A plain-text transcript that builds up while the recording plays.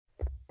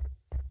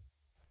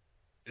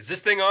Is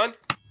this thing on?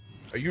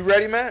 Are you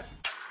ready, Matt?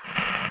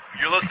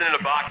 You're listening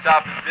to Box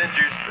Office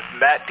Bingers with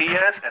Matt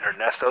Diaz and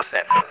Ernesto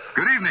Santos.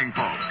 Good evening,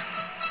 folks.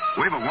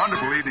 We have a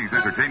wonderful evening's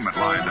entertainment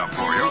lined up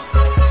for you.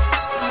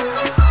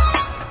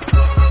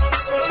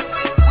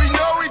 We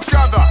know each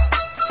other.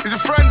 He's a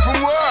friend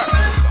from work.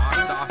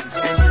 Box Office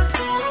Bingers.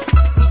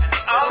 And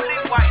the only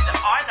way that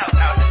I know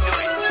how to do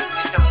it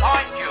is to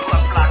find you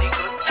a bloody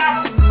good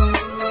dump.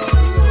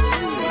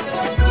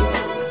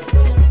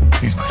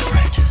 He's my friend.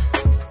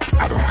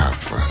 I don't have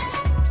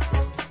friends.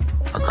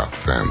 I got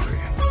family.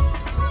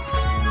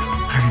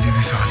 I can do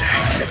this all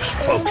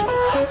day.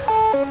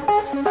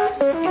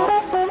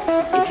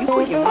 If you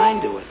put your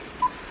mind to it,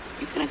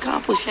 you can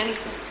accomplish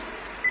anything.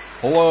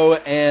 Hello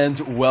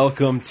and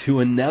welcome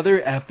to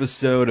another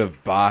episode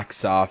of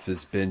Box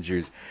Office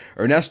Bingers.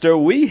 Ernesto,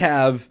 we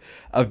have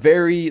a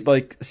very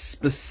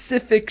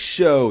specific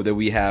show that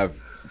we have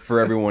for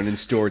everyone in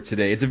store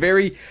today. It's a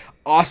very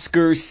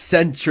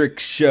Oscar-centric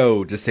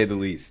show, to say the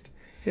least.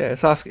 Yeah,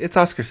 it's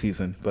Oscar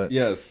season, but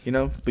yes,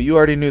 but you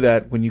already knew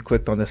that when you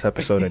clicked on this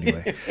episode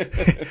anyway.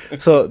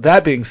 So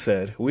that being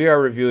said, we are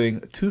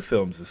reviewing two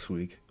films this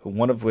week,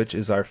 one of which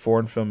is our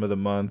foreign film of the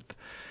month,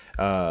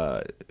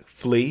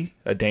 Flea,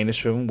 a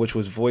Danish film, which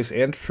was voiced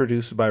and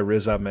produced by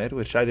Riz Ahmed,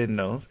 which I didn't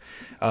know.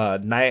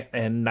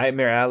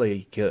 Nightmare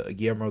Alley,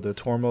 Guillermo del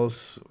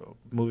Toro's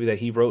movie that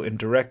he wrote and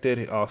directed.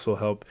 He also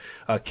helped,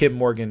 Kim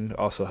Morgan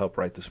also helped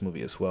write this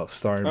movie as well,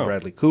 starring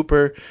Bradley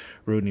Cooper,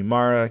 Rooney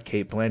Mara,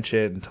 Cate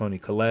Blanchett, and Toni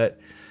Collette.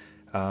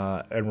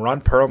 And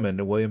Ron Perlman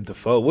and William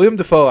Dafoe. William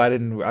Dafoe, I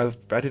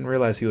didn't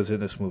realize he was in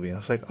this movie. I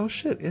was like, oh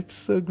shit,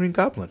 it's the Green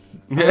Goblin.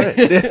 All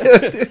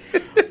right.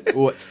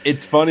 Well,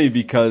 it's funny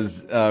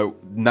because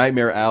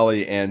Nightmare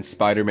Alley and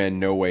Spider-Man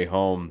No Way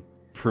Home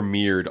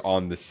premiered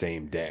on the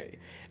same day,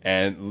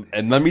 and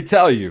let me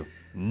tell you,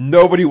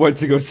 nobody went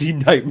to go see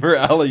Nightmare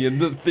Alley in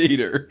the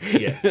theater.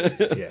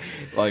 Yeah.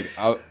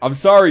 I'm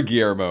sorry,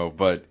 Guillermo,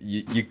 but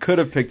you could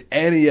have picked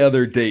any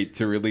other date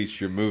to release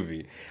your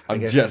movie.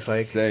 I'm just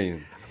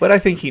saying. But I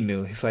think he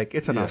knew. He's like,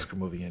 it's an Oscar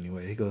movie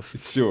anyway. He goes,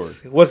 sure.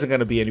 It wasn't going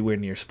to be anywhere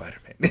near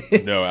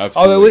Spider-Man. No,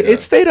 absolutely. Although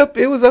it stayed up,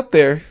 it was up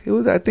there. It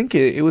was, I think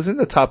it was in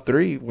the top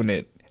three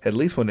at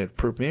least when it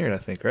premiered, I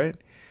think, right?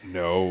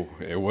 No,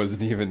 it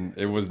wasn't even.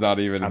 It was not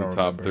even in the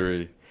top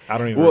three. I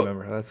don't even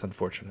remember. That's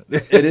unfortunate.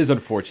 It is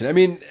unfortunate. I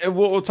mean,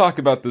 we'll talk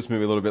about this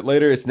movie a little bit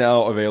later. It's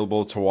now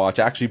available to watch.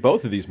 Actually,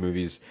 both of these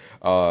movies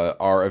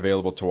are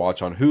available to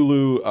watch on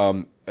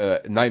Hulu.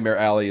 Nightmare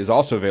Alley is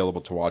also available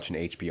to watch on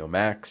HBO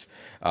Max.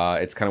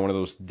 It's kind of one of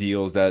those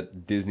deals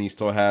that Disney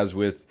still has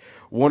with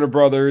Warner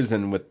Brothers,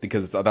 and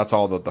because that's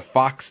all the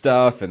Fox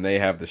stuff, and they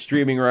have the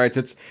streaming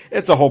rights.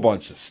 It's a whole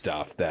bunch of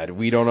stuff that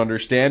we don't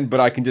understand, but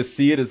I can just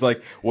see it as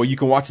like, well, you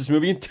can watch this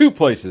movie in two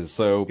places.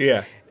 So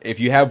yeah. If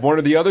you have one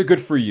or the other,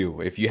 good for you.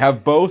 If you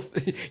have both,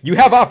 you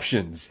have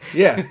options.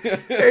 Yeah,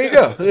 there you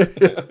go.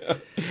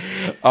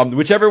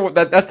 Whichever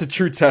that's the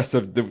true test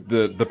of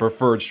the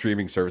preferred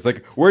streaming service.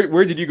 Like,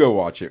 where did you go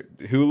watch it?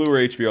 Hulu or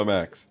HBO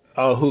Max?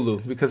 Oh,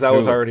 Hulu, because I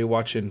was already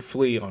watching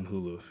Flea on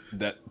Hulu.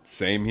 That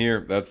same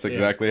here. That's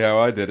exactly how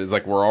I did. It's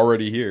like we're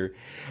already here.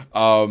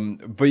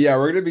 But yeah,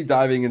 we're gonna be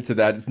diving into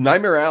that.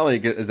 Nightmare Alley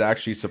is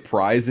actually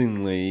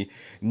surprisingly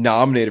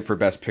nominated for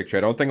Best Picture.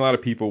 I don't think a lot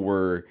of people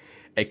were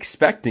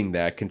expecting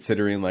that,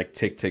 considering like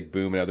Tick Tick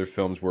Boom and other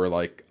films were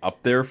like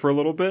up there for a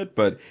little bit,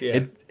 but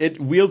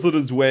it wheels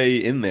its way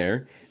in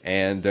there,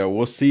 and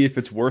we'll see if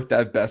it's worth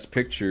that Best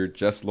Picture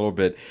just a little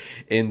bit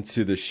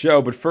into the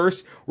show. But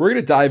first, we're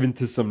going to dive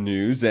into some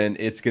news, and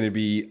it's going to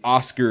be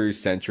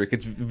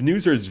Oscar-centric.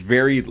 News is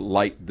very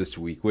light this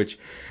week, which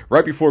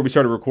right before we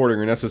started recording,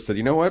 Ernesto said,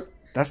 you know what?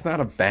 That's not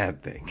a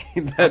bad thing.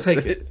 I'll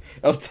take it.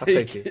 I'll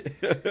take it.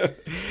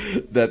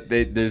 That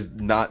there's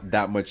not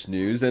that much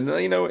news, and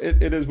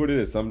it is what it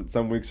is.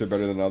 Some weeks are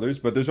better than others,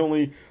 but there's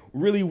only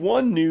really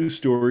one news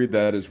story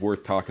that is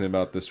worth talking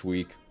about this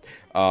week,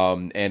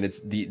 and it's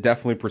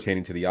definitely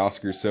pertaining to the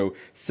Oscars. So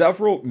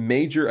several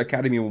major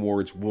Academy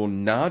Awards will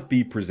not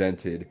be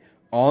presented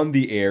on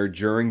the air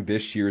during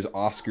this year's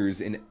Oscars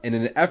in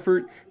an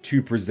effort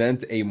to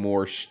present a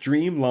more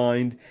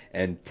streamlined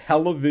and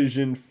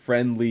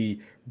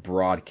television-friendly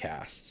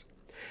broadcast.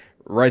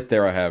 Right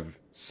there, I have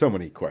so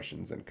many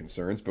questions and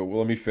concerns, but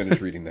let me finish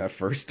reading that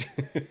first.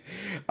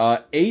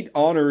 Eight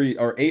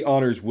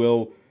honors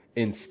will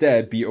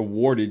instead be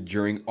awarded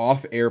during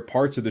off-air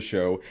parts of the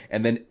show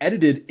and then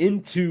edited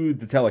into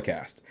the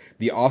telecast.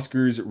 The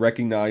Oscars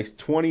recognize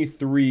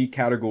 23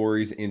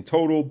 categories in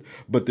total,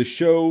 but the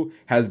show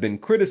has been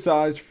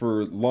criticized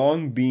for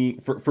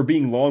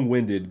being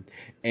long-winded,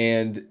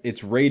 and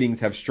its ratings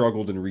have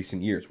struggled in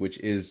recent years, which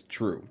is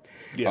true.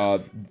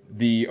 Yes.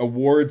 The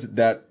awards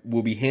that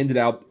will be handed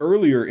out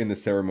earlier in the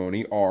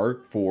ceremony are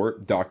for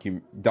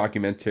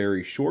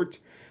documentary short,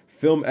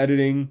 film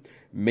editing,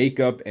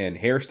 makeup and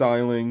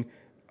hairstyling,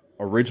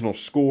 original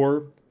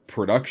score,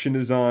 production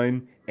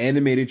design,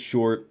 animated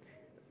short,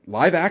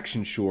 live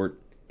action short,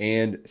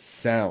 and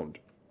sound.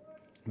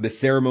 The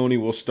ceremony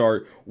will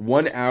start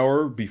 1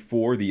 hour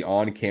before the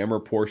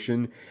on-camera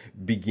portion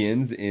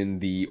begins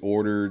in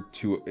order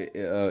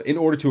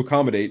to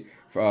accommodate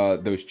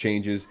those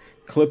changes.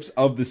 Clips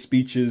of the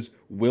speeches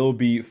will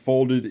be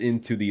folded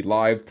into the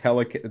live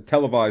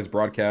televised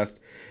broadcast.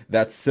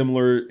 That's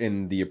similar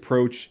in the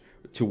approach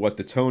to what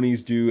the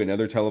Tonys do and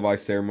other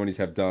televised ceremonies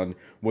have done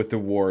with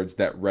awards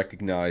that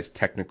recognize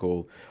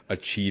technical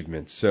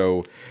achievements.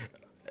 So,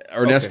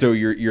 Ernesto,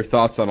 Okay. your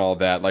thoughts on all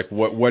that? Like,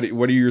 what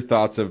are your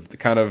thoughts of the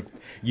kind of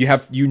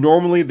you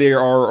normally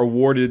there are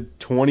awarded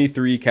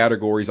 23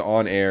 categories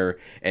on air,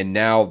 and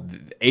now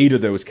 8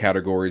 of those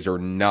categories are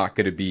not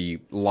going to be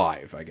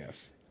live, I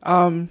guess.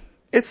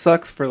 It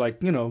sucks for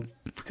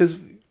because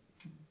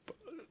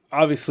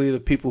obviously the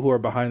people who are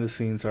behind the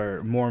scenes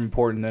are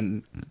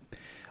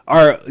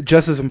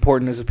just as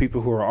important as the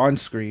people who are on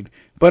screen.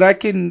 But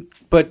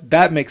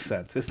that makes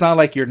sense. It's not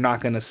like you're not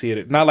going to see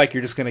it. Not like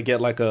you're just going to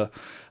get like a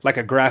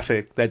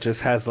graphic that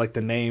just has like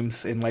the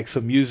names and like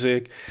some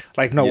music.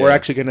 Like, no, Yeah. we're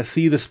actually going to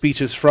see the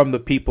speeches from the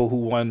people who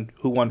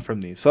won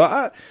from these. So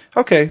I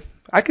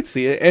could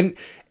see it.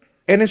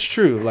 And it's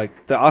true.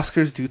 Like, the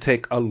Oscars do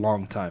take a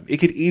long time. It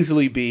could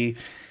easily be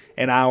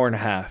an hour and a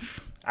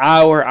half.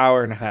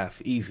 Hour and a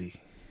half, easy.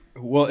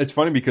 Well, it's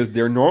funny because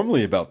they're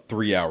normally about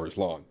 3 hours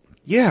long.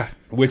 Yeah.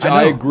 Which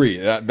I I know. agree.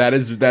 That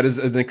is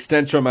an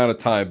extensive amount of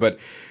time. But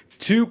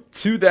to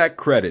that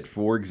credit,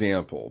 for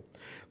example,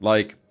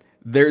 like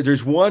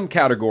there's one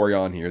category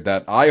on here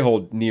that I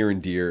hold near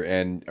and dear,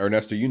 and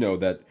Ernesto, you know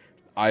that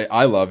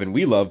I love, and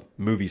we love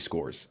movie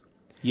scores.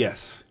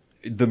 Yes.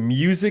 The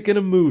music in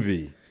a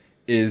movie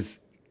is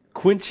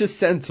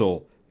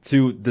quintessential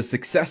to the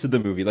success of the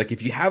movie. Like,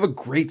 if you have a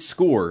great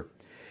score,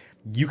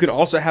 you can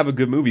also have a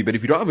good movie, but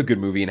if you don't have a good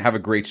movie and have a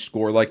great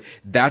score, like,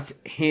 that's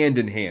hand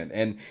in hand.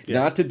 And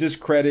not to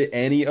discredit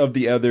any of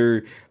the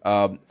other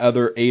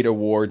 8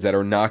 awards that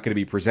are not going to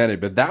be presented,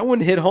 but that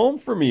one hit home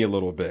for me a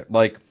little bit.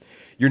 Like,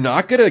 you're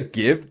not going to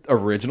give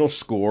original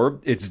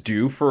score its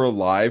due for a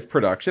live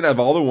production. Out of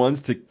all the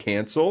ones to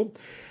cancel,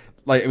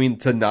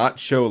 to not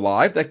show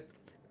live, that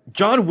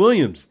John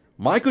Williams,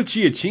 Michael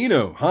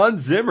Giacchino,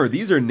 Hans Zimmer,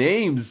 these are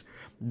names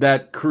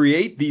that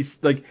create these,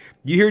 like,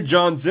 you hear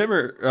John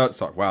Zimmer,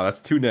 wow,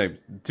 that's 2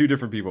 names, 2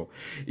 different people.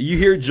 You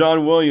hear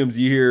John Williams,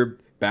 you hear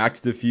Back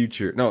to the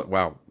Future. No,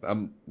 wow,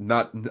 I'm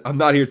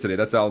not here today.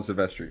 That's Alan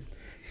Silvestri.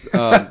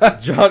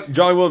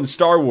 John Williams,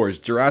 Star Wars,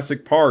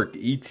 Jurassic Park,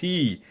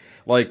 E.T.,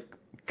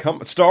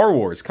 Star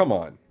Wars, come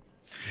on.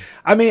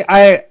 I mean,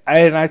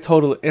 I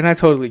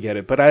totally get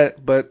it,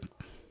 but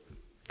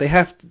they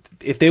have to,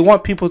 if they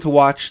want people to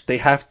watch, they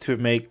have to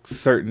make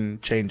certain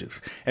changes.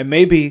 And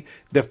maybe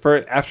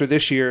after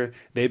this year,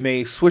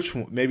 they switch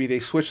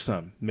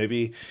some.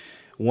 Maybe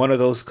one of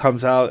those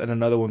comes out and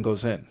another one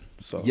goes in.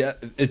 So yeah,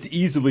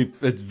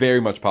 it's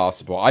very much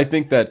possible. I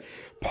think that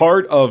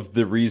part of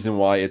the reason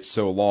why it's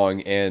so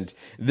long, and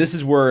this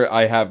is where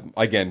I have,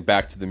 again,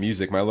 back to the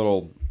music, my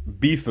little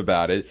beef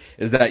about it,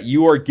 is that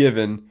you are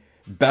given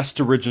Best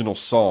Original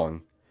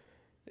Song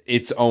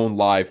its own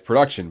live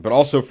production, but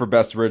also for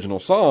Best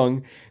Original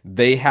Song,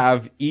 they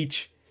have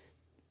each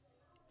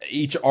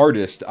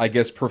artist, I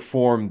guess,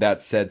 perform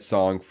that said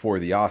song for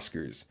the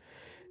Oscars.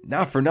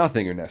 Not for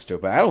nothing, Ernesto,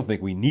 but I don't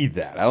think we need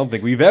that. I don't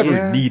think we've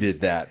ever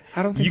needed that.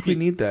 I don't think we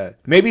need that.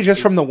 Maybe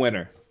just from the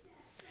winner.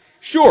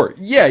 Sure,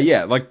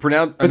 yeah, like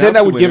pronounce. But then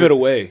that would give it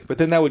away.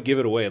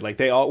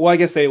 Like I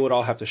guess they would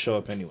all have to show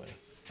up anyway.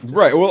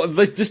 Right. Well,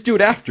 let's just do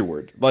it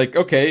afterward. Like,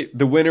 okay,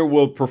 the winner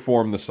will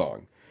perform the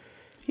song.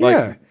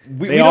 Yeah.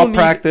 They all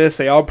practice.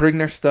 They all bring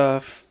their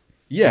stuff.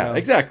 Yeah,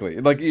 exactly.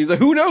 Like,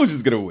 who knows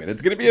who's going to win?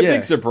 It's going to be a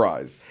big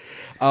surprise.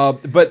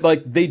 But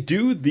like, they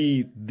do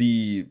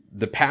the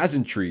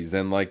pageantries,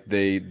 and like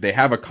they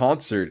have a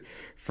concert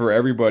for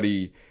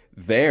everybody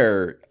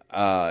there.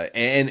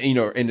 And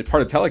in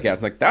part of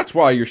telecast, like, that's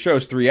why your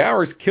show's 3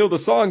 hours. Kill the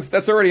songs.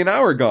 That's already an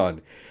hour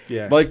gone.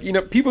 Yeah. Like,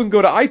 people can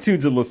go to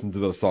iTunes and listen to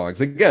those songs.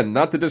 Again,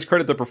 not to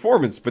discredit the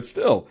performance, but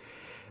still.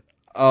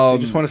 You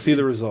just want to see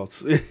the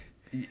results.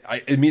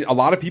 I mean, a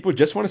lot of people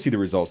just want to see the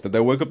results. That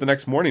they'll wake up the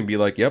next morning and be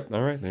like, "Yep,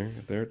 all right,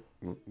 there,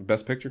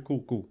 Best Picture,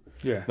 cool,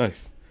 yeah,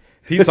 nice."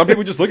 Some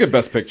people just look at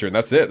Best Picture and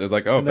that's it. They're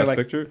like, "Oh, Best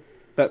Picture."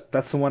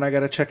 That's the one I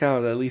gotta check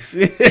out at least.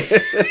 That's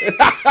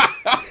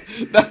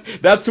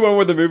the one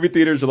where the movie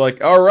theaters are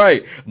like, "All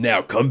right,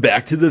 now come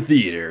back to the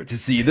theater to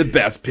see the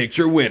Best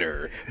Picture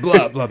winner."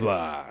 Blah blah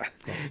blah.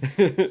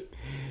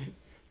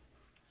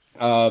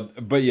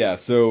 But yeah,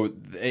 so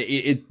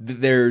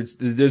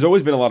there's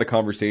always been a lot of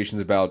conversations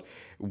about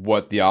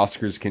what the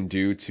Oscars can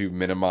do to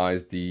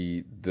minimize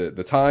the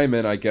time,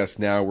 and I guess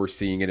now we're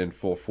seeing it in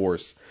full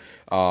force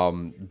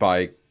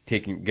by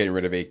getting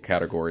rid of 8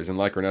 categories. And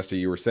like Ernesto,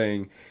 you were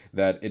saying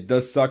that it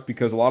does suck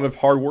because a lot of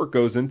hard work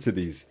goes into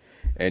these,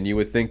 and you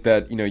would think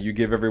that you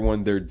give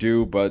everyone their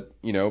due, but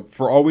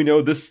for all we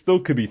know, this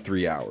still could be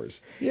 3 hours.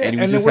 Yeah, and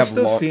we're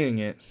still seeing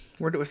it.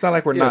 It's not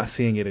like we're not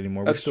seeing it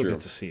anymore. We still get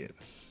to see it.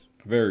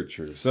 Very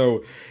true.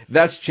 So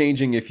that's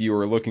changing if you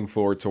are looking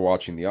forward to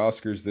watching the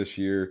Oscars this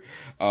year.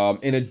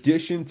 In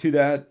addition to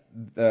that,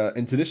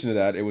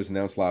 it was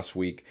announced last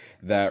week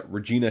that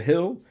Regina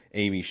Hill,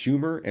 Amy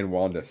Schumer, and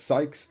Wanda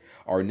Sykes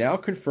are now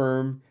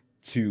confirmed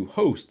to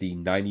host the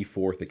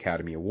 94th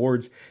Academy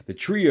Awards. The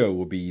trio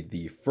will be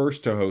the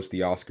first to host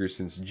the Oscars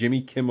since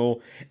Jimmy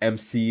Kimmel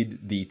emceed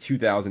the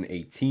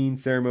 2018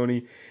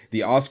 ceremony. The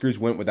Oscars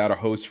went without a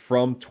host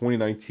from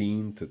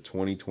 2019 to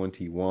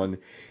 2021.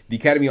 The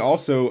Academy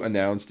also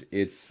announced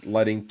it's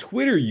letting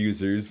Twitter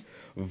users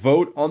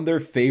vote on their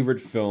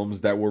favorite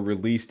films that were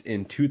released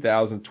in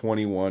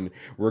 2021,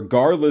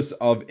 regardless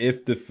of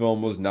if the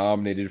film was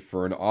nominated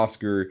for an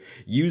Oscar,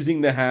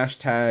 using the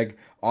hashtag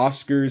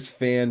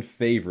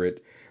 #OscarsFanFavorite.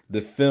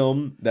 The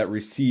film that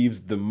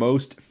receives the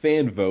most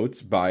fan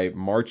votes by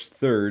March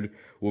 3rd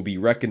will be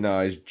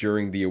recognized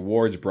during the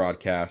awards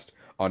broadcast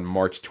on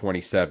March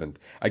 27th.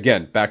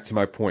 Again, back to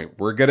my point.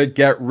 We're going to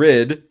get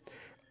rid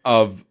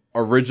of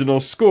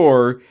original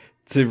score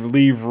to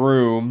leave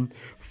room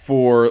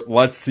for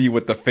let's see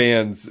what the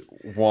fans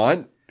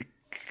want.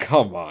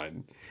 Come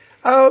on.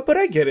 But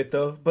I get it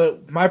though.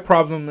 But my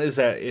problem is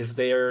that if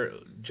they are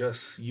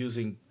just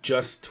using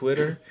just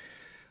Twitter,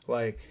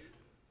 like,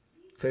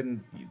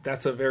 then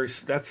that's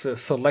a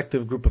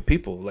selective group of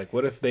people. Like,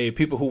 what if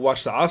people who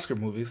watch the Oscar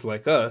movies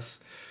like us,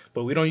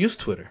 but we don't use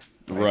Twitter?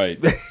 Right.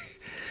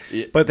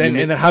 But then,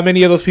 and how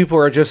many of those people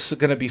are just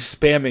gonna be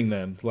spamming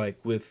them like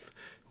with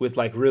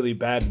like really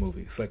bad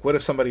movies? Like, what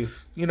if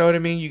somebody's, you know what I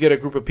mean? You get a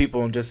group of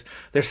people and just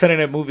they're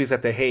sending in movies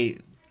that they hate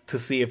to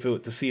see if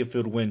it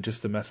would win,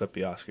 just to mess up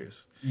the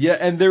Oscars. Yeah,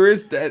 and there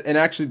is that, and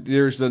actually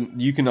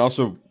you can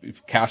also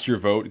cast your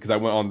vote, because I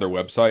went on their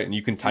website and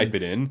you can type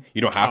it in.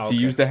 You don't have to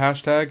use the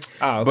hashtag.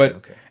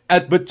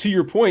 But to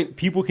your point,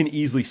 people can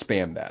easily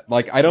spam that.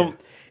 Like, I don't.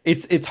 Yeah.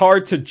 It's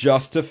hard to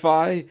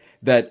justify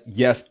that.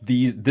 Yes,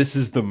 this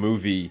is the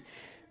movie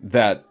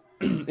that.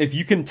 If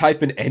you can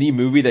type in any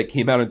movie that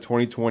came out in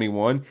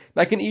 2021,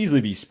 that can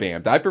easily be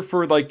spammed. I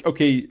prefer, like,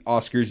 okay,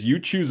 Oscars, you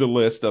choose a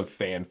list of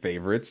fan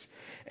favorites,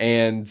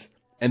 and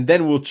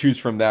then we'll choose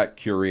from that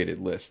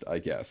curated list, I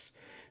guess,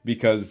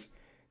 because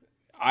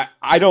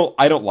I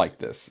don't like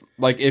this.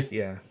 Like,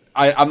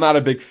 I'm not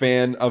a big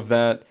fan of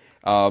that.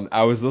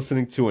 I was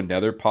listening to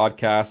another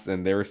podcast,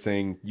 and they were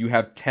saying you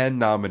have 10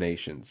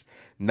 nominations.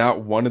 Not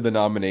one of the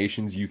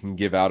nominations you can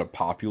give out a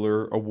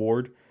popular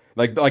award,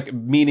 like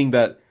meaning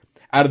that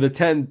out of the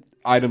 10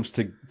 items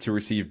to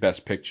receive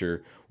Best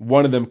Picture,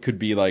 one of them could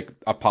be like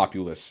a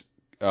populist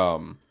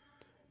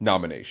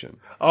nomination.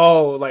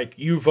 Oh, like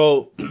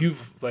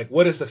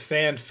what is the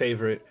fan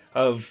favorite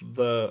of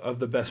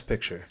the Best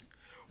Picture?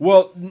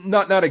 Well,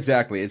 not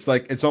exactly. It's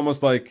like, it's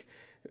almost like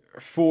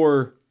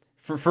for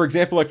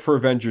example, like for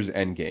Avengers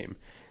Endgame,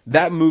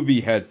 that movie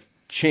had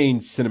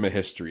changed cinema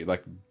history,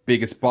 like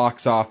biggest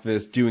box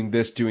office, doing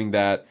this, doing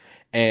that,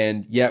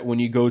 and yet when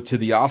you go to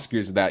the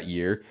Oscars that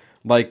year,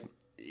 like,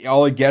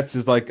 all it gets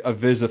is like a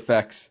Viz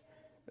Effects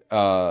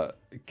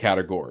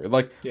category.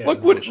 Like,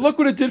 look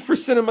what it did for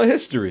cinema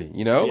history,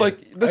 you know? Yeah,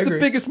 like, that's the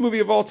biggest movie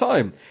of all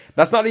time.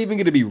 That's not even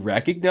going to be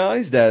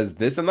recognized as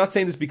this. I'm not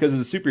saying this because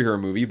it's a superhero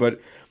movie,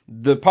 but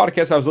the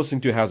podcast I was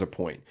listening to has a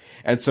point.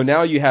 And so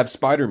now you have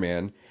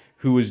Spider-Man,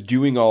 who is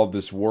doing all of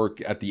this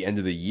work at the end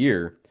of the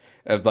year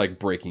of, like,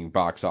 breaking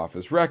box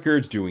office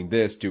records, doing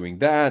this, doing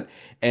that.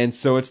 And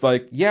so it's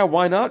like, yeah,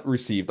 why not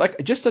receive,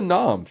 like, just a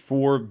nom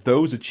for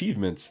those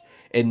achievements,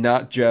 and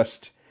not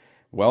just,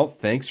 well,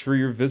 thanks for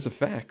your Viz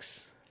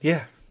Effects.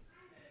 Yeah.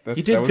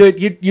 You did good.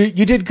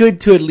 You did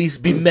good to at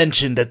least be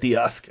mentioned at the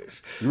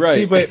Oscars. Right.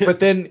 See,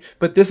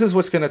 but this is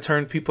what's going to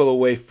turn people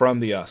away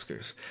from the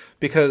Oscars,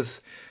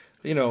 because,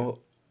 you know,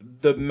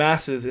 the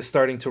masses is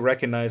starting to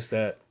recognize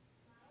that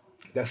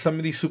some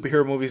of these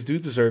superhero movies do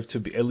deserve to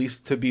be, at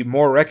least to be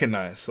more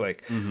recognized.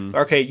 Like,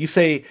 okay, you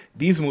say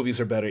these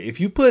movies are better. If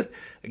you put,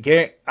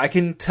 I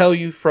can tell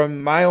you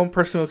from my own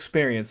personal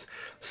experience,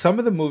 some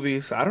of the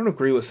movies, I don't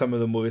agree with some of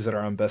the movies that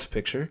are on Best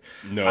Picture.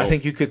 No. I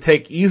think you could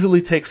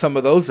easily take some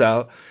of those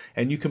out,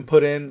 and you can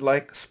put in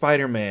like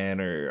Spider-Man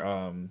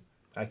or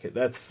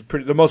that's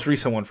the most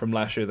recent one from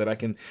last year that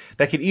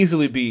could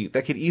easily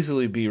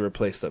be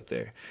replaced up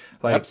there.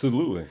 Like,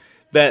 absolutely.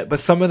 But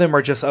some of them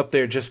are just up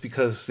there just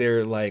because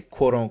they're like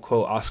quote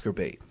unquote Oscar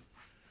bait.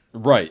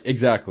 Right,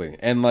 exactly.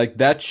 And like,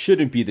 that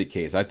shouldn't be the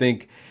case. I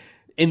think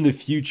in the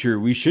future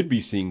we should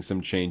be seeing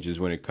some changes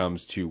when it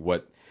comes to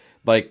what,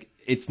 like,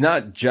 it's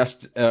not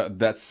just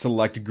that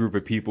select group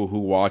of people who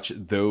watch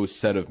those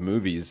set of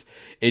movies.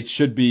 It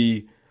should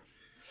be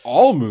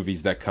all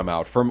movies that come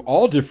out from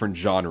all different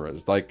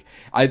genres. Like,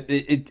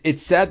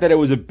 it's sad that it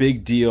was a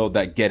big deal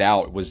that Get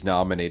Out was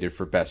nominated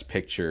for Best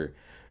Picture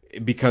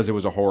because it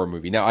was a horror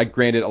movie. Now,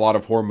 granted, a lot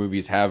of horror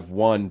movies have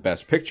won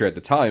Best Picture at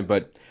the time,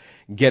 but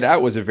Get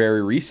Out was a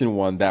very recent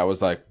one that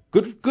was like,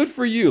 good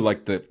for you.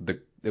 Like,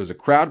 the a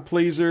crowd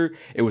pleaser.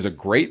 It was a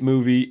great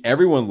movie.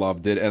 Everyone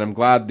loved it, and I'm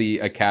glad the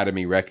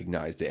Academy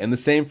recognized it. And the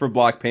same for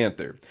Black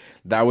Panther.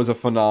 That was a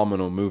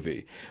phenomenal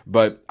movie.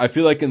 But I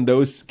feel like in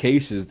those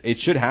cases, it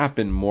should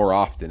happen more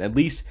often. At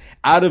least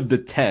out of the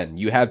 10,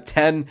 you have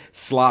 10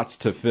 slots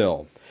to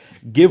fill.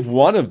 Give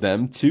one of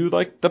them to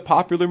like the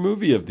popular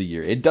movie of the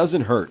year. It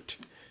doesn't hurt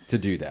to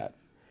do that.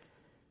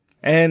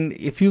 And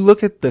if you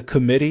look at the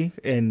committee,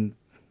 and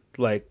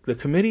like the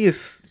committee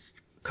is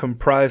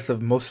comprised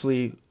of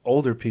mostly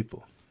older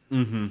people.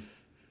 Mm-hmm.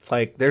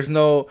 Like there's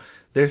no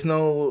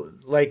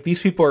like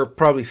these people are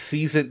probably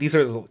seasoned. They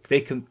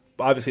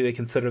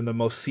consider them the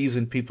most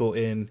seasoned people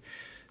in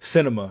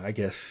cinema, I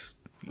guess.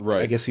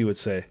 Right. I guess you would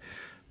say.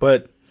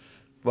 But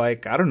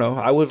like I don't know,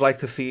 I would like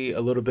to see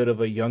a little bit of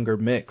a younger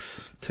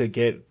mix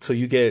so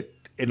you get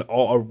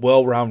a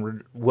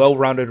well-rounded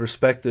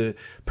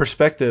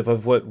perspective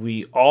of what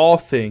we all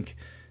think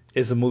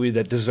is a movie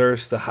that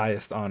deserves the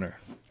highest honor.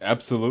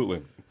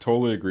 Absolutely.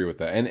 Totally agree with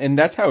that. And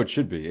that's how it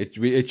should be.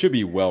 It should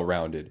be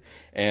well-rounded.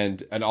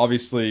 And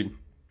obviously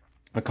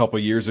a couple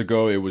years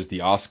ago it was the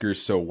Oscars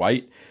So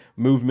White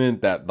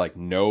movement that like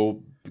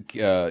no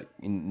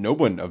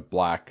one of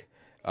black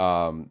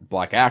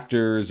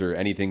actors or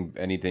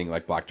anything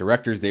like black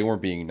directors, they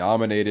weren't being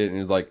nominated, and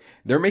it's like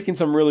they're making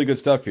some really good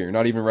stuff here,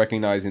 not even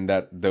recognizing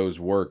that those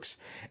works.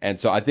 And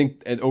so I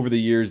think over the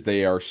years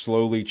they are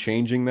slowly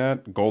changing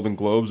that. Golden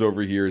Globes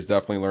over here is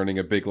definitely learning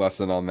a big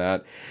lesson on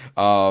that.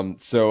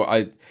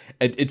 So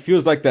it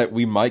feels like that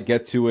we might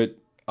get to it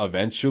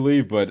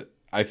eventually, but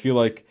I feel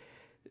like,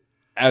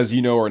 as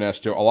you know,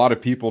 Ernesto, a lot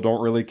of people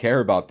don't really care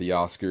about the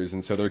Oscars,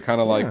 and so they're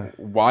kind of like,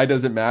 why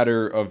does it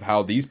matter of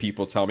how these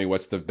people tell me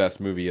what's the best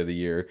movie of the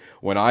year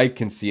when I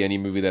can see any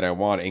movie that I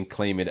want and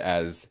claim it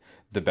as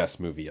the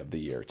best movie of the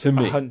year? To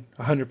me,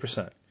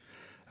 100%.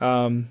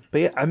 But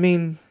yeah, I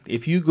mean,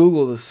 if you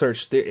Google the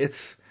search,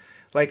 it's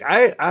like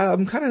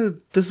I'm kind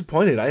of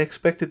disappointed. I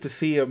expected to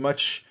see at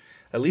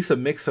least a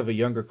mix of a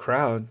younger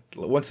crowd.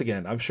 Once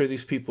again, I'm sure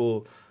these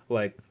people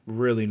like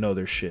really know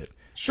their shit.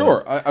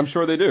 Sure, I'm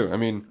sure they do. I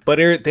mean, but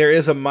there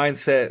is a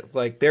mindset,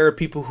 like there are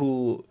people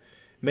who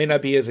may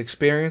not be as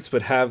experienced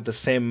but have the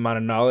same amount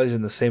of knowledge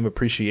and the same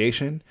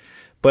appreciation,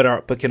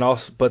 them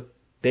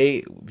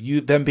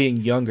being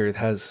younger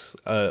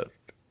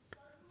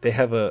they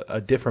have a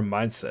different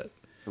mindset.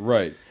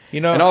 Right.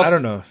 You know, I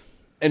don't know.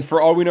 And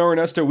for all we know,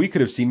 Ernesto, we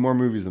could have seen more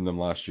movies than them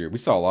last year. We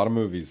saw a lot of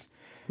movies.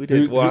 We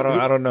did.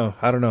 I don't know.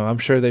 I'm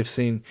sure they've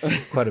seen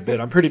quite a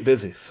bit. I'm pretty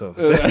busy, so.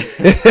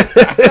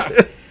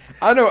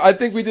 I know. I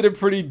think we did a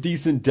pretty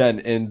decent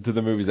dent into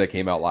the movies that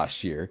came out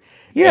last year.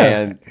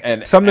 Yeah,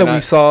 and some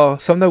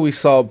that we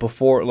saw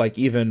before, like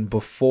even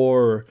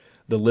before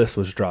the list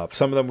was dropped.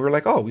 Some of them we were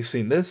like, oh, we've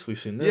seen this, we've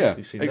seen this, yeah,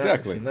 we've seen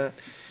exactly. that, we've seen that.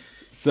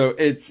 So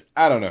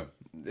I don't know.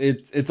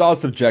 It's all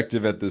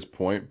subjective at this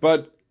point,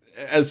 but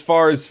as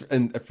far as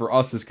and for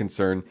us is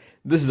concerned,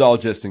 this is all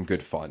just in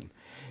good fun.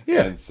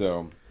 Yeah. And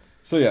so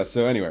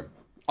anyway,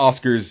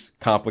 Oscars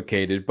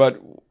complicated,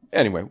 but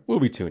anyway,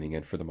 we'll be tuning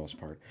in for the most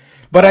part.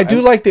 But I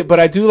do like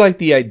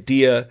the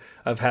idea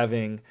of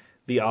having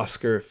the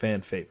Oscar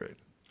fan favorite.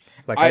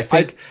 Like I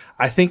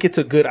think it's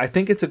a good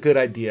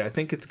idea. I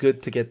think it's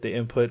good to get the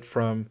input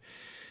from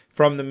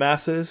the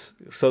masses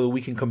so that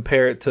we can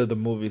compare it to the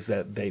movies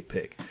that they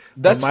pick.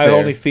 That's my fair.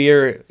 only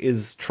fear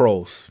is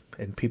trolls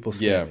and people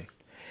scamming.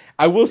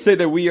 I will say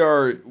that we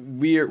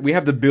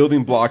have the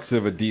building blocks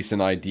of a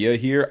decent idea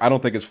here. I don't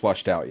think it's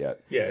fleshed out yet.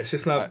 Yeah, it's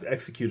just not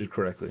executed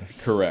correctly.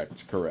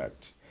 Correct.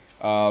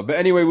 But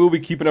anyway, we'll be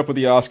keeping up with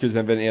the Oscars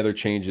and any other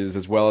changes,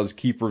 as well as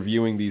keep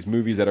reviewing these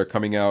movies that are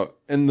coming out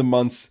in the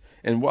months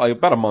and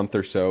about a month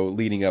or so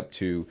leading up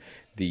to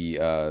the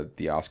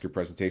Oscar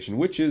presentation,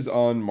 which is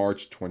on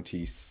March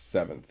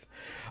 27th.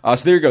 So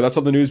there you go. That's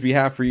all the news we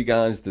have for you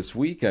guys this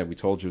week. We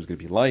told you it was going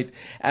to be light.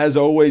 As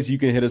always, you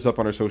can hit us up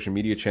on our social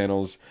media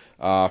channels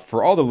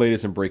for all the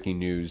latest and breaking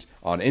news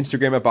on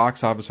Instagram at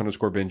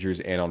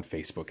boxoffice_bingers and on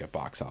Facebook at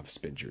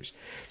boxofficebingers.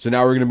 So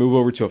now we're going to move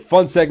over to a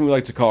fun segment we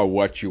like to call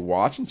What You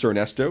Watch. And so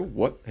Ernesto,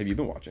 what have you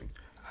been watching?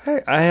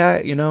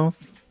 I've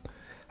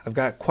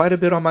got quite a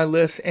bit on my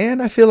list,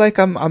 and I feel like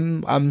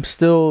I'm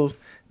still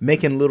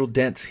making little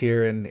dents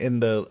here in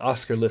the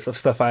Oscar list of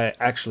stuff I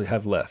actually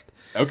have left.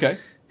 Okay.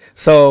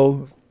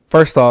 So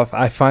first off,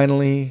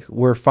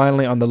 we're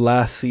finally on the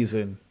last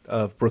season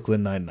of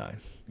Brooklyn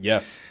Nine-Nine.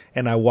 Yes.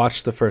 And I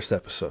watched the first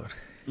episode.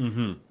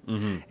 Mm-hmm.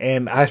 Mm-hmm.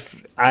 And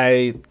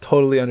I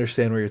totally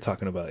understand what you're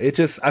talking about.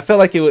 I felt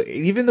like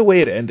even the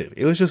way it ended,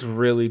 it was just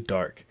really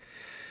dark.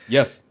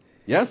 Yes.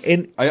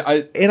 And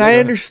I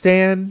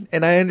understand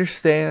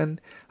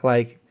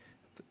like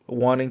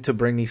wanting to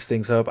bring these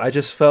things up. I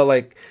just felt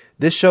like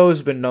this show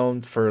has been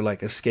known for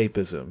like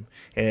escapism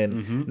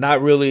and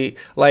not really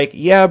like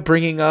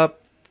bringing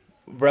up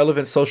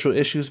relevant social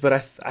issues, but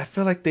I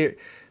feel like they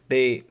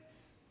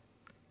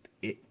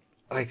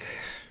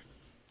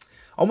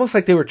almost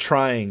like they were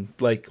trying,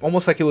 like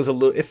almost like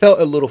it felt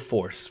a little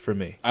forced for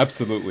me.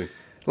 Absolutely.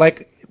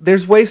 Like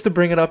there's ways to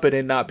bring it up and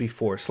it not be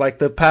forced. Like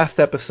the past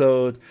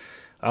episode,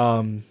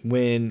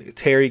 when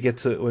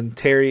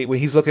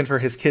he's looking for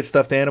his kid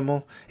stuffed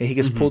animal and he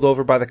gets pulled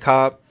over by the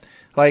cop.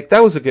 Like,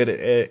 that was a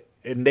good,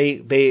 and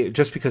they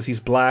just because he's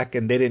black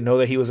and they didn't know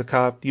that he was a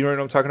cop. You know what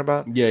I'm talking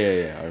about? Yeah.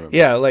 I remember.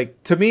 Yeah,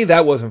 like, to me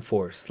that wasn't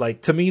forced.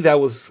 Like, to me that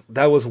was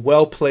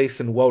well placed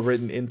and well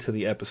written into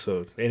the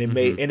episode, and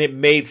it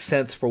made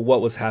sense for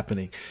what was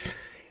happening.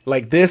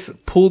 Like, this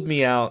pulled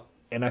me out,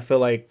 and I feel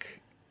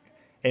like,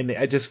 and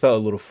I just felt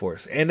a little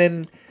forced. And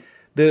then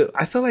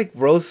I feel like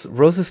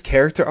Rose's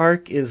character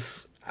arc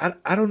is,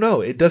 I don't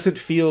know, it doesn't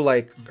feel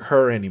like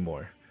her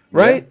anymore,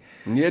 right?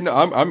 Yeah, no,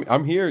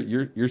 I'm here.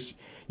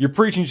 You're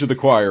preaching to the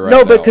choir right now.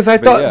 No, but because I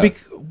thought,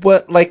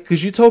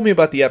 because you told me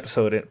about the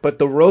episode, but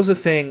the Rosa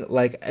thing,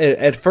 like,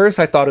 at first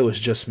I thought it was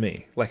just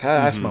me. Like,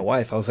 I asked my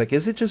wife, I was like,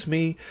 is it just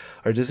me,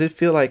 or does it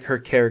feel like her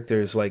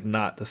character is, like,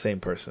 not the same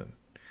person?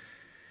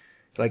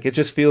 Like, it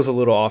just feels a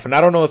little off, and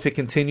I don't know if it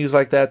continues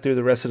like that through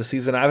the rest of the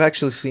season. I've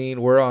actually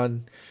seen, we're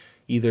on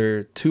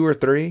either 2 or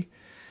 3,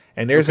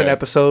 and there's an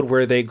episode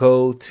where they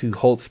go to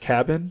Holt's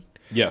cabin.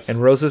 Yes.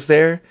 And Rosa's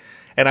there,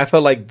 and I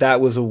felt like that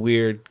was a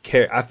weird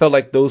I felt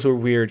like those were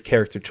weird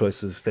character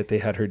choices that they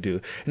had her do.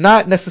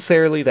 Not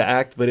necessarily the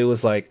act, but it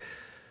was like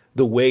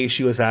the way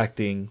she was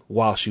acting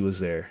while she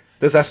was there.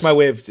 That's my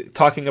way of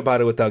talking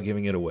about it without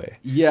giving it away.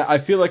 Yeah, I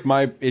feel like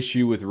my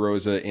issue with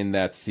Rosa in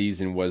that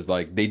season was,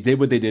 like, they did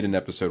what they did in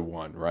episode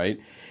 1, right?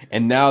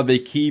 And now they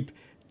keep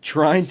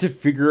trying to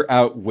figure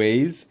out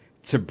ways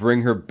to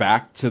bring her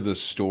back to the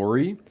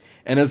story.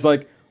 And it's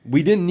like,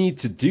 we didn't need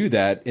to do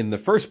that in the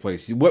first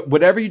place.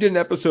 Whatever you did in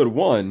episode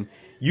 1,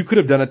 you could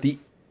have done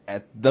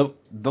at the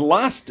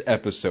last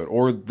episode,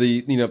 or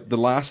the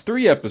last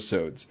 3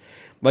 episodes.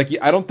 Like,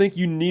 I don't think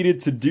you needed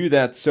to do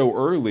that so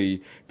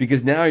early,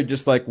 because now you're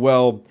just like,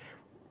 well,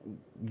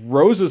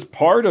 Rosa's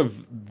part of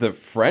the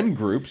friend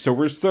group, so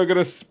we're still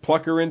going to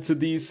pluck her into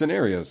these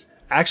scenarios.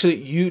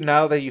 Actually,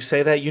 now that you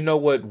say that, you know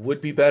what would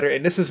be better,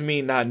 and this is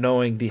me not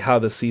knowing how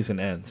the season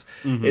ends,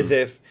 is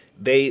if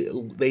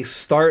they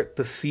start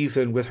the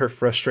season with her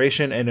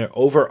frustration, and an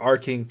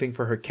overarching thing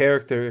for her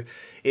character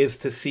is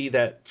to see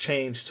that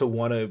change to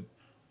want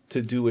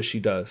to do what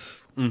she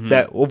does.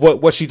 That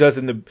what she does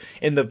in the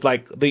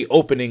like the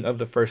opening of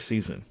the first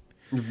season.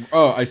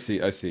 Oh, I see.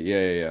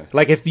 Yeah.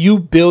 Like,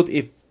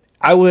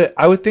 I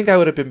would think I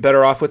would have been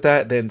better off with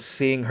that than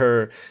seeing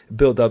her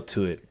build up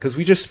to it, because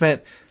we just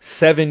spent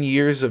 7+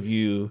 years of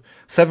you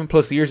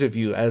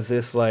as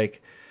this,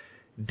 like,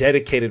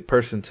 dedicated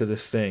person to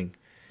this thing.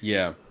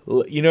 Yeah.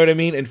 You know what I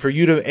mean? And for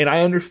you to, and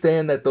I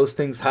understand that those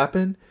things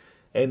happen,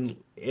 and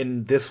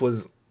this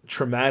was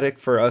traumatic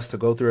for us to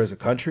go through as a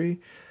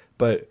country,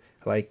 but,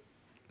 like,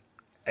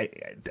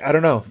 I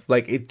don't know.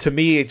 Like, to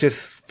me, it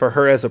just, for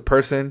her as a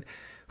person,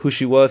 who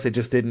she was, it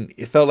just didn't.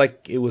 It felt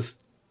like it was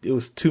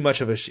too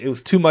much of a.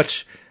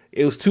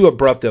 It was too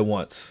abrupt at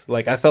once.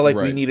 Like, I felt like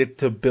we needed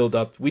to build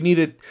up. We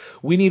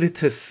needed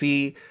to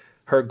see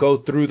her go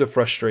through the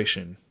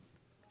frustration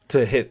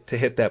to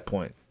hit that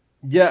point.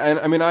 Yeah, and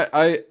I mean,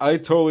 I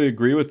totally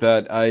agree with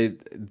that.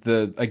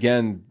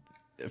 Again,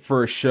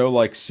 for a show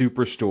like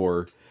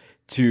Superstore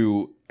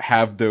to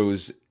have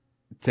those,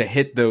 to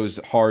hit those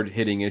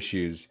hard-hitting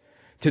issues,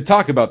 to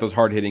talk about those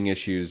hard-hitting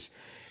issues,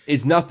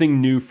 is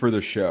nothing new for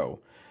the show.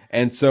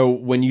 And so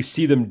when you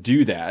see them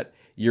do that,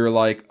 you're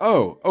like,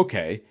 oh,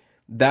 okay,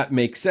 that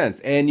makes sense.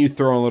 And you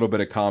throw a little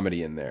bit of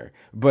comedy in there.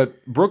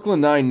 But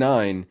Brooklyn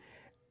Nine-Nine,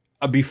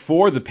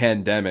 before the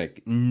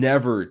pandemic,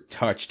 never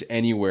touched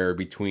anywhere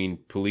between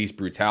police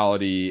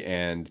brutality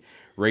and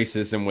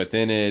racism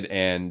within it,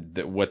 and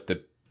what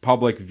the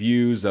public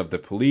views of the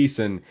police,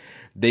 and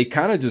they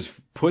kind of just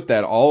put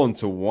that all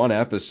into one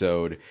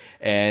episode,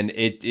 and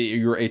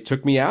it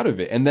took me out of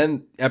it. And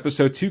then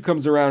episode 2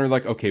 comes around, and we're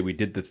like, okay, we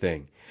did the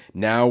thing.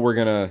 Now we're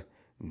gonna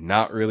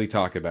not really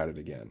talk about it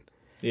again.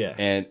 Yeah.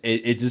 And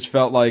it just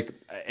felt like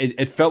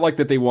it felt like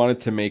that they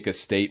wanted to make a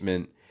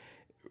statement,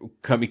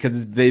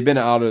 because they've been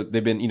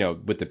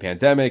with the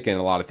pandemic and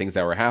a lot of things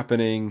that were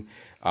happening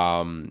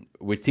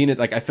with Tina.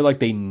 Like, I feel like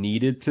they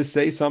needed to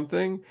say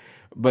something,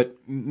 but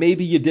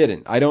maybe you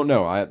didn't. I don't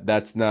know.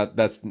 That's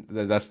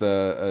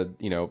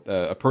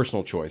a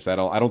personal choice. I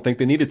don't think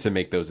they needed to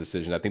make those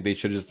decisions. I think they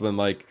should have just been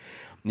like,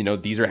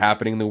 these are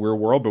happening in the real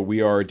world, but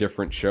we are a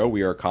different show.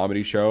 We are a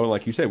comedy show.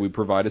 Like you said, we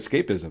provide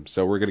escapism,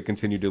 so we're going to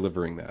continue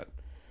delivering that.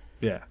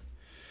 Yeah.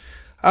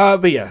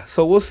 But yeah,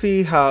 so we'll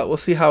see how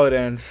it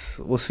ends.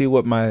 We'll see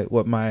what my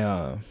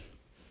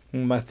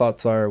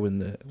thoughts are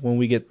when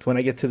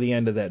I get to the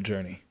end of that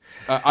journey.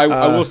 I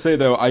will say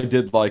though, I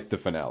did like the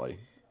finale.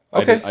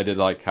 Okay. I did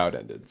like how it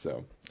ended.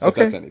 So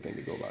okay, that's anything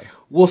to go by.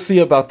 We'll see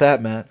about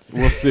that, Matt.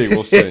 We'll see.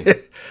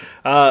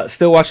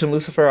 Still watching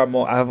Lucifer.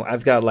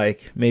 I've got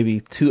like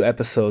maybe 2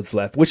 episodes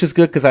left, which is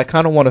good because I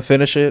kind of want to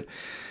finish it.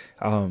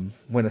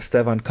 When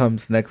Esteban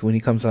comes when he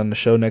comes on the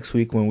show next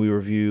week, when we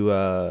review.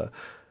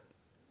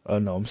 Oh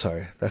no, I'm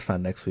sorry. That's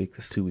not next week.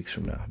 That's 2 weeks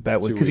from now.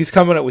 Because he's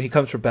coming up when he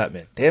comes for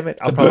Batman. Damn it,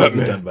 I'll probably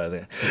be done by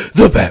then.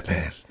 The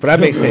Batman. But I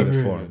may save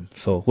it for him.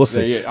 So we'll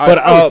see. Yeah, but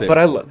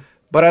I love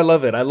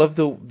it. I love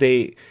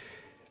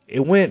it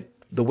went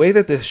the way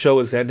that this show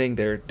is ending,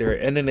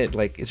 they're ending it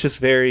like it's just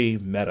very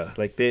meta.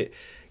 Like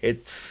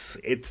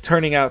it's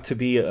turning out to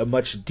be a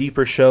much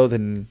deeper show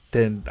than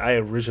I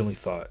originally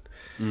thought.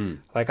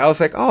 Like I was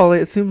like, oh,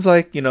 it seems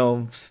like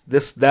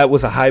that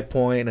was a high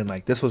point, and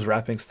like this was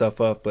wrapping stuff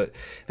up, but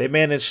they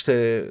managed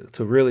to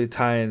really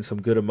tie in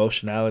some good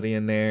emotionality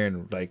in there,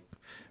 and like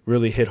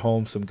really hit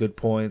home some good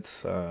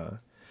points.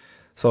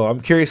 So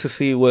I'm curious to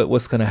see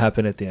what's going to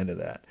happen at the end of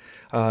that.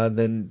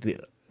 Then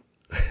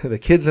the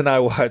kids and I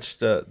watched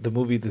the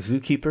movie The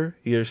Zookeeper.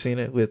 You ever seen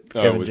it with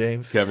Kevin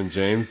James? Kevin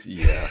James,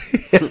 yeah.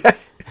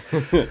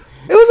 It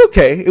was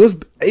okay.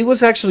 It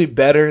was actually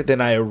better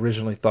than I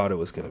originally thought it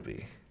was going to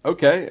be.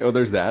 Okay, well,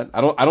 there's that.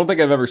 I don't think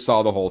I've ever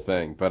saw the whole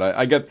thing, but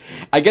I get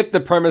the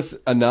premise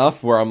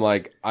enough where I'm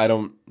like, I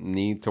don't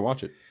need to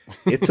watch it.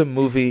 It's a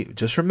movie.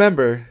 Just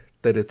remember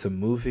that it's a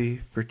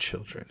movie for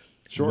children.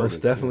 Sure,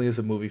 Most definitely is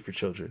a movie for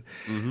children.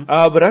 Mm-hmm.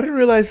 But I didn't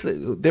realize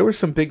that there were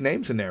some big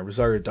names in there.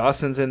 Rosario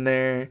Dawson's in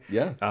there.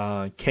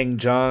 Yeah. King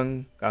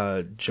Jong.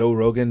 Joe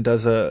Rogan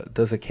does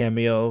a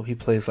cameo. He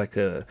plays like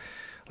the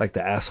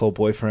asshole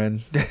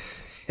boyfriend.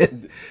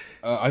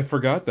 I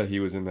forgot that he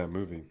was in that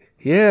movie.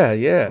 Yeah.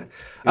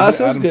 Is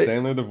so Adam good.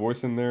 Sandler the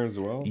voice in there as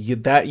well?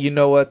 You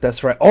know what?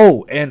 That's right.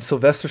 Oh, and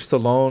Sylvester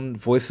Stallone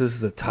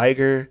voices the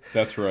tiger.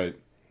 That's right.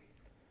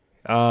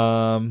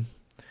 Yeah,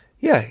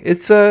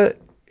 it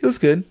was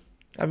good.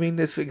 I mean,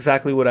 it's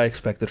exactly what I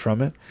expected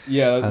from it.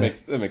 Yeah, that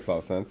makes a lot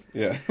of sense.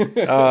 Yeah.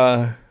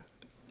 And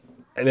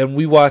then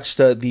we watched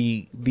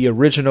the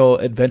original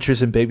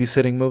Adventures in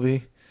Babysitting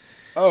movie.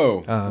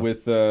 Oh,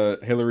 with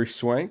Hilary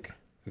Swank?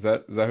 Is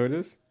that who it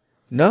is?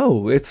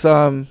 No, it's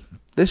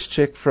this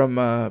chick from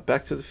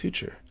Back to the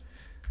Future,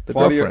 the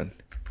girlfriend.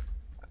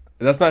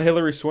 That's not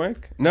Hilary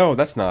Swank? No,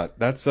 that's not.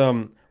 That's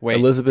wait.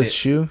 Elizabeth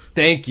Shue.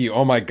 Thank you.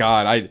 Oh my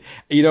God.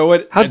 You know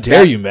what? How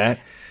dare you, Matt?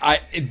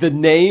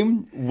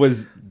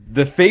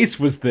 The face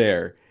was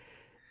there,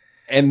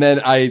 and then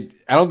I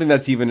don't think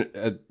that's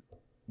even.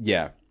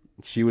 Yeah,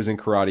 she was in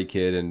Karate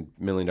Kid and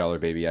 $1 Million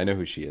Baby. I know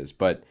who she is,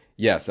 but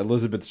yes,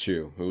 Elizabeth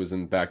Shue, who was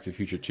in Back to the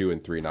Future 2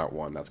 and 3, not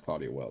 1. That's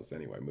Claudia Wells.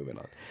 Anyway, moving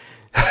on.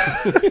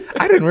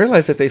 I didn't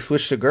realize that they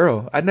switched a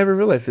girl. I never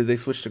realized that they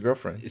switched a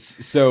girlfriend.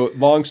 So,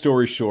 long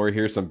story short,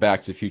 here's some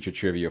Back to the Future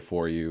trivia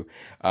for you.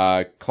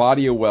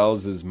 Claudia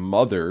Wells'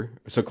 mother.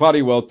 So,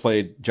 Claudia Wells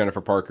played Jennifer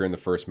Parker in the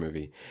first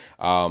movie.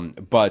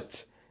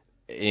 But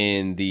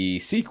in the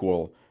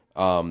sequel,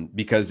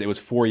 because it was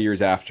 4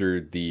 years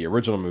after the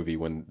original movie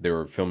when they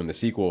were filming the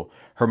sequel,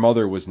 her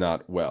mother was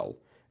not well.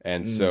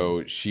 And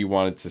so she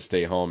wanted to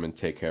stay home and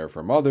take care of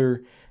her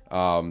mother.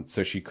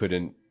 So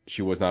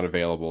she was not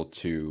available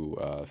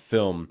to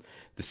film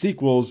the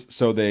sequels,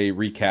 so they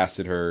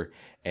recasted her,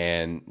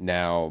 and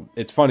now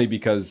it's funny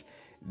because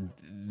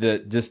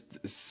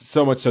just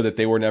so much so that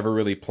they were never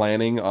really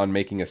planning on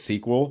making a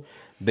sequel.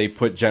 They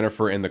put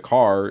Jennifer in the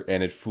car,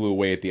 and it flew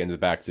away at the end of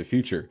Back to the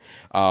Future.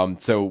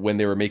 So when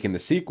they were making the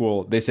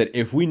sequel, they said,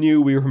 if we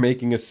knew we were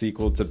making a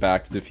sequel to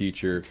Back to the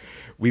Future,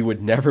 we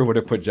would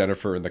have put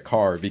Jennifer in the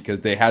car,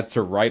 because they had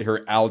to write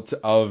her out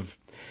of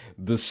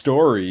the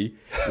story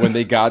when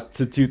they got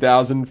to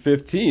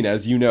 2015.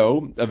 As you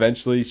know,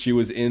 eventually she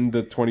was in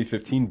the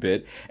 2015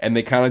 bit, and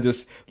they kind of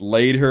just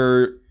laid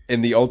her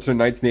in the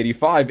alternate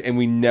 1985, and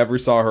we never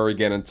saw her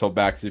again until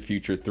Back to the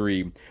Future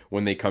 3,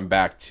 when they come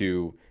back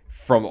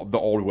from the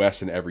Old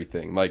West and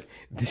everything. Like,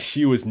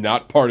 she was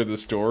not part of the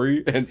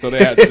story, and so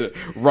they had to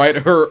write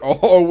her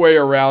all the way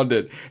around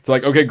it. It's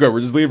like, okay, good,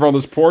 we'll just leave her on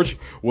this porch.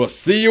 We'll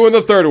see you in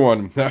the third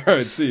one. All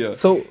right, see ya.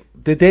 So,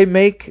 did they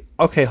make...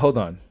 Okay, hold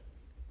on.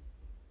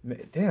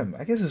 Damn,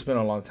 I guess it's been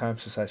a long time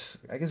since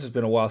I guess it's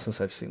been a while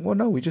since I've seen... Well,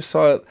 no, we just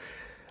saw it.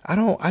 I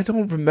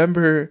don't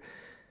remember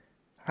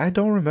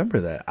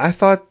that. I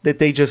thought that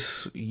they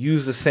just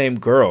used the same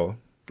girl.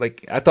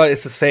 Like, I thought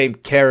it's the same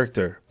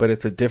character, but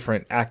it's a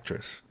different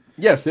actress.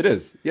 Yes, it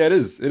is. Yeah, it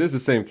is. It is the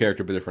same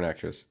character, but different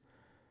actress.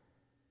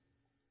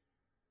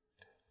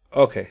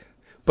 Okay.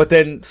 But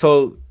then,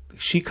 so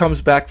she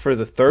comes back for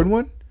the third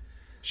one?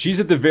 She's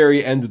at the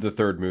very end of the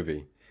third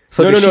movie.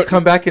 So did she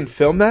come back and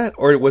film that?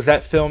 Or was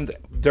that filmed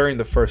during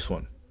the first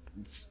one?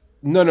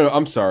 No,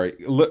 I'm sorry.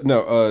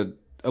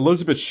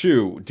 Elizabeth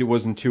Shue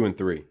was in 2 and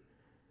 3.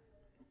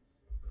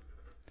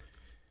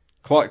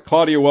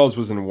 Claudia Wells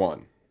was in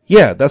 1.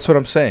 Yeah, that's what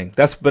I'm saying.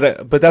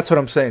 But that's what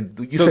I'm saying.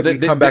 You said we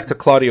come back to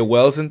Claudia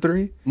Wells in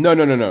 3?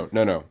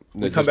 No.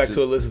 We come back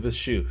to Elizabeth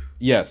Shue.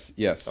 Yes.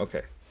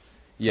 Okay.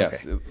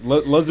 Yes. Okay.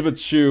 Elizabeth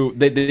Shue,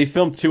 they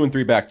filmed 2 and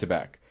 3 back to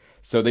back.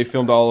 So they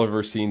filmed all of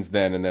her scenes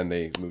then, and then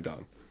they moved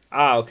on.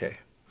 Ah, okay.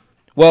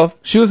 Well,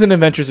 she was in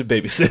Adventures in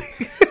Babysitting.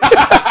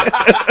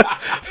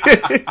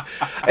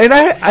 And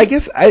I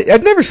guess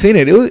I've never seen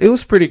it. It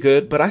was pretty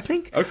good, but I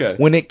think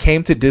when it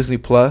came to Disney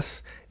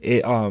Plus,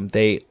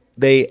 they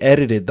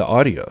edited the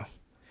audio.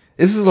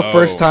 This is the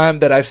first time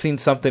that I've seen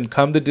something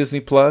come to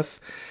Disney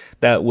Plus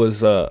that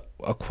was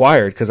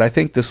acquired, because I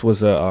think this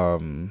was I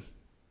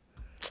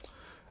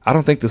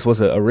don't think this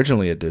was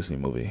originally a Disney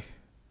movie.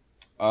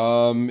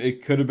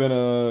 It could have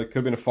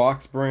been a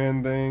Fox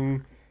brand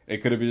thing.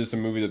 It could have been just a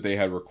movie that they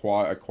had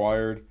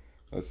acquired.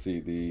 Let's see,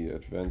 The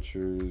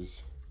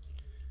Adventures.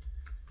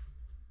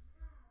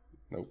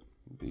 Nope.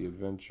 The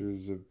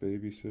Adventures of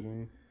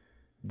Babysitting.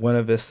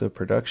 Buena Vista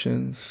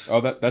Productions.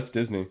 Oh, that's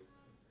Disney.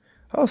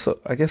 Oh, so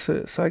I guess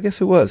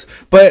it was.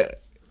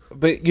 But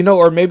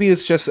or maybe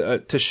it's just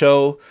to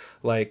show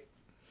like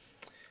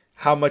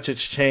how much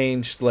it's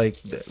changed, like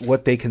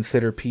what they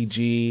consider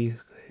PG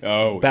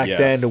back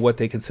then to what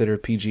they consider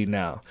PG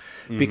now.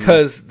 Mm-hmm.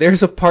 Because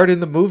there's a part in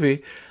the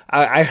movie,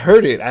 I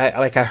heard it.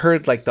 I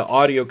heard like the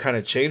audio kind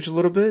of change a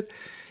little bit,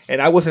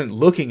 and I wasn't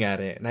looking at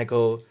it, and I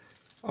go,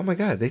 oh my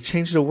God, they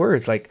changed the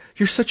words. Like,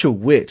 you're such a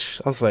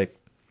witch. I was like,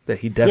 that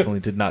he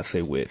definitely did not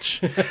say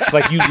witch.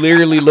 Like, you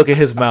literally look at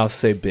his mouth,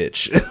 say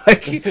bitch.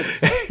 Like,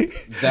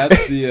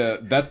 that's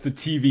the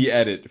TV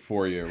edit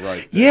for you,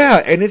 right there. Yeah,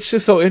 and it's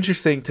just so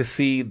interesting to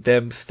see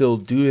them still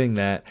doing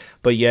that,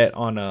 but yet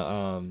on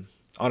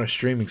a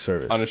streaming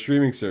service. On a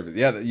streaming service,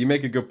 yeah, you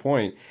make a good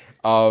point.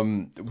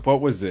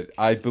 What was it?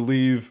 I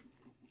believe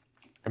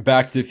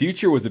Back to the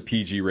Future was a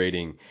PG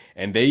rating,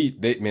 and they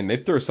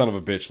threw a son of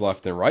a bitch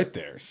left and right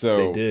there. So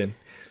they did.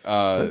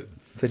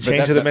 It's a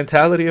change of the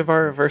mentality of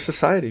our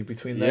society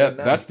between that and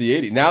now. That's the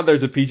 80s. Now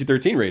there's a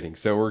PG-13 rating,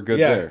 so we're good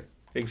there.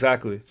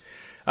 Exactly.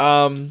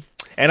 And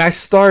I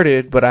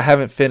started, but I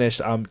haven't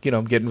finished. I'm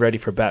getting ready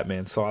for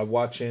Batman, so I'm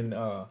watching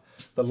The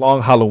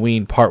Long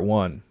Halloween Part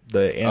 1,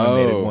 the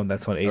animated one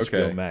that's on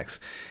HBO Max.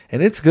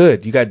 And it's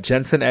good. You got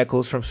Jensen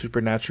Ackles from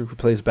Supernatural who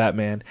plays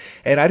Batman.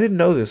 And I didn't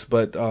know this,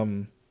 but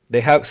they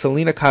have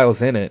Selena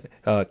Kyle's in it,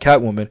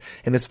 Catwoman,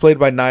 and it's played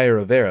by Naya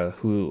Rivera,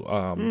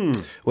 who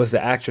was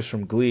the actress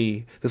from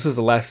Glee. This was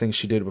the last thing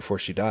she did before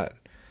she died.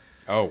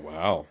 Oh,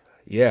 wow.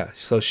 Yeah,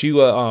 so she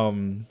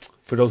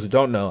for those who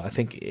don't know, I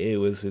think it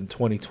was in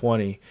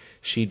 2020,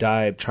 she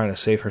died trying to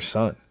save her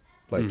son.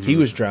 Like, he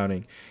was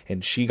drowning,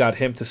 and she got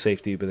him to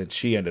safety, but then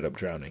she ended up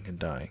drowning and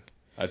dying.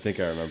 I think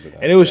I remember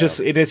that. And it was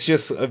it's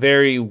just a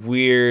very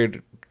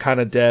weird kind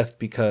of death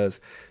because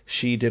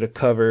she did a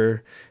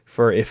cover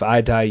for If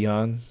I Die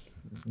Young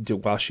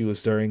while she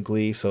was during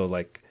Glee, so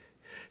like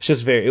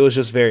it was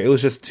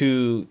just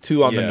too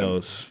on the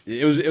nose.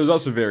 It was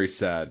also very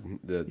sad.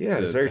 It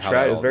was very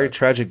tragic. It was very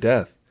tragic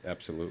death.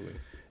 Absolutely.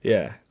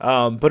 Yeah.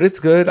 But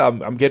it's good.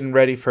 I'm getting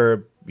ready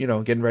for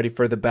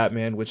the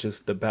Batman, which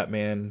is the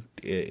Batman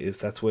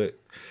that's what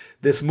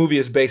this movie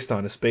is based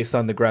on. It's based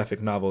on the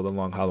graphic novel The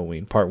Long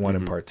Halloween, Part 1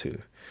 and Part 2.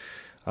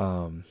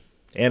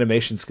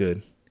 Animation's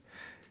good.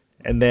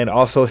 And then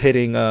also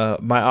hitting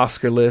my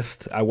Oscar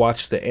list, I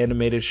watched the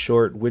animated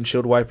short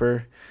Windshield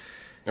Wiper.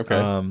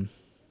 Okay.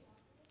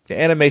 The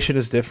animation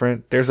is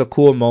different. There's a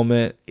cool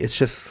moment. It's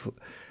just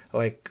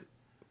like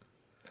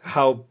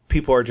how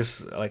people are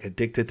just like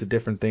addicted to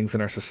different things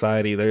in our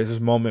society. There's this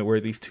moment where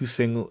these two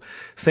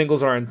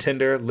singles are on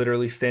Tinder,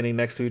 literally standing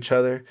next to each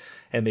other,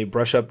 and they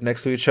brush up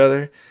next to each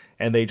other,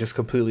 and they just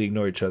completely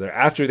ignore each other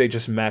after they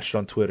just matched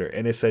on Twitter.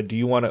 And it said,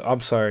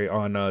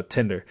 on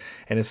Tinder.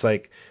 And it's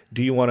like,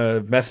 do you want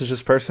to message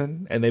this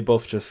person? And they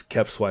both just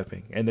kept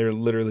swiping, and they're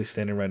literally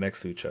standing right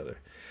next to each other.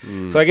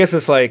 So I guess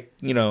it's like,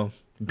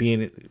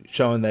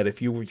 showing that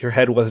if your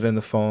head wasn't in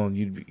the phone,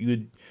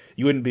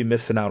 you wouldn't be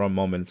missing out on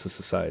moments of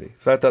society.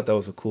 So I thought that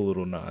was a cool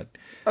little nod.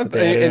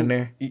 In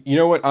there. You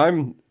know what?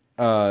 I'm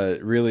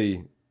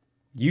really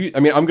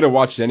I'm going to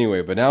watch it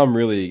anyway, but now I'm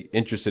really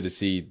interested to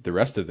see the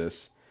rest of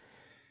this,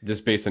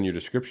 just based on your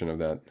description of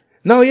that.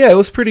 No, yeah, it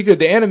was pretty good.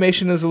 The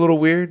animation is a little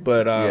weird,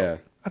 but I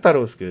thought it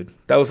was good.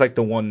 That was like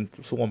the one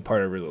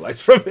part I really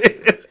liked from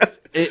it.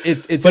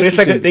 It's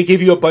like they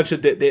give you a bunch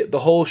of the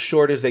whole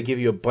short is they give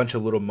you a bunch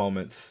of little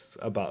moments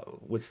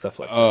with stuff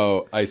like that.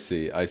 Oh, I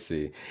see.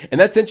 And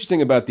that's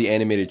interesting about the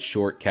animated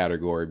short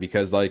category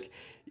because like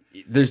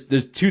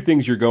there's two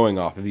things you're going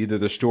off of, either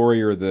the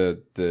story or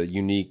the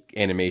unique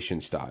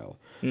animation style.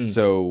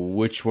 So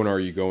which one are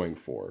you going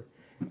for?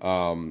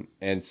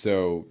 And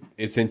so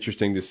it's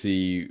interesting to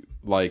see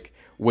like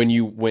when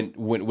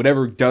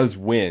whatever does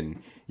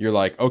win, you're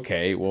like,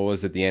 okay, well,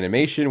 was it the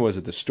animation? Was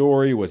it the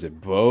story? Was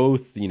it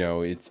both?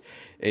 You're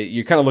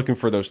kind of looking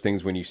for those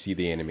things when you see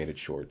the animated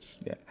shorts.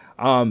 Yeah.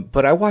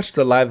 But I watched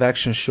the live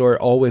action short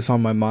Always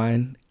on My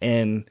Mind,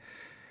 and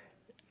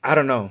I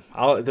don't know.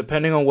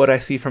 Depending on what I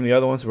see from the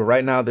other ones, but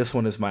right now this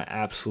one is my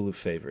absolute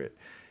favorite.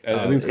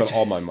 I think it's called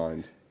All My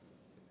Mind.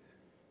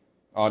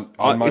 On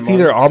my it's mind?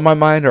 either On My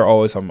Mind or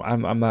Always on. I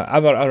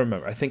don't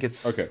remember. I think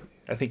it's okay.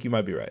 I think you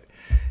might be right.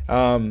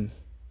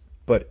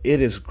 But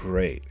it is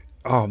great.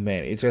 Oh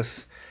man,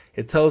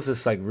 it tells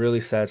this like really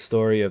sad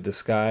story of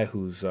this guy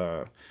who's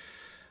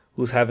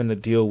having to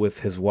deal with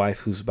his wife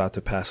who's about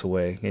to pass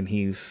away, and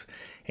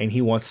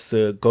he wants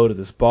to go to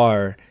this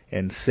bar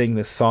and sing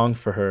this song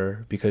for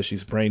her because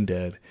she's brain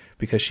dead,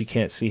 because she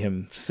can't see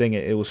him sing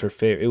it. It was her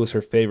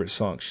favorite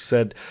song. She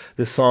said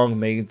this song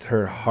made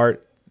her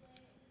heart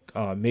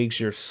makes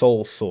your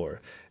soul soar,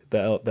 the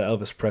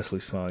Elvis Presley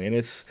song. And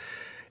it's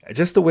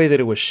just the way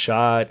that it was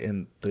shot,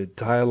 and the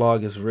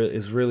dialogue is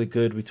really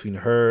good between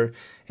her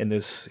and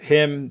this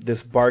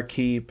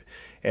barkeep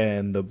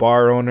and the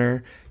bar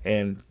owner.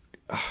 And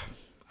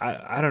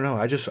I don't know,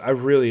 I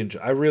really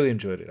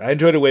enjoyed it. I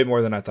enjoyed it way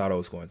more than I thought I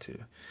was going to.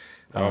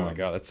 Oh my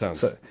God, that sounds.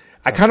 So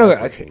I sounds kind of,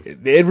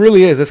 heartbreaking. it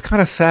really is. It's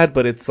kind of sad,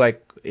 but it's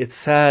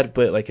sad,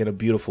 but like in a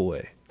beautiful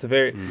way. It's a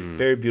very,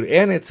 very beautiful,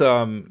 and it's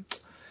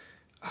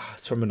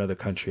from another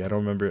country. I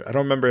don't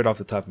remember it off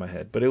the top of my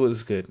head, but it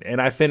was good.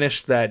 And I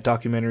finished that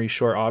documentary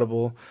short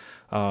Audible.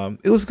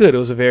 It was good. It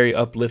was a very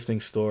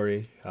uplifting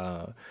story,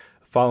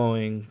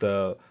 following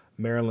the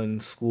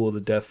Maryland School,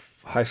 the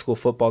deaf high school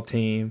football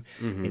team,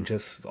 and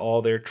just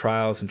all their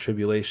trials and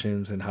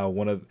tribulations, and how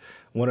one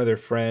of their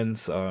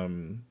friends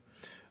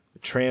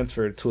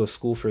transferred to a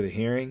school for the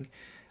hearing,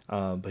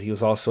 but he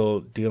was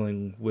also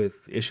dealing with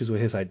issues with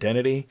his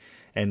identity,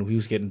 and he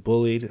was getting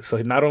bullied. So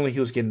not only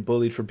he was getting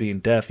bullied for being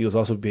deaf, he was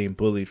also being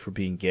bullied for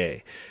being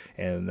gay,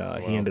 and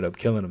he ended up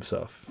killing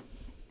himself.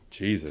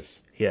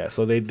 Jesus. Yeah,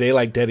 so they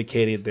like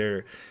dedicated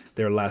their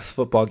last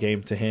football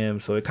game to him.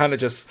 So it kind of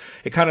just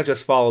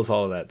follows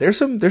all of that. There's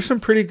some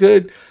pretty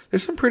good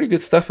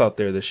stuff out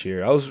there this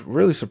year. I was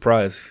really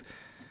surprised.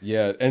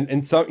 Yeah,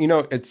 and some,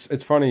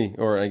 it's funny,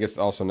 or I guess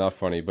also not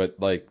funny, but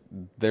like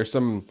there's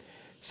some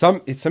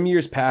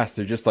years past,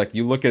 they're just like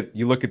you look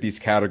at these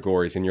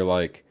categories and you're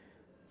like,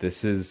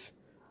 this is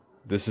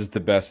the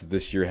best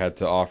this year had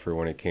to offer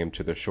when it came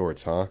to the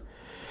shorts, huh?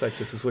 It's like,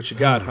 this is what you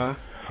got, huh?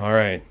 All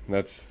right,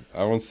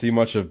 I won't see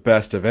much of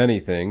best of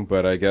anything,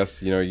 but I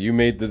guess you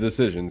made the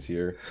decisions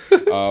here.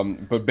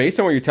 But based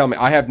on what you're telling me,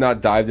 I have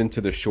not dived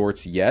into the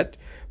shorts yet.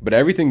 But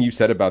everything you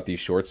said about these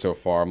shorts so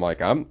far, I'm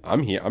like,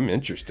 I'm here, I'm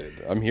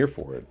interested, I'm here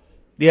for it.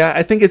 Yeah,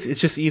 I think it's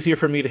just easier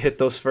for me to hit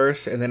those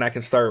first, and then I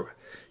can start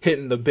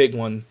hitting the big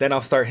one. Then I'll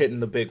start hitting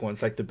the big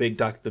ones, like the big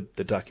the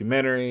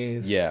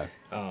documentaries. Yeah.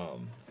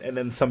 And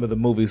then some of the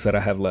movies that I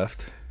have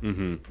left.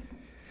 Mm-hmm.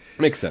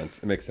 Makes sense.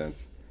 It makes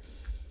sense.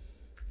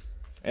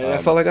 And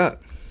that's all I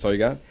got. That's all you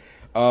got?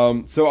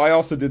 So I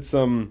also did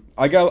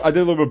I did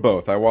a little bit of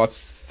both. I watched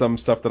some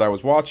stuff that I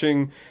was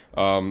watching.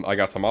 I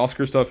got some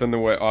Oscar stuff out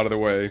of the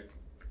way,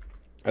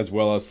 as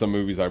well as some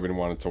movies I've been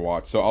wanting to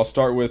watch. So I'll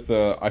start with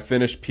I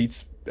finished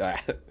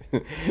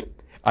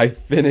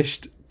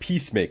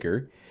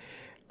Peacemaker.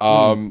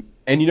 And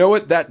you know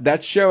what?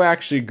 That show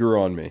actually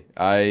grew on me.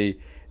 I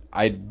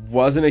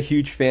wasn't a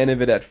huge fan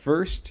of it at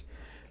first.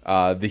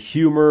 The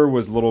humor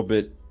was a little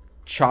bit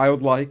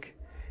childlike.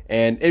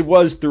 And it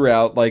was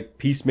throughout, like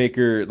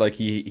Peacemaker, like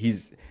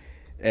he's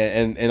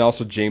and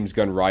also James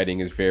Gunn writing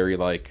is very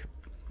like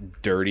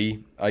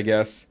dirty, I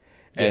guess.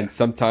 And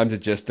sometimes it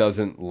just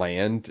doesn't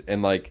land,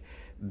 and like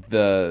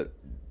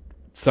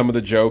some of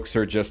the jokes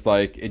are just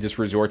like it just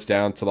resorts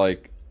down to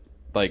like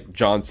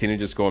John Cena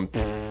just going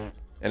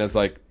and it's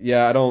like,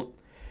 yeah, I don't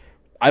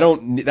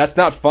that's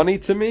not funny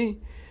to me.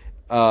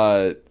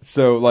 So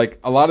like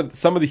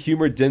some of the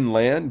humor didn't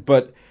land,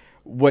 but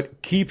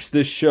what keeps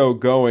this show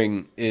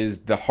going is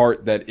the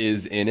heart that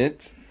is in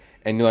it.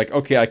 And you're like,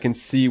 okay, I can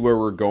see where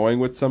we're going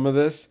with some of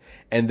this.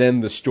 And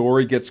then the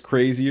story gets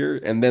crazier.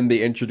 And then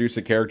they introduce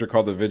a character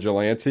called the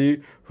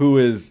Vigilante, who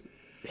is,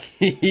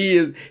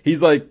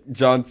 he's like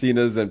John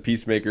Cena's and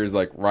Peacemaker's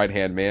like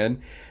right-hand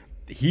man.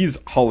 He's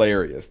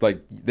hilarious.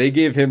 Like, they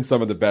gave him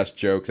some of the best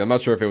jokes. I'm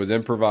not sure if it was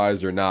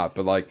improvised or not,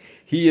 but like,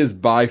 he is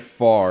by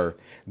far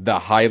the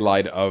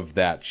highlight of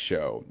that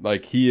show.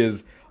 Like, he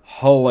is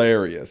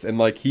hilarious, and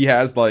like he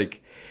has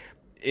like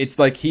it's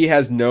like he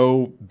has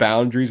no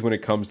boundaries when it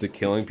comes to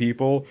killing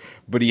people,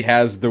 but he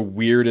has the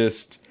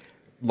weirdest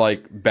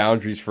like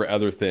boundaries for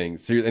other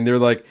things. And they're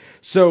like,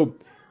 so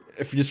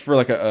if just for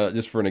like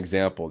just for an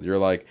example, you're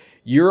like,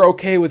 you're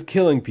okay with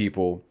killing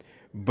people,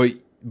 but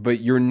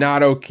you're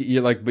not okay.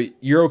 You're like, but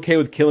you're okay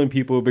with killing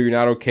people, but you're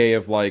not okay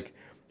of like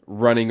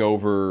running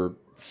over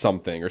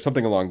something or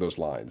something along those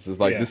lines. It's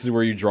like, this is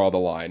where you draw the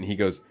line. And he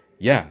goes,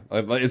 yeah,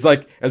 it's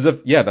like as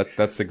if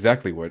that's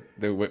exactly what.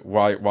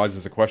 Why is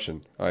this a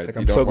question? Like,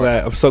 I'm so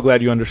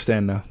glad you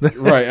understand now.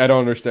 Right, I don't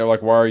understand.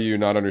 Like, why are you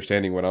not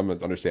understanding what I'm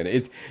understanding?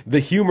 It's the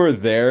humor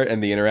there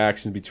and the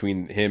interactions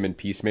between him and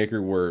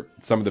Peacemaker were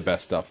some of the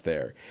best stuff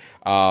there.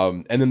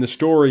 And then the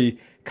story,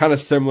 kind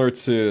of similar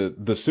to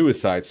the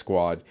Suicide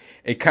Squad,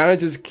 it kind of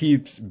just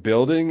keeps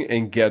building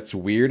and gets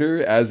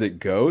weirder as it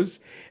goes.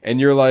 And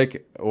you're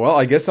like, well,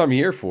 I guess I'm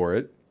here for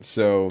it.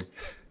 So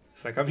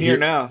it's like, I'm here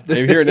now.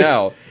 I'm here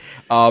now.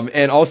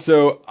 And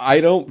also,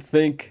 I don't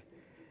think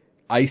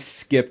I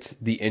skipped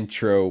the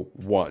intro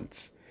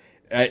once.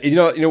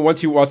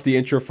 Once you watch the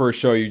intro for a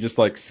show, you just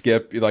like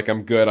skip. You're like,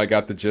 I'm good. I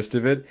got the gist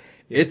of it.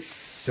 It's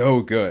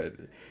so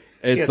good.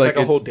 It's like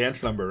a whole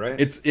dance number, right?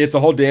 It's a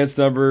whole dance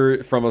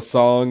number from a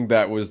song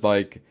that was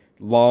like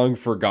long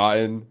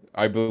forgotten,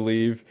 I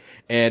believe,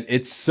 and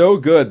it's so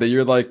good that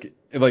you're like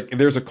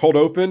there's a cold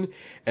open,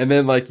 and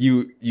then like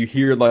you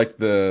hear like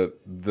the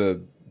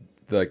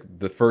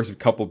first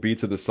couple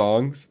beats of the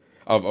songs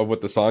of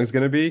what the song's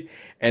gonna be,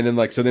 and then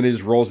like so then it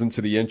just rolls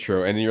into the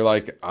intro, and you're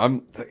like,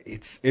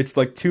 it's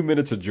like 2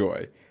 minutes of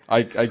joy.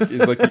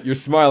 like your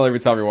smile every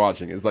time you're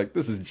watching is like,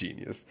 this is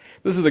genius.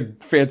 This is a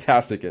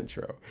fantastic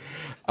intro.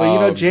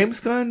 But James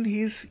Gunn,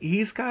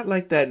 he's got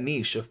like that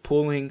niche of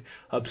pulling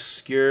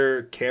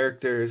obscure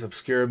characters,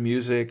 obscure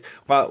music.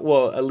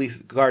 Well, at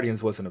least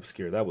Guardians wasn't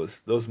obscure.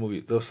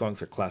 Those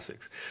songs are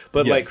classics.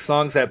 But Yes. like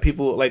songs that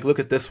people like, look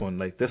at this one.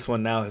 Like this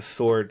one now has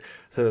soared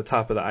to the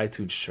top of the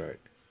iTunes chart.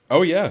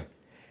 Oh yeah.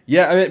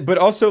 Yeah, I mean, but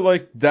also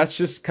like that's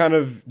just kind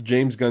of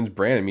James Gunn's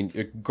brand. I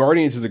mean,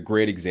 Guardians is a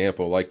great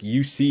example. Like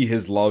you see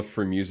his love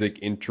for music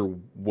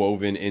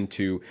interwoven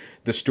into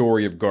the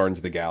story of Guardians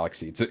of the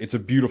Galaxy. It's a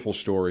beautiful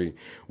story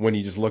when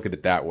you just look at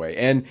it that way.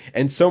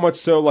 And so much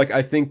so, like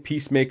I think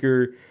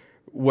Peacemaker,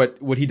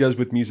 what he does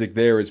with music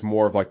there is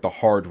more of like the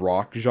hard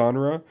rock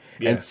genre.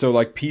 Yeah. And so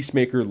like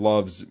Peacemaker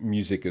loves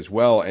music as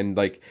well. And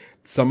like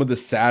some of the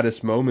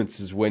saddest moments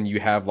is when you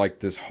have like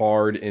this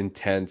hard,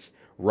 intense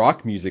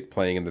rock music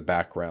playing in the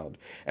background.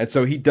 And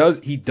so he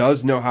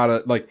does know how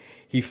to, like,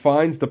 he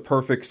finds the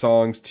perfect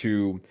songs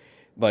to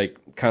like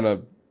kind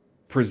of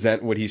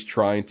present what he's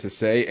trying to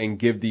say and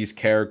give these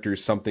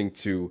characters something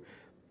to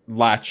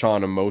latch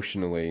on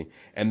emotionally.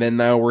 And then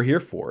now we're here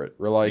for it.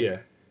 We're like, Yeah.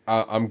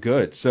 I'm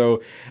good.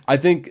 So I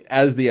think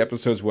as the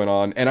episodes went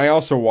on, and I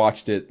also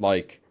watched it,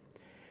 like,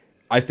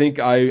 I think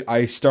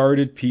I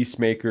started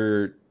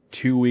Peacemaker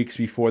 2 weeks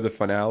before the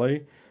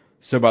finale.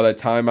 So by the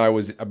time I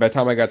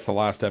got to the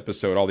last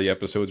episode, all the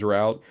episodes were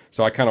out.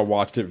 So I kind of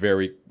watched it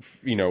very,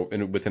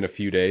 within a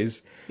few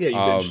days. Yeah, you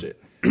binged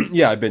it.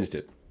 Yeah, I binged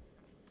it.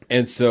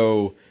 And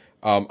so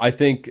I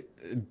think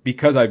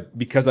because I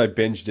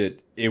binged it,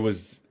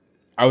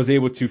 I was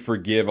able to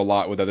forgive a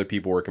lot what other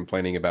people were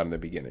complaining about in the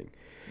beginning.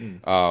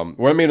 Well,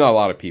 I mean, not a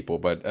lot of people,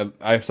 but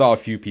I saw a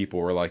few people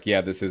were like, yeah,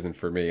 this isn't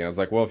for me. And I was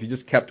like, well, if you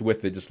just kept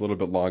with it just a little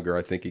bit longer,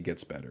 I think it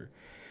gets better.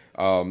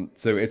 So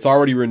it's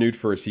already renewed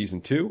for a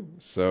season 2,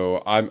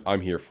 so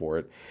I'm here for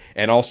it.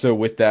 And also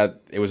with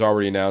that, it was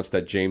already announced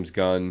that James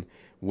Gunn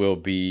will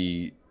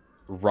be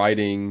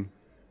writing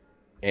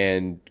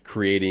and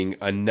creating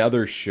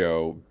another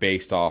show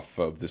based off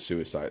of the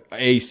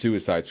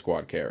Suicide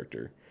Squad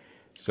character.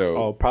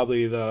 So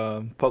probably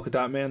the Polka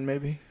Dot Man,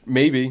 maybe.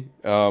 Maybe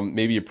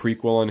a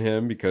prequel on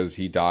him because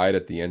he died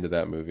at the end of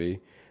that movie.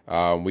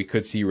 We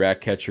could see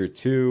Ratcatcher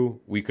 2.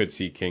 We could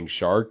see King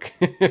Shark.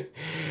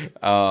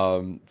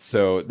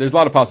 So there's a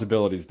lot of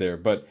possibilities there.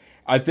 But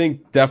I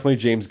think definitely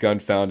James Gunn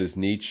found his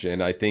niche,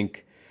 and I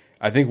think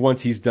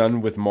once he's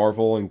done with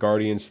Marvel and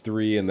Guardians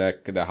 3 and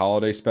the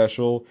holiday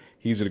special,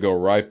 he's gonna go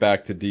right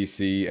back to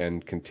DC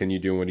and continue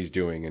doing what he's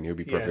doing, and he'll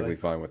be perfectly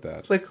fine with that.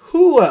 It's like,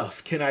 who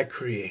else can I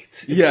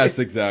create? Yes,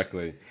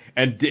 exactly.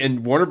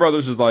 And Warner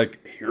Brothers is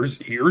like,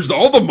 here's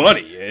all the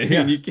money.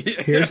 Yeah.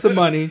 Here's the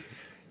money.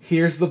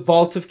 Here's the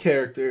vault of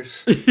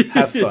characters.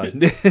 Have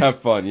fun. Have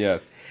fun,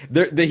 yes.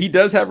 He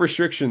does have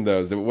restriction,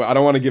 though. So I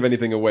don't want to give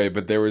anything away,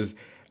 but there was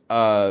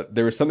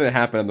something that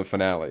happened in the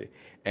finale,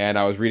 and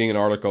I was reading an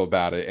article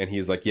about it, and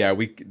he's like, yeah,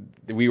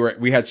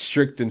 we had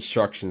strict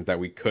instructions that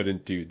we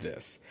couldn't do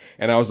this.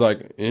 And I was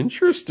like,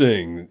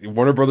 interesting.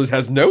 Warner Brothers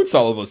has notes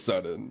all of a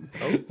sudden.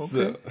 Oh, okay.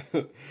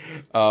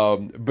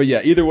 So, but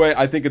yeah, either way,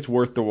 I think it's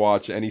worth to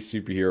watch. Any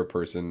superhero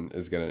person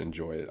is going to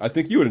enjoy it. I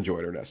think you would enjoy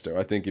it, Ernesto.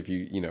 I think if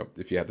you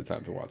had the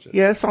time to watch it.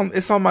 Yeah,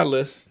 it's on my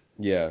list.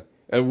 Yeah.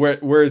 And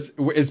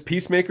is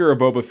Peacemaker or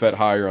Boba Fett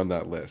higher on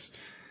that list?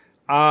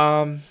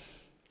 I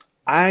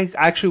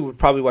actually would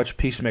probably watch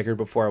Peacemaker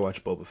before I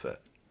watch Boba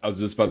Fett. I was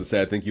just about to say,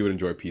 I think you would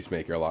enjoy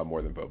Peacemaker a lot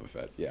more than Boba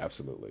Fett. Yeah,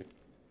 absolutely.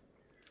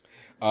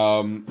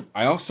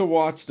 I also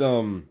watched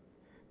The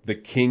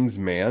King's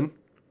Man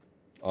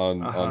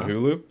on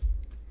Hulu.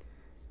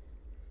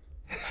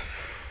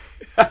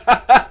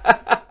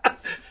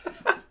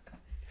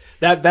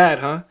 That bad,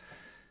 huh?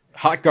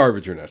 Hot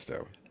garbage,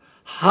 Ernesto.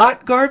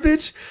 Hot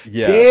garbage?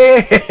 Yeah.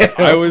 Damn.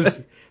 I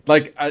was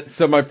like,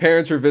 so my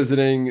parents were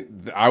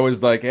visiting. I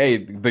was like, hey,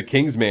 The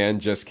King's Man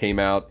just came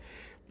out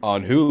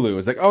on Hulu. I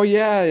was like, oh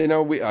yeah,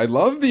 I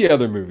love the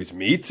other movies.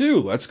 Me too.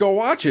 Let's go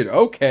watch it.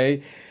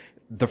 Okay.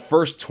 The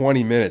first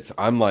 20 minutes,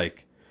 I'm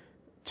like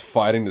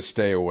fighting to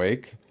stay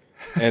awake,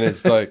 and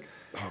it's like,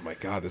 oh my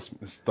god, this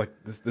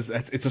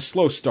it's a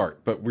slow start,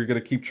 but we're gonna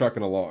keep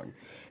trucking along.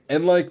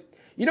 And like,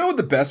 what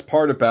the best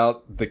part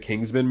about the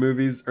Kingsman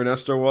movies,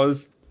 Ernesto,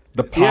 was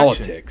the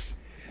politics.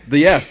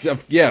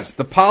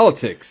 The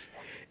politics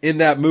in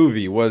that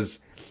movie was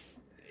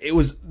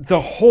the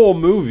whole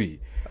movie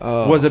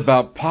was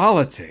about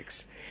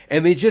politics,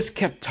 and they just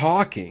kept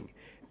talking,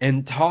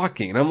 and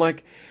I'm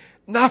like,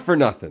 not for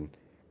nothing.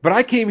 But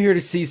I came here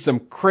to see some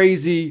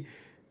crazy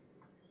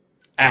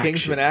action.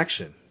 Kingsman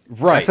action.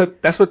 Right.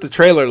 That's what the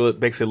trailer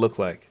makes it look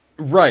like.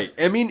 Right.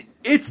 I mean,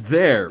 it's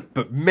there,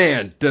 but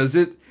man, does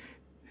it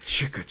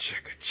chicka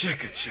chicka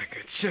chicka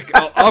chicka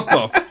chicka up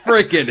a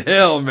freaking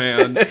hill,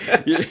 man.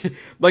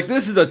 Like,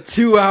 this is a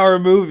 2-hour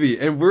movie,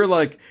 and we're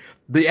like,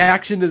 the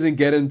action doesn't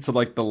get into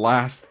like the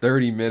last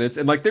 30 minutes,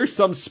 and like there's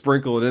some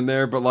sprinkled in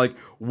there, but like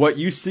what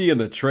you see in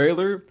the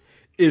trailer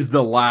is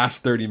the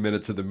last 30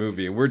 minutes of the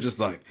movie, and we're just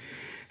like,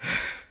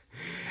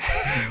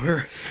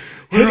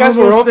 Hey guys,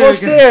 we're almost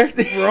there.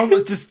 We're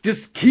almost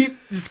just keep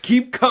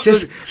coming.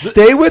 Just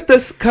stay with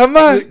us. Come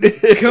on.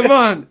 Come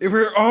on,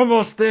 we're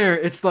almost there.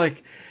 It's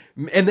like,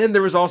 and then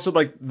there was also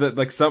like the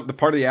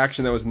part of the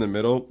action that was in the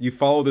middle. You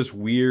follow this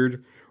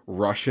weird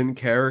Russian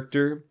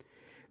character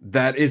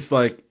that is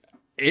like,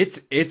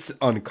 it's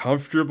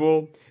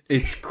uncomfortable.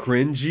 It's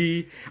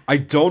cringy. I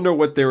don't know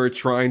what they were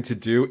trying to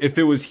do. If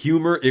it was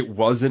humor, it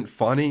wasn't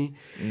funny.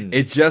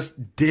 It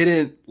just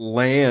didn't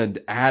land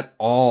at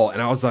all.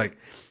 And I was like,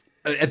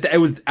 it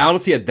was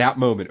honestly at that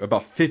moment,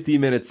 about 50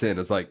 minutes in, I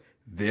was like,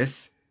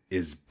 this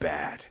is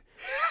bad.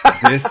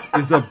 This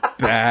is a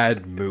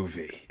bad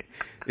movie.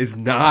 It's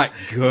not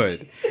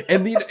good.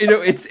 And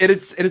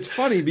it's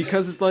funny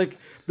because it's like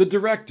the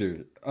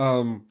director.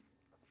 Oh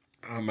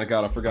my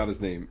God, I forgot his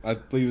name. I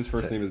believe his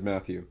first name is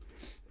Matthew.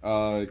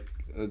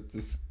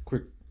 Just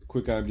quick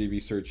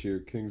IMDb search here.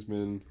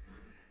 Kingsman.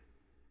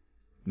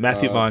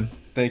 Matthew Vaughn.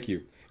 Thank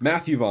you,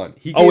 Matthew Vaughn.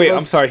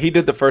 I'm sorry. He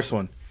did the first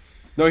one.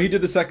 No, he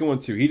did the second one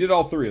too. He did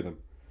all three of them.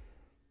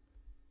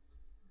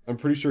 I'm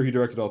pretty sure he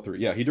directed all three.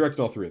 Yeah, he directed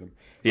all three of them.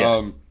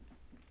 Yeah.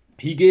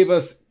 He gave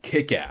us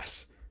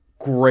Kick-Ass.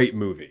 Great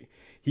movie.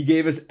 He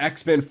gave us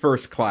X-Men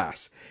First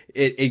Class.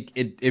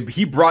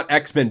 He brought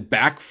X-Men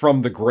back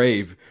from the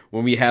grave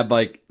when we had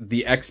like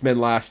the X-Men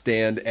Last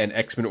Stand and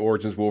X-Men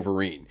Origins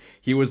Wolverine.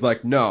 He was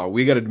like, no,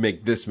 we got to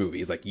make this movie.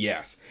 He's like,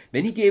 yes.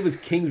 Then he gave us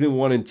Kingsman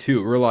 1 and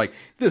 2. We're like,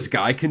 this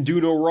guy can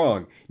do no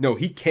wrong. No,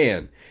 he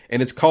can.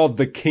 And it's called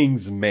The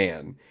King's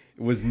Man.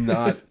 It was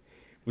not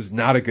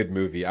a good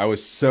movie. I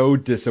was so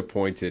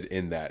disappointed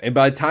in that. And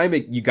by the time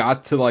you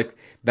got to like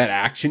that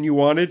action you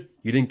wanted,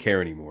 you didn't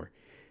care anymore.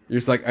 You're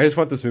just like, I just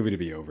want this movie to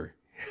be over.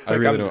 I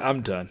really don't.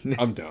 I'm done.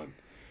 I'm done.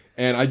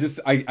 And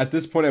I at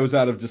this point I was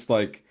out of just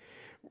like,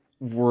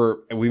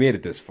 we made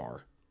it this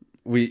far.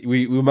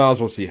 We might as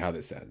well see how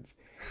this ends.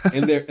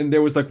 And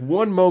there was like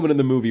one moment in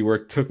the movie where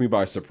it took me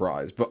by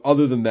surprise. But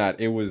other than that,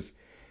 it was.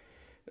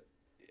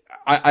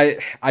 I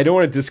don't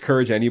want to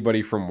discourage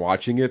anybody from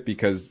watching it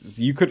because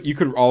you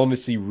could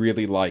honestly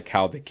really like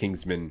how the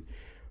Kingsman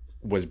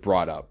was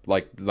brought up,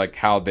 like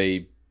how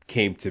they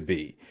came to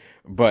be.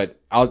 But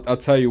I'll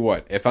tell you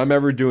what, if I'm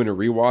ever doing a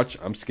rewatch,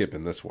 I'm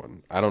skipping this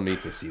one. I don't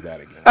need to see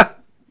that again.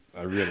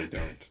 I really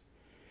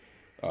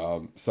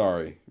don't.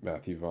 Sorry,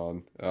 Matthew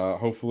Vaughn.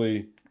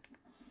 Hopefully,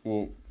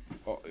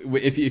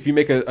 if you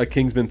make a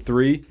Kingsman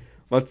 3,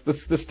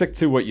 let's stick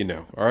to what you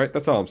know. All right,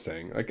 that's all I'm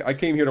saying. I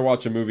came here to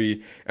watch a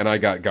movie and I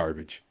got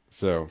garbage.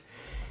 So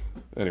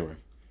anyway,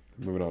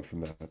 moving on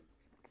from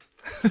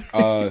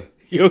that.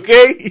 You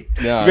okay?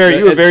 No,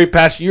 you were very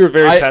passionate. You were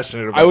very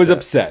passionate about. I was that.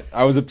 upset.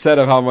 I was upset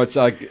of how much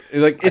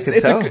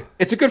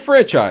it's a good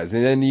franchise,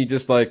 and then you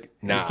just like,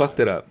 nah, you fucked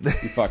it up. You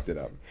fucked it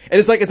up. And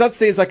it's like, it's not to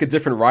say it's like a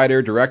different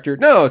writer, director.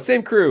 No,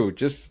 same crew.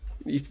 Just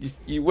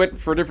you went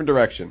for a different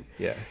direction.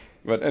 Yeah.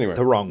 But anyway,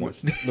 the wrong one.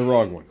 The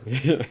wrong one.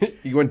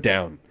 You went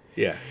down.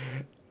 Yeah.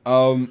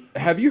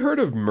 Have you heard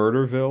of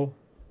Murderville?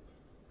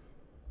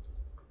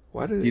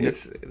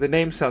 The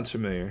name sounds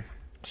familiar.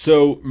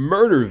 So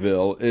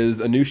Murderville is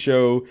a new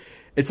show.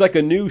 It's like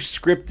a new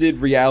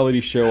scripted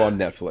reality show on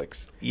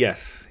Netflix.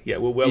 Yes. Yeah,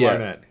 with Will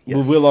Arnett. Yes.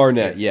 With Will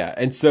Arnett, yeah.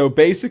 And so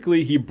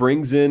basically he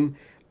brings in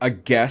a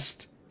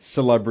guest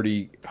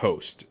celebrity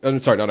host. I'm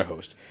sorry, not a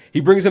host.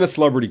 He brings in a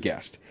celebrity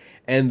guest.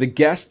 And the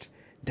guest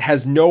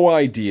has no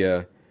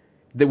idea,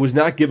 that was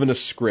not given a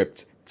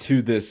script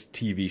to this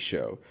TV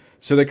show.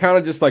 So they're kind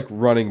of just like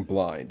running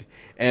blind.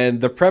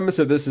 And the premise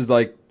of this is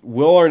like,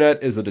 Will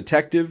Arnett is a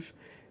detective.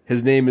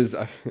 His name is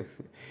I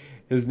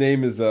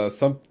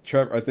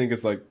think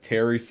it's like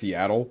Terry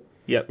Seattle.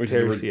 Yep, which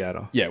Terry is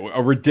Seattle. Yeah,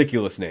 a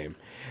ridiculous name.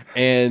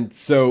 And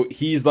so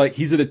he's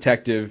a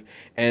detective,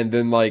 and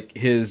then like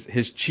his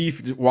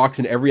chief walks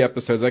in every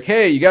episode. He's like,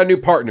 hey, you got a new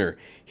partner.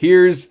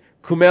 Here's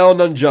Kumail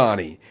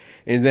Nanjiani.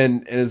 And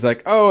then it's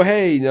like, oh,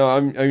 hey,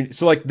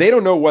 so like they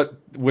don't know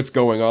what's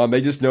going on.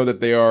 They just know that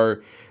they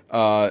are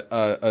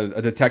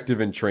a detective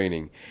in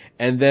training.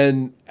 And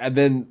then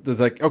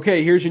there's like,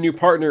 okay, here's your new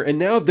partner, and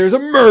now there's a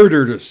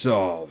murder to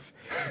solve.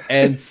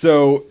 And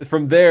so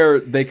from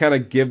there, they kind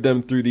of give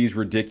them through these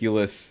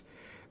ridiculous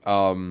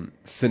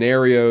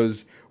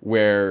scenarios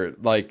where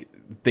like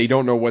they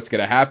don't know what's going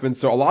to happen.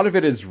 So a lot of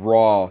it is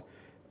raw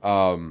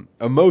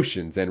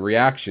emotions and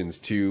reactions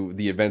to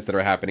the events that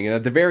are happening. And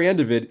at the very end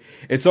of it,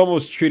 it's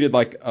almost treated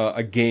like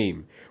a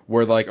game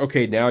where like,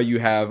 okay, now you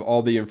have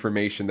all the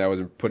information that was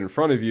put in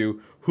front of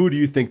you. Who do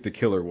you think the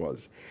killer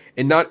was?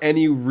 And not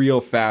any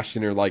real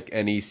fashion or like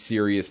any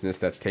seriousness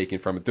that's taken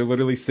from it. They're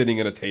literally sitting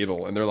at a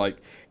table and they're like,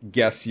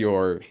 guess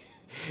your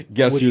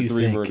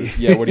three murders.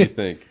 Yeah, what do you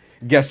think?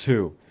 Guess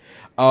who?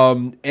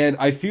 And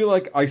I feel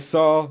like I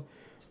saw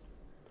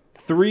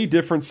 3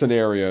 different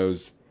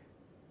scenarios.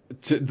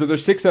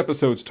 There's 6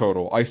 episodes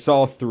total. I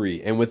saw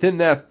 3, and within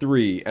that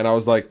 3, and I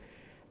was like,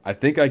 I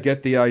think I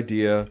get the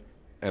idea,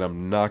 and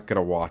I'm not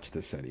gonna watch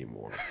this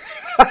anymore.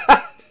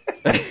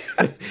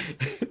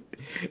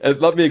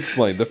 And let me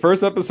explain. The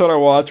first episode I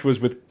watched was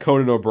with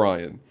Conan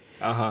O'Brien.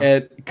 Uh-huh.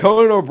 And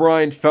Conan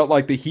O'Brien felt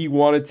like that he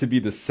wanted to be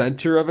the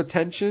center of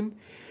attention.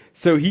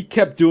 So he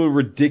kept doing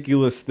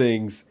ridiculous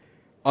things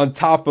on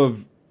top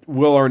of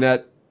Will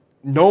Arnett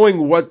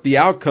knowing what the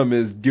outcome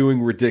is,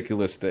 doing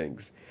ridiculous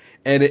things.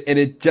 And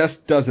it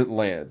just doesn't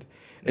land.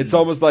 It's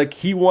almost like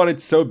he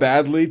wanted so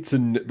badly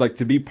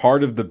to be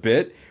part of the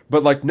bit,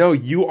 but like, no,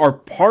 you are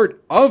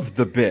part of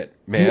the bit,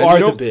 man. You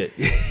are the bit.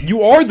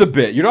 You are the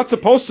bit. You're not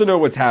supposed to know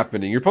what's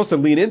happening. You're supposed to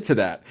lean into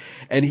that.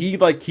 And he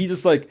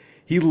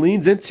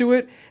leans into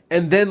it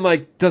and then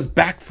like does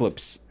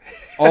backflips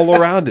all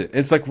around it. And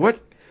it's like, what?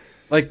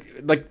 Like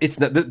it's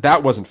not,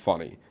 that wasn't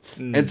funny.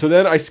 And so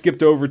then I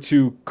skipped over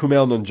to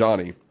Kumail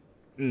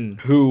Nanjiani,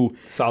 who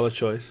solid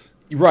choice.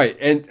 Right.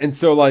 And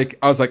so like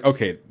I was like,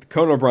 okay,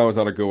 Conan O'Brien was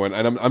not a good one,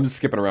 and I'm just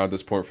skipping around at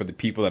this point for the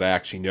people that I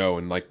actually know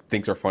and like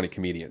thinks are funny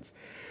comedians.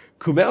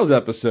 Kumail's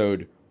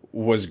episode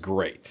was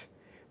great.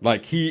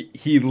 Like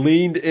he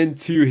leaned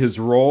into his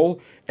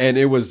role, and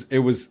it was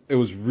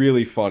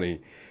really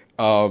funny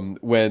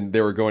when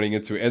they were going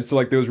into it. And so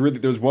like there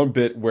was one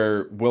bit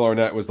where Will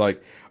Arnett was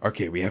like,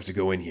 okay, we have to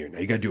go in here now.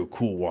 You got to do a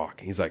cool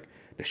walk. And he's like,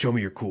 now show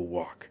me your cool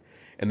walk.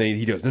 And then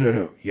he goes,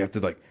 no, you have to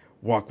like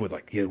walk with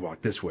like, you gotta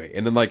walk this way.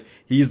 And then like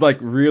he's like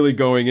really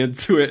going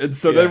into it. And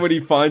so then when he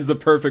finds the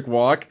perfect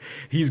walk,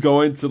 he's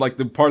going to like,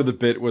 the part of the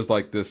bit was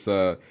like this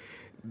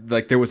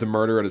like there was a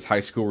murder at his high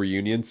school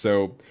reunion.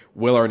 So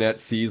Will Arnett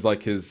sees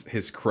like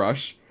his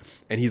crush,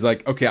 and he's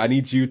like, okay, I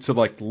need you to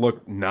like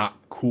look not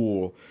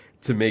cool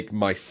to make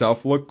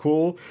myself look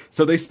cool.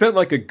 So they spent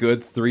like a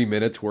good 3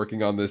 minutes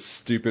working on this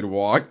stupid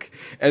walk,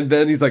 and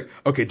then he's like,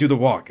 okay, do the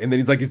walk. And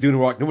then he's doing the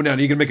walk. No, now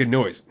you can make a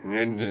noise.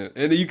 And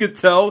you could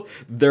tell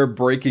they're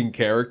breaking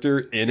character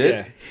in it.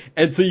 Yeah.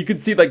 And so you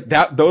could see like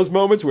those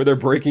moments where they're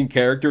breaking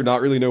character, not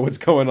really know what's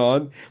going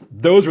on.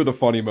 Those were the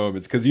funny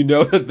moments, because you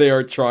know that they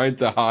are trying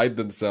to hide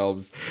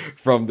themselves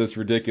from this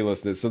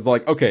ridiculousness. So it's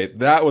like, okay,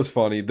 that was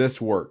funny. This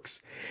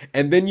works.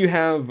 And then you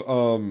have,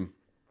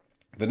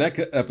 the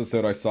next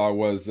episode I saw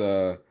was,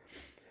 I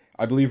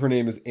believe her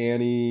name is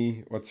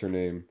Annie. What's her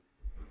name?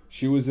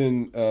 She was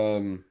in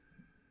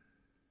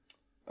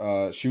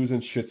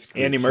Schitt's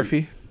Creek. Annie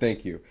Murphy.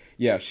 Thank you.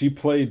 Yeah, she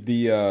played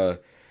the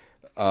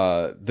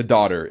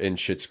daughter in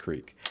Schitt's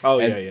Creek. Oh,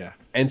 yeah.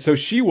 And so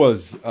she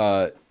was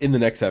in the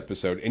next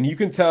episode, and you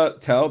can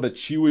tell that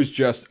she was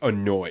just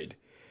annoyed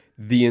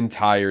the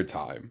entire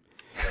time.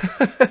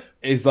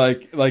 It's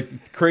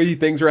like crazy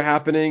things were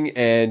happening,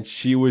 and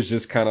she was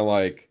just kind of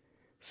like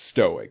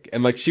stoic,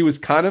 and like she was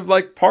kind of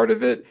like part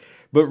of it,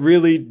 but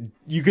really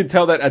you can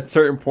tell that at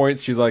certain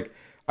points she's like,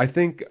 I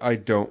think I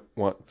don't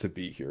want to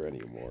be here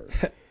anymore.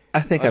 I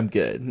think I'm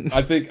good.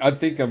 I think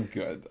I'm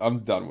good.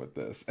 I'm done with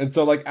this. And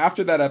so like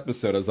after that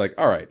episode I was like,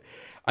 all right,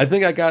 I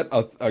think I got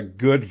a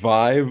good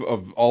vibe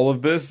of all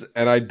of this,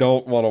 and I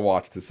don't want to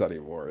watch this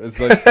anymore.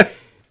 It's like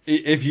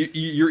if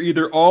you're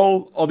either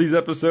all these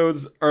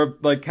episodes are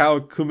like how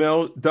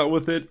Kumail dealt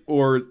with it,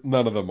 or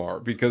none of them are,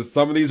 because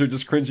some of these are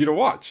just cringy to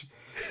watch.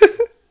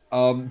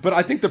 But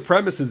I think the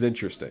premise is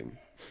interesting,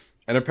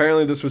 and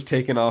apparently this was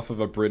taken off of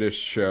a British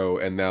show,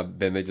 and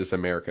then they just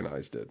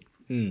Americanized it.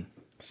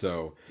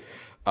 So,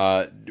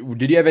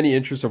 did you have any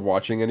interest of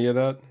watching any of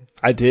that?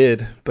 I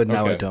did, but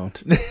now I don't.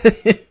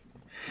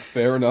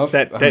 Fair enough.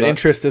 That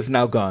interest is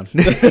now gone.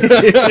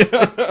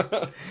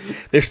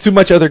 There's too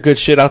much other good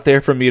shit out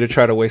there for me to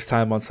try to waste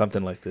time on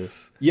something like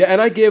this. Yeah,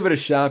 and I gave it a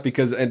shot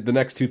because the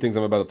next two things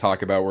I'm about to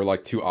talk about were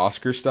like two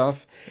Oscar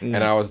stuff. And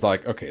I was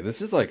like, okay,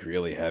 this is like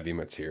really heavy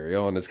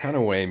material, and it's kind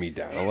of weighing me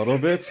down a little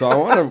bit. So I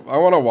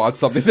want to watch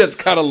something that's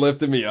kind of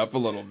lifting me up a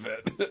little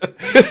bit.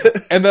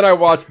 And then I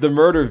watched The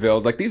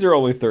Murdervilles. Like, these are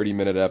only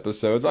 30-minute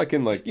episodes. I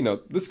can like,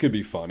 this could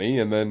be funny.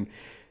 And then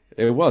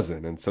it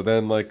wasn't. And so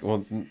then like,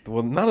 well,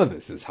 none of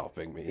this is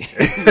helping me.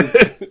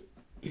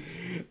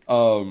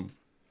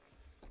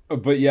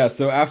 But yeah,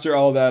 so after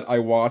all that, I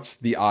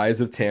watched The Eyes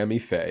of Tammy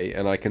Faye,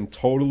 and I can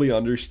totally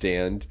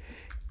understand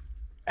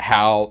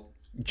how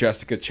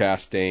Jessica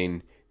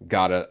Chastain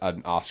got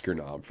an Oscar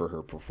nom for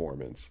her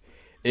performance.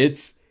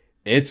 It's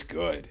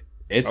good.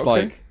 It's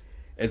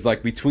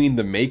like between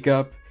the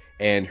makeup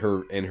and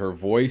her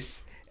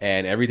voice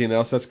and everything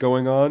else that's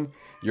going on,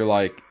 you're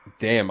like,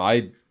 damn,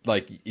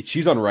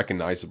 she's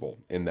unrecognizable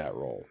in that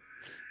role.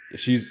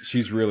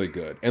 She's really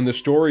good, and the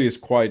story is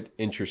quite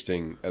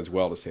interesting as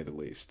well, to say the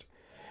least.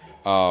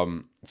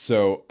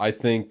 So I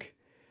think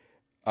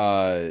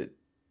I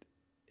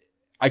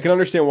can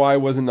understand why I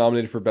wasn't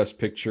nominated for Best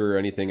Picture or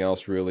anything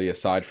else really,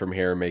 aside from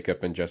hair,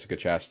 makeup, and Jessica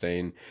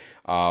Chastain.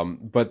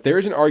 But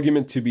there's an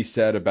argument to be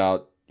said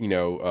about,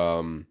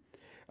 Andrew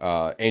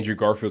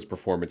Garfield's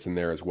performance in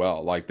there as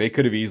well. Like, they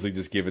could have easily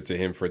just give it to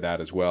him for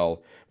that as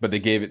well, but they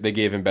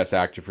gave him Best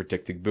Actor for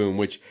Tick Tick Boom,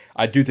 which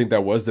I do think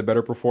that was the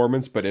better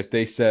performance. But if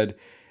they said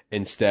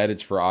instead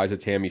it's for Eyes of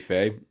Tammy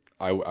Faye,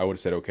 I would have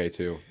said okay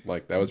too.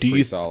 Like, that was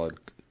pretty solid.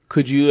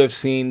 Could you have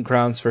seen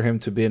grounds for him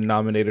to be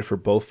nominated for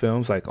both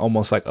films, like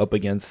almost like up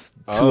against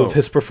two of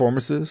his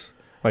performances?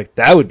 Like,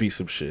 that would be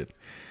some shit.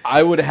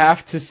 I would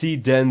have to see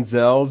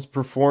Denzel's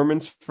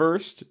performance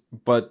first,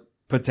 but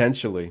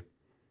potentially,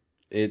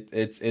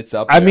 it's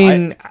up there. I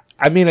mean,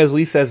 at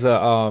least as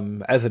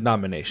a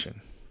nomination.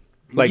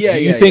 Like, Yeah,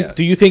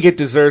 do you think it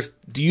deserves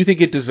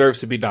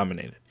to be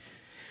nominated?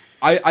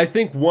 I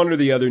think one or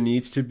the other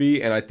needs to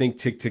be, and I think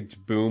Tick Tick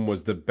Boom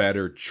was the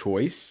better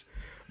choice.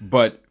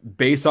 But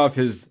based off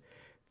his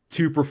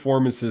two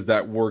performances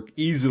that were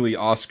easily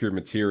Oscar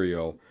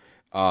material,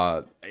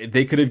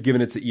 they could have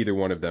given it to either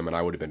one of them, and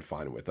I would have been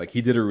fine with. Like,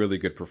 he did a really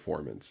good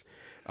performance.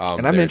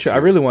 And I'm interested. I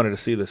really wanted to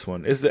see this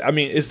one. Is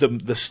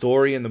the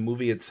story and the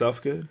movie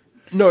itself good?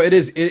 No, it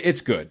is. It's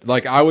good.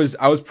 Like, I was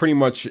pretty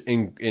much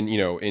enthralled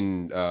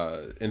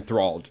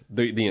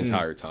the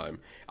entire time.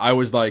 I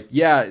was like,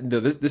 yeah,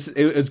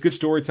 it's good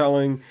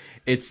storytelling.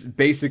 It's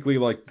basically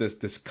like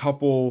this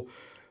couple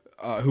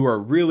who are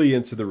really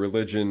into the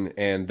religion,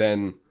 and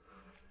then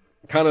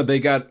kind of they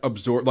got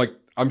absorbed. Like,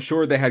 I'm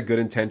sure they had good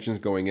intentions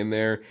going in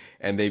there,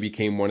 and they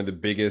became one of the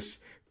biggest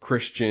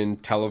Christian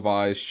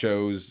televised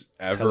shows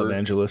ever.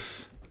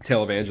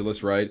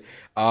 Televangelists, right?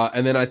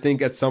 And then I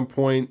think at some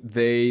point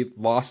they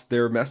lost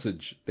their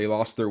message. They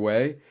lost their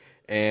way,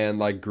 and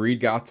like greed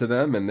got to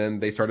them, and then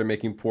they started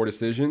making poor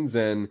decisions.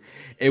 And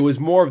it was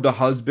more of the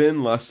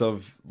husband, less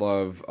of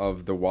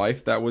the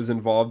wife that was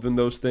involved in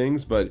those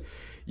things. But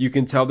you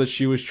can tell that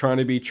she was trying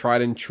to be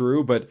tried and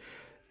true. But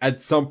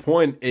at some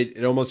point,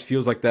 it almost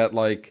feels like that.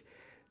 Like,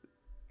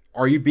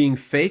 are you being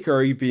fake or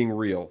are you being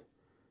real?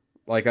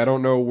 Like, I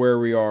don't know where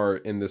we are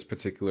in this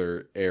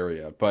particular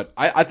area, but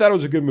I thought it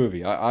was a good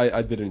movie.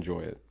 I did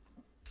enjoy it.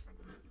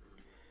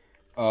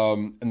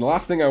 And the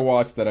last thing I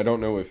watched that I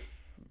don't know if,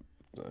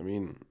 I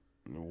mean,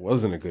 it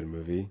wasn't a good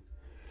movie,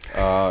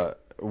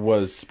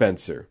 was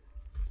Spencer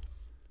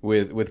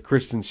with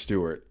Kristen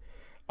Stewart.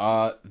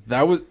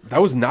 That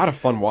was not a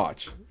fun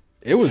watch.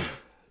 It was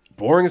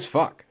boring as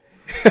fuck.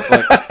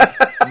 Like,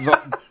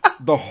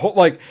 the whole,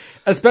 like,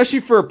 especially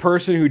for a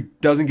person who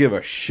doesn't give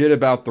a shit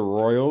about the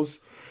Royals.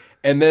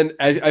 And then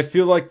I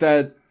feel like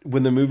that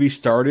when the movie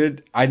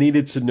started, I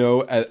needed to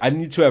know, I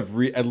need to have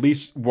at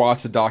least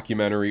watched a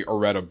documentary or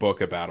read a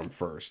book about him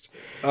first.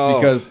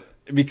 Oh.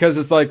 Because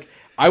it's like,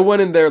 I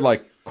went in there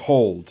like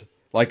cold,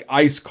 like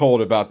ice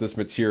cold about this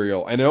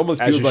material. And it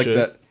almost feels like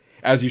that,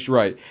 as you should,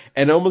 right.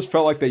 And it almost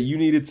felt like that you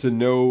needed to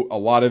know a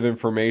lot of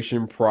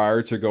information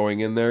prior to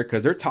going in there,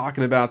 because they're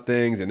talking about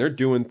things and they're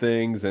doing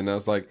things. And I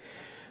was like,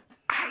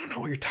 I don't know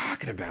what you're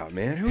talking about,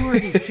 man. Who are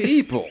these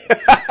people?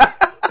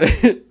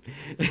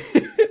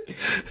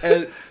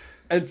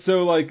 and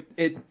so like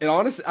it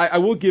honestly, I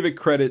will give it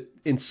credit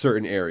in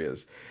certain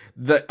areas.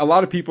 That a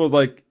lot of people,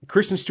 like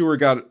Kristen Stewart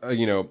got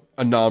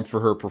a nom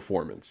for her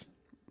performance,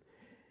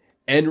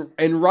 and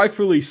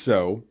rightfully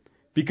so,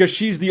 because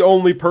she's the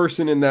only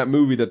person in that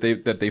movie that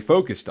they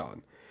focused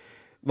on.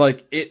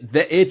 Like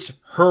it's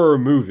her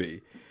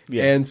movie,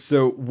 yeah. And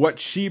so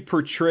what she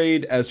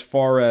portrayed as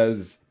far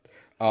as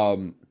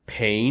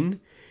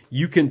pain.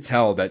 You can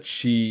tell that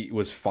she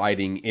was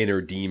fighting inner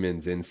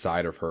demons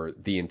inside of her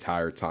the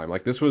entire time.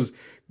 Like, this was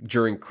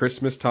during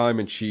Christmas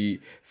time, and she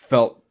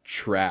felt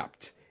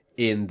trapped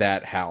in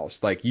that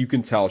house. Like, you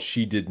can tell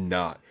she did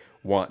not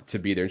want to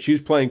be there. And she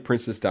was playing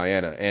Princess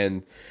Diana.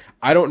 And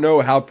I don't know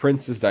how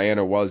Princess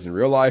Diana was in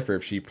real life, or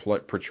if she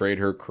portrayed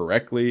her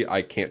correctly.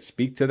 I can't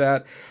speak to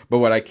that. But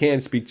what I can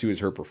speak to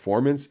is her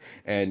performance.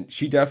 And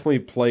she definitely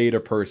played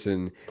a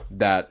person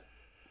that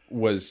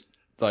was,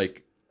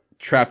 like,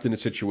 trapped in a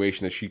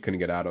situation that she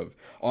couldn't get out of.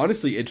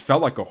 Honestly, it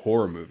felt like a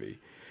horror movie,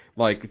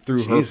 like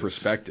through her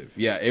perspective.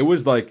 Yeah, it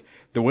was like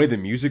the way the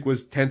music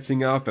was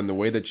tensing up and the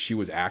way that she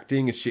was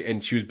acting,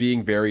 and she was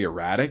being very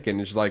erratic,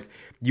 and it's like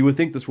you would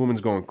think this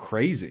woman's going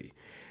crazy,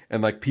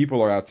 and like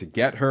people are out to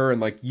get her, and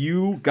like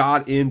you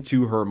got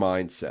into her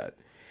mindset,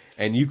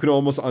 and you could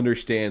almost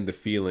understand the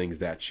feelings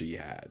that she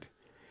had.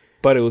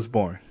 But it was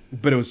boring.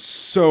 But it was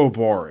so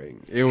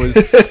boring. It was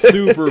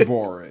super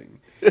boring.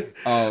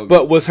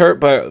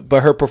 But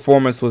her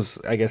performance was,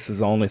 I guess, is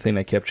the only thing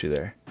that kept you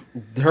there.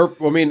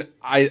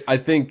 I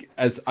think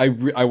as I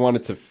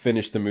wanted to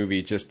finish the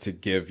movie just to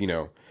give,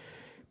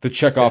 to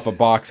check off a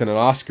box and an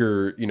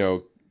Oscar,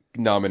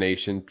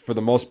 nomination for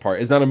the most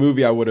part. It's not a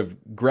movie I would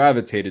have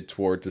gravitated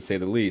toward, to say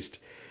the least.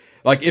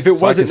 Like, if it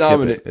wasn't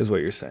nominated, is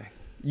what you're saying.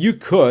 You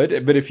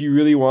could, but if you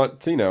really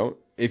want to,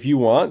 if you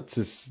want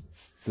to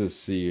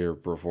see her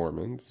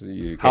performance,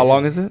 you can. How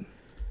long is it?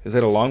 Is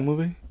it a long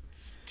movie?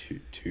 It's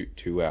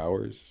 2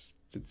 hours.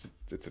 It's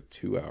a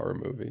 2-hour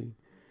movie.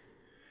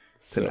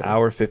 It's an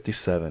hour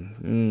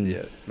 57.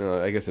 Yeah.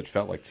 No, I guess it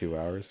felt like 2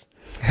 hours.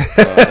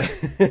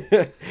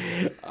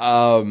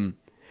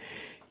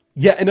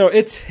 Yeah. No.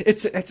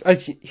 It's.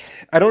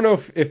 I don't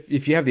know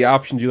if you have the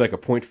option to do like a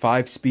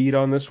 0.5 speed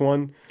on this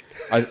one.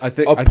 I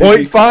think a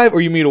 0.5,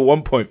 or you mean a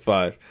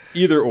 1.5?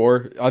 Either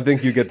or. I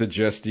think you get the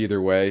gist either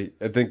way.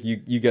 I think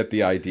you get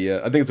the idea.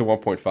 I think it's a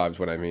 1.5 is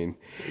what I mean.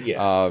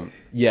 Yeah.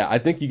 Yeah, I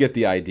think you get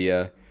the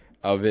idea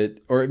of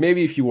it. Or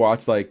maybe if you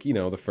watch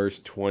the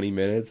first 20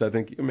 minutes, I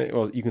think,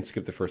 well, you can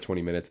skip the first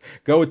 20 minutes.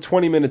 Go with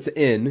 20 minutes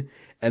in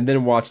and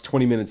then watch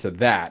 20 minutes of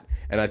that.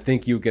 And I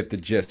think you get the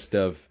gist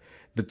of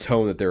the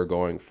tone that they were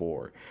going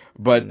for.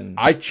 But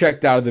I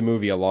checked out of the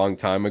movie a long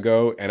time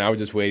ago, and I was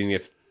just waiting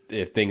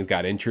if things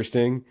got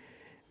interesting.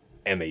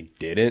 And they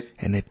didn't.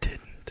 And it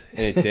didn't.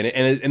 And it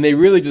didn't. And they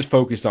really just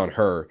focused on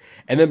her.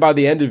 And then by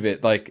the end of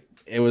it, like,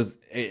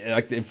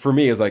 for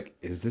me, it was like,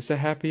 is this a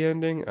happy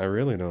ending? I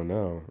really don't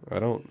know. I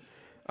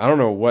don't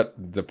know what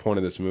the point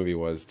of this movie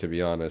was, to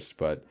be honest,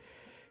 but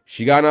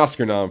she got an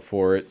Oscar nom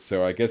for it,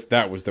 so I guess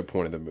that was the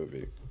point of the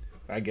movie.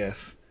 I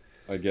guess.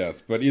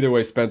 But either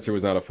way, Spencer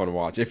was not a fun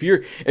watch. If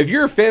you're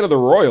a fan of the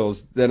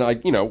Royals, then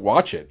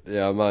watch it.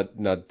 Yeah, I'm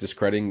not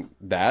discrediting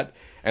that.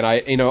 And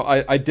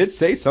I did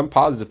say some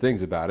positive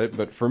things about it,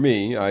 but for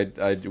me,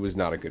 it was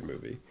not a good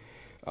movie.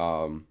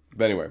 But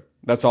anyway,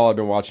 that's all I've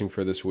been watching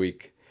for this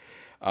week.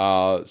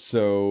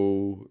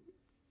 So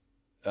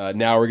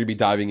now we're gonna be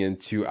diving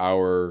into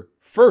our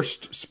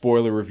first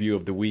spoiler review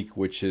of the week,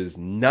 which is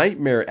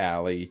Nightmare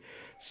Alley.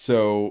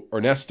 So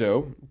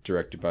Ernesto,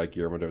 directed by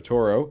Guillermo del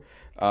Toro.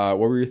 What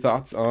were your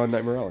thoughts on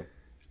Nightmare Alley?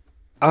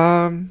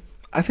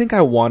 I think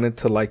I wanted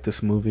to like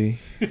this movie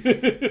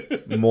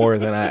more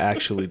than I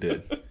actually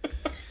did.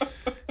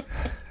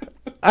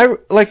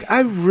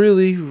 I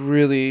really,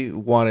 really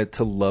wanted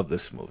to love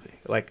this movie.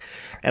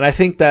 And I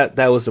think that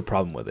was the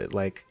problem with it.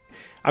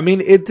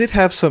 It did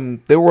have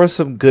there were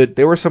some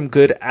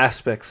good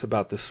aspects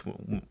about this.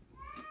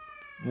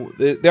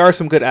 There are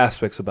some good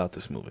aspects about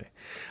this movie.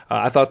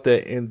 I thought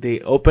that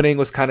the opening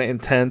was kind of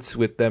intense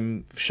with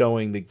them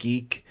showing the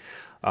geek.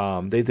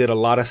 They did a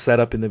lot of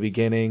setup in the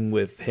beginning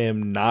with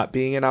him not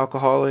being an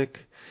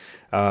alcoholic,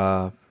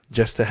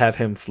 just to have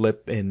him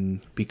flip and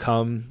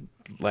become,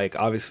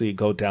 obviously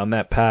go down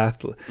that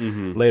path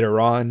later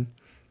on.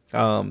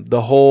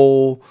 The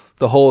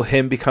whole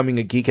him becoming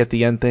a geek at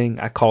the end thing,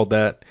 I called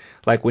that.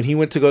 When he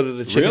went to go to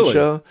the chicken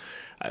show,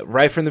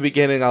 right from the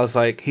beginning, I was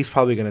like, he's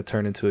probably going to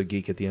turn into a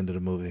geek at the end of the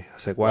movie. I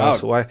was like,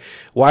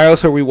 why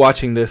else are we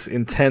watching this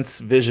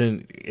intense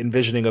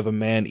envisioning of a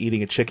man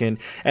eating a chicken,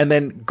 and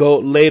then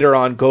go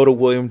to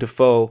William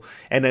Dafoe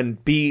and then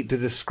to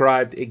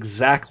describe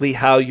exactly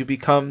how you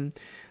become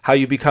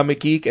a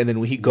geek, and then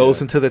when he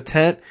goes into the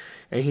tent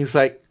and he's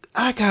like,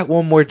 I got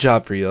one more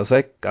job for you. I was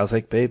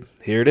like, babe,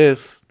 here it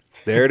is.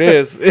 There it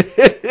is.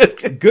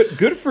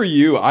 Good for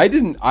you. I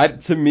didn't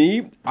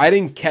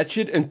catch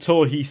it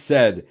until he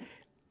said,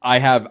 I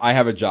have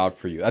a job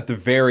for you. At the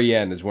very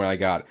end is when I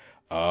got,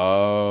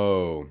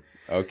 oh,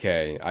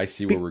 okay, I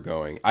see where we're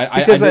going.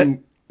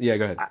 Yeah,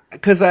 go ahead.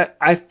 Because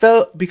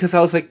I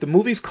was like, the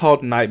movie's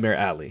called Nightmare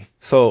Alley,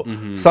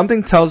 so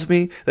something tells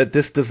me that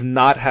this does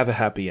not have a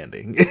happy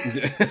ending.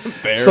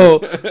 Fair.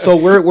 So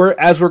we're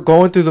as we're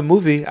going through the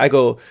movie, I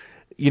go,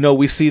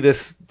 we see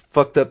this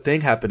fucked up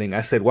thing happening.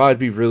 I said, wow, it'd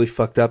be really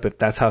fucked up if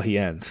that's how he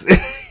ends.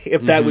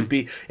 if that would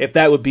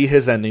be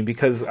his ending,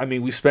 because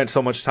we spent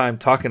so much time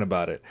talking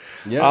about it.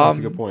 Yeah, that's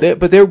a good point.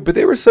 But there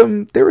were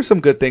some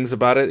good things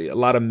about it.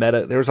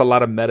 There was a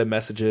lot of meta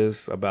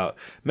messages about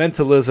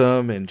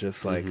mentalism and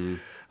just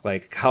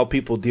like how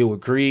people deal with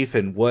grief,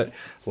 and what,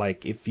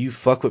 if you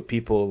fuck with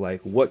people,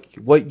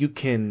 what you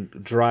can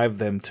drive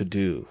them to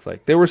do.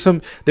 There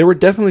were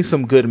definitely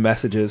some good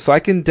messages. So I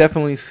can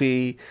definitely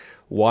see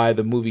why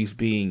the movie's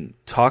being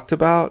talked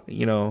about.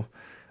 It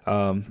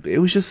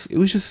was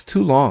just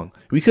too long.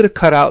 We could have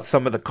cut out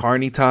some of the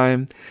Carney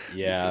time.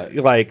 Yeah.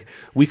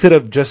 We could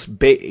have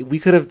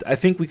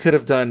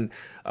done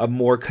a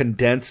more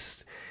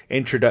condensed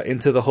into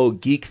the whole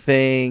geek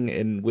thing,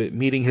 and with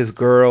meeting his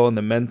girl and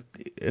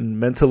and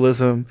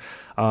mentalism.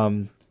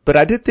 But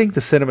I did think the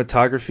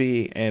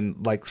cinematography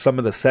and some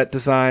of the set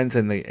designs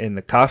and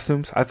the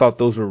costumes, I thought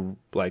those were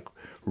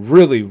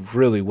really,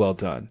 really well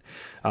done.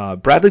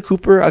 Bradley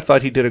Cooper, I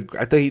thought he did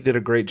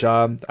a great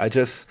job.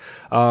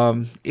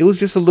 It was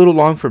just a little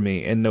long for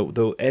me, and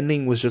the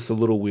ending was just a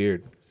little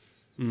weird.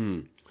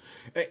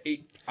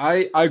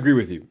 I agree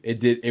with you.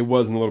 It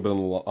was a little bit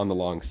on the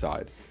long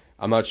side.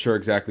 I'm not sure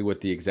exactly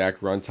what the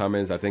exact runtime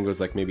is. I think it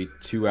was maybe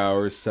 2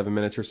 hours, 7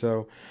 minutes or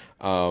so.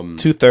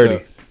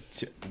 2:30.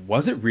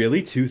 Was it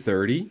really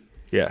 2:30?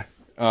 Yeah.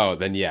 Oh,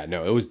 then yeah,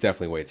 no, it was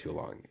definitely way too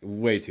long.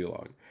 Way too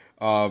long.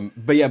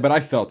 But I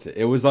felt it.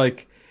 It was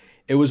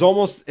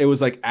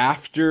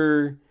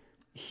after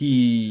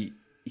he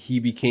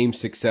became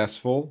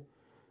successful,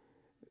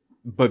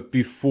 but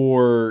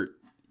before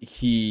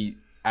he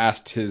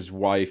asked his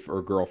wife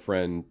or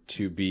girlfriend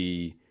to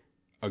be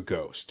a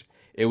ghost.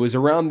 It was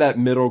around that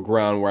middle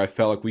ground where I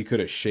felt like we could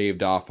have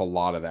shaved off a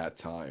lot of that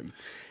time.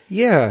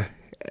 Yeah.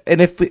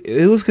 And if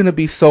it was going to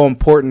be so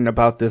important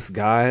about this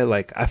guy,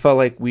 I felt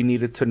like we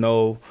needed to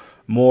know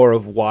more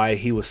of why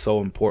he was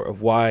so important,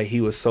 of why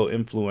he was so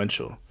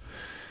influential.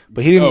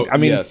 But he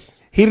didn't, yes.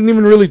 He didn't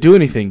even really do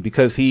anything,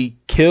 because he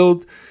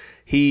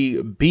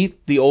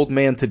beat the old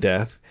man to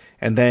death,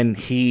 and then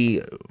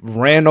he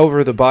ran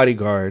over the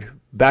bodyguard,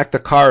 backed the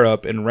car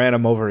up, and ran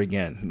him over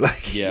again.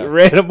 He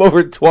ran him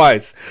over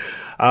twice.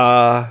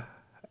 I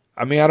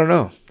don't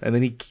know. And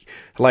then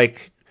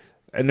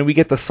and then we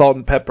get the salt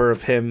and pepper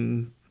of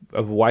him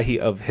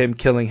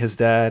killing his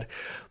dad.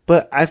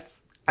 But I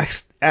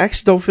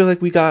actually don't feel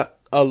like we got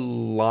a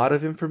lot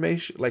of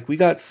information. We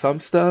got some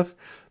stuff,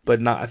 but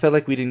not. I felt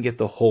like we didn't get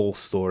the whole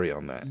story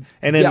on that.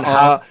 And then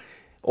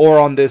or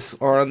on this,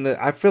 or on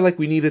the. I feel like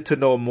we needed to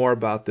know more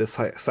about this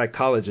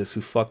psychologist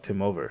who fucked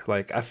him over.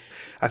 Like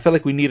I feel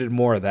like we needed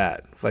more of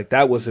that. Like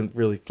that wasn't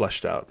really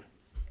fleshed out.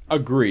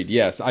 Agreed.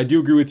 Yes, I do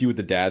agree with you with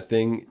the dad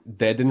thing.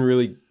 That didn't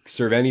really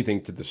serve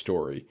anything to the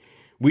story.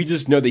 We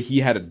just know that he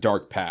had a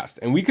dark past,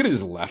 and we could have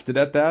just left it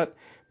at that.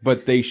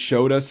 But they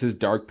showed us his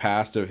dark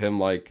past of him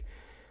like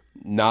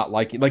not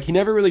liking, like he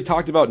never really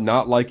talked about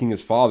not liking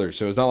his father.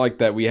 So it's not like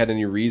that we had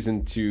any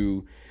reason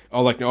to,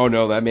 oh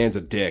no, that man's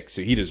a dick,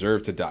 so he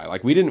deserved to die.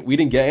 Like we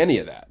didn't get any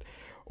of that.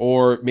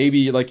 Or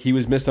maybe like he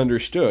was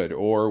misunderstood,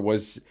 or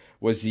was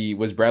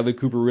Bradley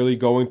Cooper really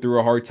going through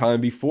a hard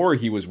time before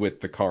he was with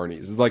the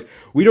Carnies? It's like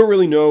we don't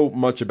really know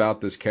much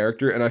about this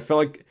character, and I felt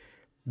like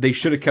they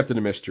should have kept it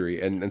a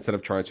mystery and instead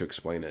of trying to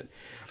explain it.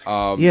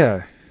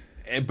 Yeah.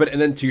 And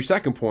then to your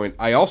second point,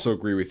 I also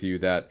agree with you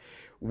that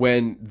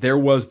when there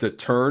was the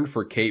turn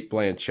for Cate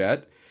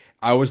Blanchett,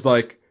 I was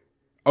like,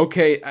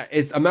 okay,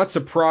 I'm not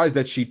surprised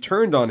that she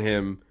turned on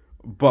him,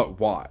 but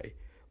why?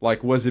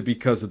 Like, was it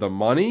because of the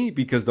money?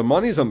 Because the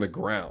money's on the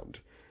ground.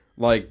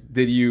 Like,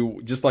 did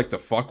you just like to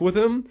fuck with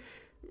him?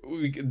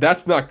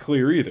 That's not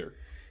clear either.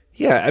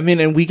 Yeah, I mean,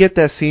 and we get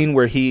that scene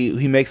where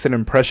he makes an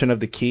impression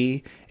of the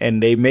key,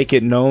 and they make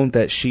it known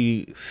that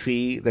she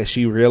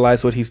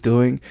realized what he's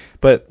doing,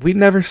 but we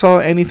never saw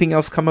anything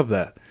else come of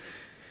that.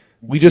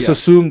 We just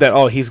assumed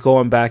that, he's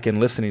going back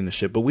and listening to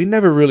shit, but we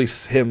never really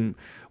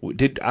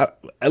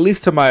at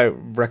least to my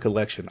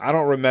recollection, I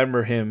don't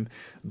remember him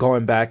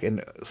going back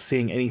and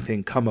seeing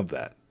anything come of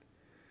that.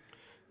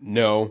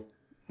 No,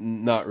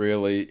 not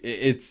really.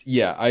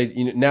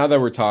 Now that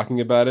we're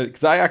talking about it,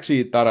 because I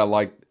actually thought I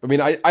liked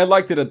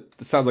it.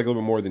 It sounds like a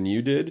little bit more than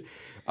you did.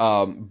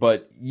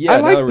 But yeah,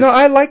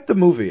 I liked the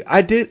movie.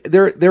 I did.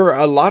 There were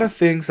a lot of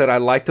things that I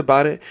liked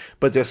about it,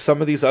 but there's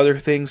some of these other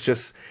things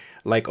just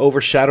like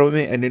overshadowing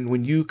it. And then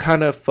when you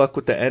kind of fuck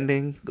with the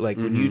ending, like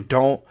when you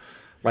don't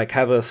like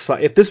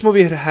if this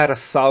movie had a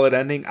solid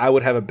ending, I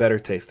would have a better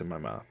taste in my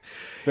mouth.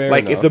 Fair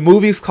like enough. If the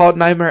movie's called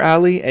Nightmare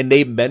Alley and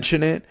they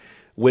mention it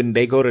when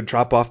they go to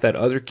drop off that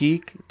other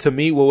geek, to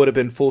me, what would have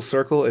been full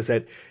circle is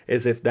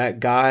if that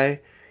guy,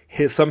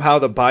 somehow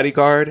the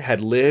bodyguard had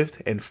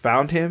lived and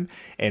found him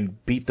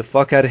and beat the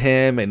fuck out of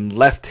him and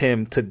left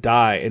him to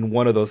die in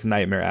one of those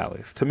nightmare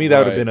alleys. To me, that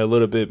would have been a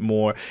little bit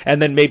more.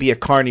 And then maybe a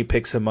carny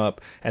picks him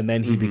up and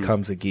then he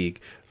becomes a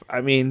geek.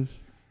 I mean,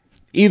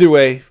 either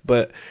way,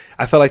 but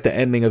I felt like the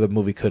ending of the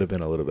movie could have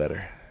been a little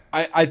better.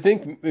 I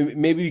think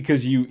maybe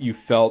because you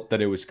felt that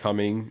it was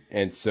coming,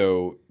 and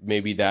so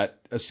maybe that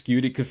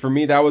skewed it. Because for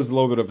me, that was a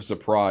little bit of a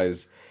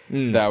surprise.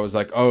 That I was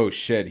like, oh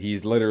shit,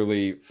 he's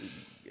literally,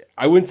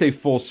 I wouldn't say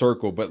full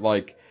circle, but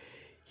like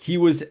he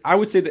was. I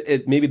would say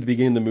that maybe at the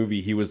beginning of the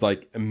movie, he was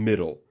like a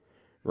middle,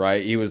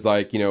 right? He was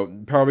like,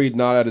 probably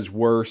not at his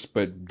worst,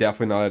 but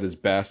definitely not at his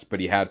best, but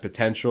he had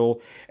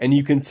potential. And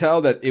you can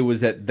tell that it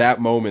was at that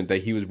moment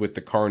that he was with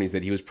the Carnies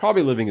that he was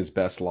probably living his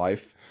best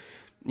life.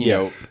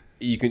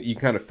 You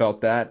kind of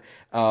felt that.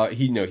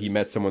 He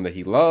met someone that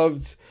he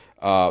loved,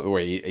 or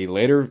he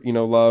later,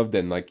 loved,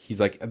 and like he's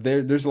like,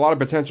 there's a lot of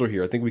potential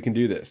here. I think we can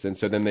do this. And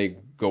so then they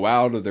go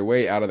out of their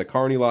way, out of the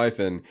Carney life,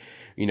 and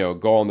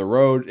go on the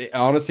road.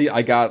 Honestly,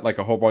 I got like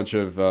a whole bunch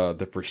of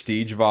the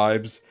Prestige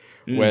vibes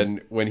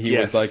when he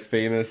was like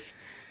famous,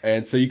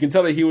 and so you can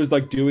tell that he was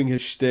like doing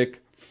his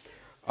shtick,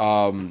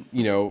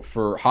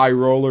 for high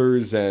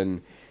rollers,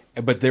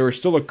 but there was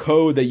still a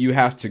code that you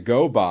have to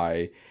go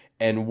by,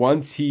 and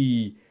once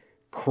he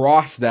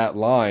crossed that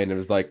line, it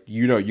was like,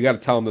 you got to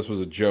tell him this was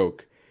a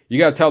joke. You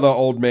got to tell the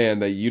old man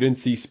that you didn't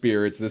see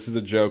spirits. This is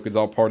a joke. It's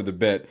all part of the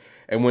bit.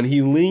 And when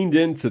he leaned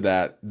into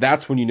that,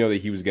 that's when you know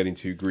that he was getting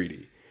too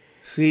greedy.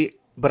 See,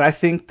 but I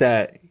think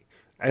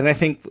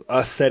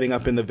us setting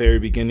up in the very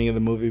beginning of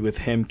the movie with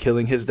him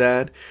killing his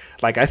dad,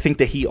 like I think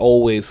that he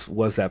always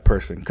was that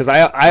person. Because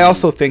I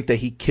also think that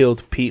he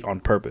killed Pete on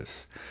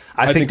purpose.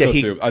 I think so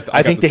too.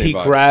 I think that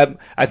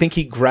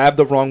he grabbed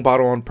the wrong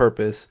bottle on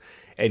purpose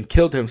and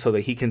killed him so that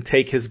he can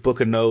take his book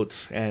of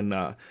notes and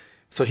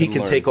so he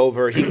can take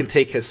over. He can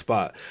take his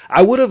spot.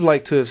 I would have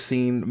liked to have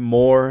seen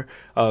more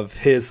of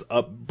his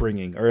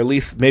upbringing, or at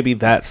least maybe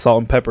that salt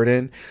and peppered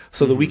in,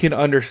 so that we can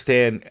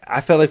understand. I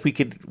felt like we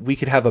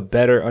could have a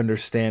better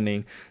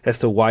understanding as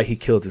to why he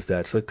killed his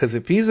dad. So, because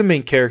if he's the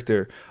main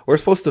character, we're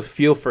supposed to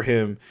feel for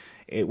him.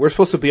 We're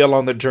supposed to be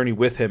along the journey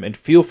with him and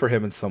feel for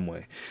him in some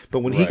way. But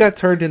when he got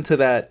turned into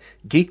that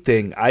geek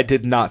thing, I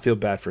did not feel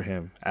bad for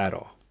him at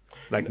all.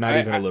 Like, not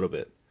even a little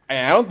bit.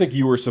 I don't think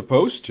you were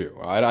supposed to.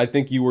 I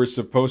think you were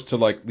supposed to,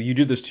 like, you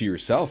did this to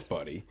yourself,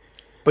 buddy.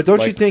 But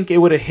don't you think it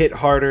would have hit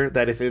harder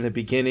that if in the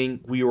beginning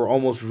we were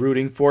almost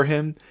rooting for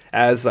him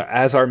as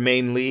our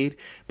main lead,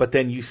 but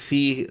then you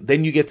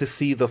get to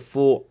see the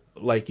full,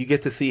 like, you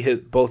get to see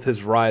both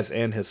his rise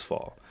and his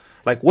fall.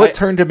 Like, what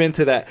turned him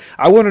into that?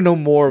 I want to know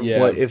more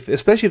of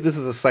especially if this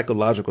is a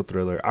psychological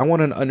thriller. I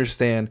want to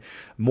understand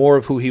more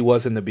of who he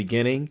was in the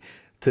beginning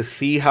to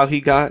see how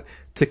he got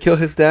to kill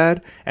his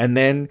dad, and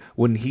then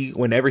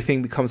when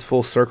everything becomes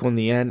full circle in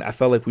the end, I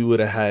felt like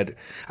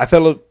I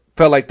felt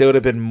like there would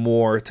have been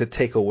more to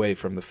take away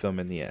from the film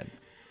in the end.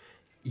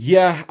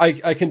 Yeah,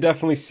 I can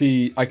definitely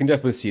see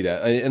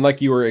that. And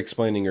like you were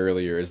explaining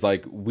earlier, is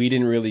like we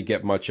didn't really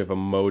get much of a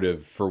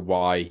motive for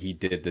why he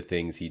did the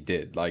things he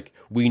did. Like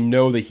we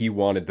know that he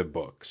wanted the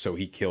book, so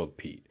he killed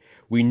Pete.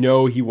 We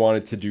know he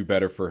wanted to do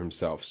better for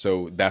himself,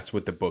 so that's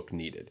what the book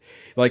needed.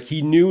 Like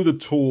he knew the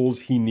tools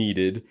he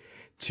needed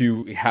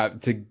to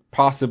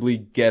possibly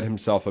get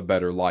himself a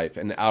better life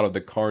and out of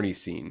the Carney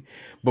scene.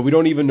 But we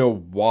don't even know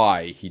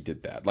why he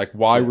did that. Like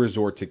why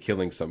resort to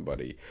killing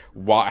somebody?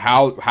 Why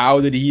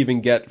how did he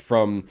even get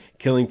from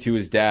killing to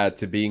his dad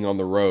to being on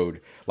the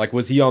road? Like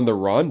was he on the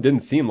run?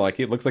 Didn't seem like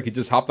it. Looks like he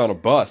just hopped on a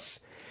bus.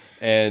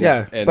 But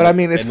I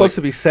mean it's supposed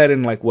to be set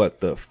in like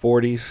what, the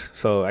 40s.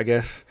 So I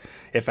guess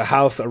if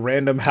a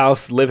random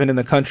house living in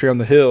the country on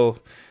the hill,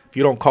 if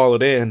you don't call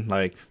it in,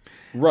 like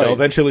right. they'll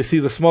eventually see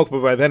the smoke,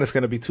 but by then it's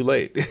going to be too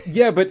late.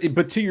 Yeah,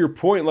 but to your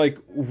point, like,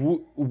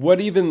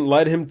 what even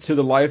led him to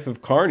the life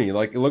of Carney?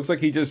 Like, it looks like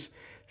he just,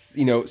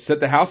 set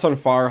the house on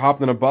fire,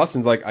 hopped on a bus,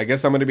 and's like, I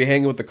guess I'm going to be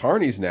hanging with the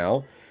Carneys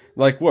now.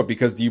 Like, what?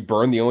 Because you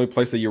burned the only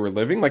place that you were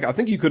living? Like, I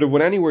think you could have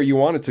went anywhere you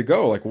wanted to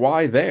go. Like,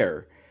 why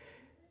there?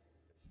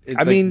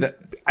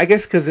 I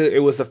guess because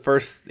it was the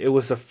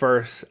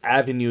first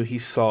avenue he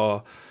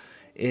saw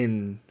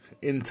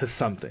into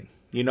something.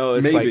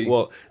 It's maybe. like,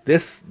 well,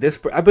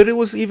 but it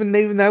was even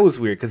that was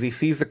weird because he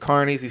sees the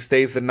Carneys, he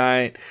stays the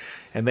night,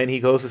 and then he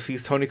goes to see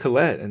Toni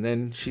Collette, and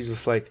then she's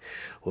just like,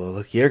 well,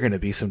 look, you're gonna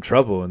be some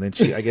trouble, and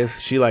then I guess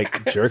she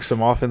like jerks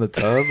him off in the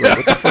tub. Like,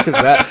 what the fuck is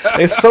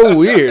that? It's so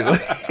weird.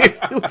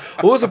 Like,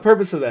 what was the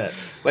purpose of that?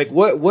 Like,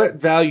 what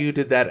value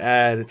did that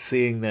add?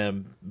 Seeing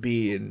them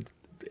be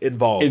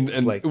involved.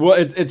 Well,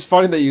 it's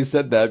funny that you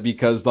said that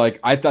because like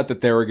I thought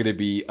that they were going to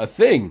be a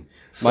thing.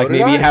 So like did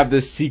maybe I. have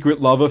this secret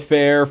love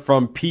affair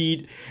from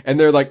Pete, and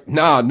they're like,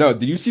 no.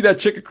 Did you see that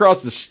chick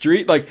across the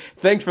street? Like,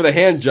 thanks for the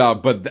hand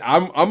job, but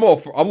I'm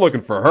looking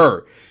for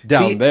her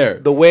down there.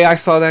 The way I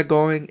saw that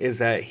going is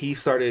that he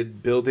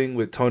started building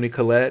with Toni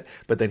Collette,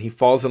 but then he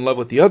falls in love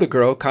with the other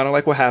girl, kind of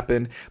like what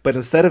happened. But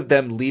instead of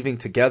them leaving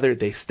together,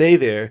 they stay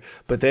there.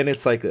 But then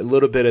it's like a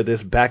little bit of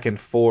this back and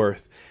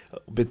forth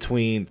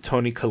between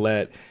Toni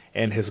Collette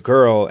and his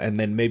girl, and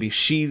then maybe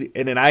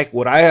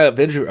what I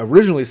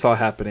originally saw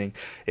happening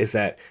is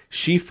that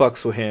she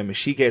fucks with him and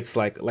she gets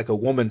like a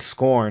woman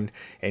scorned,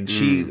 and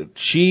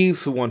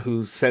she's the one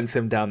who sends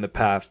him down the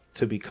path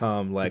to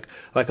become like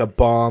a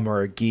bum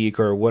or a geek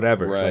or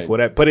whatever, right. like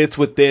whatever. But it's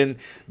within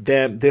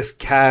them, this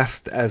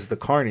cast as the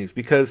Carneys,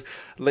 because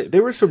like,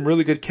 there were some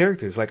really good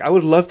characters. Like I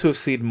would love to have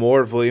seen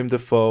more of William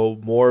Dafoe,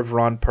 more of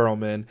Ron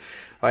Perlman.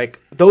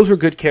 Like those were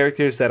good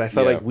characters that I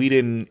felt like we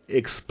didn't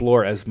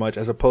explore as much,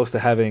 as opposed to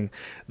having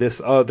this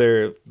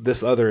other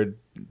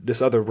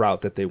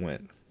route that they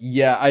went.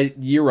 Yeah,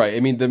 you're right. I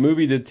mean, the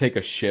movie did take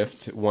a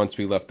shift once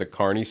we left the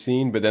Carney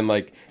scene, but then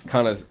like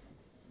kind of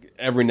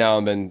every now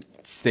and then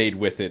stayed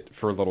with it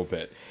for a little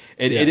bit.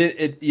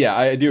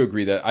 I do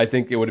agree that I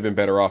think it would have been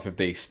better off if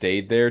they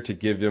stayed there to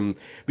give them,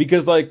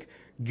 because like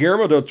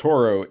Guillermo del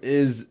Toro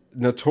is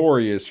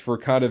notorious for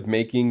kind of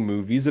making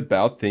movies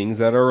about things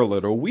that are a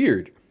little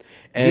weird.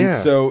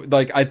 And so,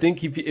 like, I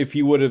think if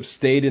he would have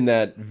stayed in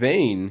that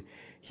vein,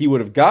 he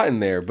would have gotten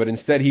there. But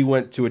instead, he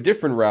went to a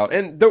different route.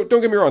 And don't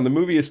get me wrong, the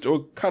movie is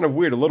still kind of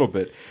weird a little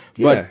bit.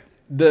 But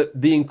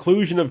the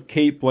inclusion of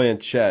Cate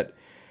Blanchett,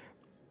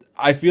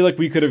 I feel like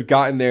we could have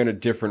gotten there in a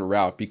different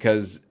route,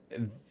 because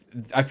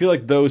I feel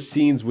like those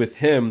scenes with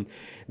him,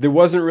 there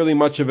wasn't really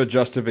much of a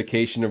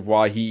justification of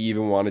why he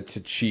even wanted to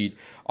cheat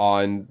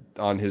on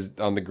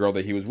the girl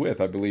that he was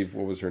with. I believe,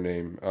 what was her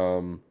name?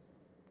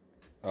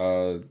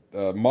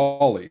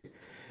 Molly.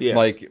 Yeah.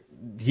 Like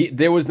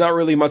there was not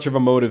really much of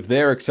a motive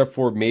there except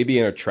for maybe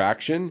an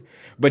attraction,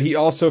 but he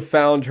also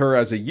found her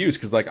as a use,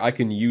 because like I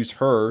can use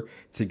her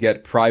to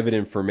get private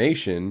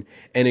information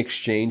in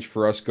exchange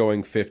for us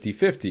going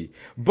 50-50.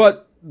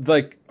 But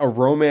like a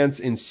romance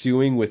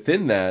ensuing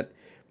within that,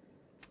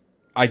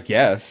 I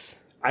guess.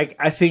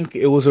 I think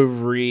it was a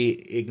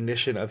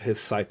reignition of his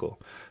cycle.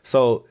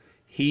 So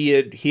he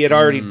had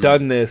already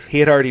done this. He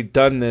had already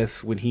done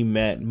this when he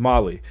met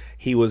Molly.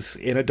 He was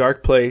in a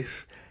dark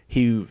place.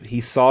 He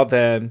saw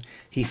them.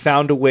 He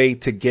found a way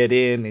to get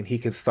in, and he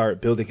could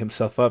start building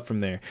himself up from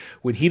there.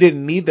 When he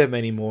didn't need them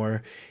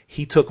anymore,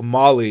 he took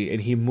Molly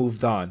and he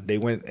moved on. They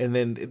went, and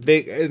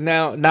then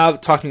now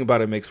talking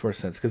about it makes more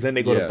sense, because then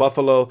they go to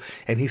Buffalo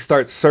and he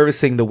starts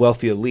servicing the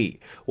wealthy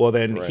elite. Well,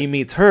 then he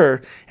meets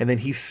her, and then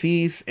he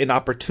sees an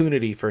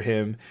opportunity for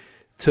him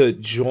to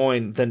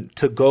join, then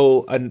to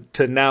go and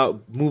to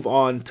now move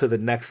on to the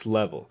next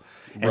level.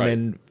 And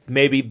then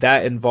maybe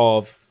that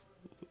involved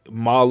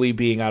Molly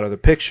being out of the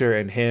picture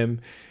and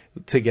him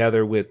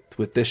together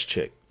with this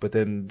chick. But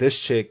then this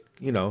chick,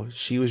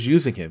 she was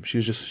using him.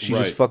 She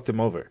just fucked him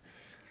over.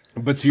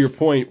 But to your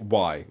point,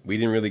 why? We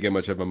didn't really get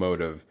much of a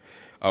motive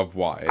of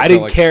why. I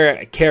didn't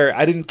care.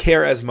 I didn't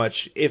care as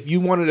much. If you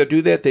wanted to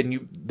do that,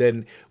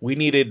 then we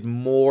needed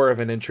more of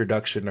an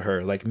introduction to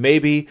her. Like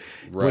maybe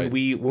when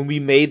we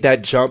made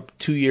that jump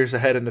 2 years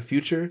ahead in the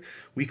future,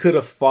 we could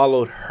have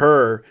followed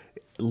her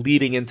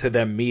leading into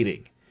them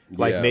meeting.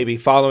 Like Yeah. maybe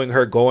following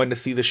her, going to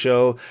see the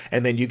show,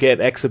 and then you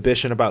get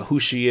exhibition about who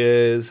she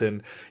is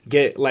and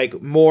get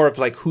like more of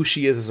like who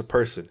she is as a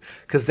person.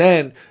 Because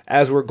then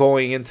as we're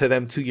going into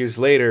them 2 years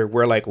later,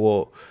 we're like,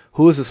 well,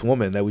 who is this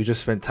woman that we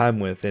just spent time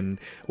with and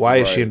why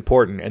is she Right.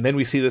 important? And then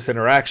we see this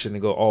interaction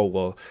and go, oh,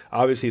 well,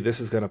 obviously this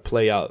is going to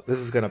play out. This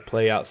is going to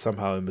play out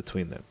somehow in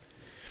between them.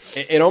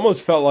 It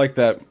almost felt like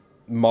that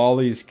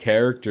Molly's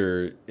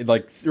character,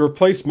 like,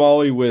 replaced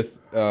Molly with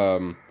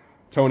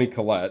Toni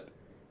Collette.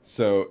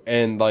 So,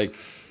 and like,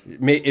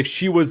 if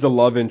she was the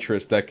love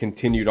interest that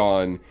continued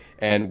on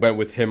and went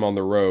with him on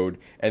the road,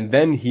 and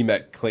then he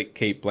met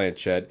Kate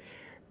Blanchett,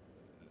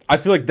 I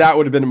feel like that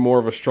would have been more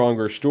of a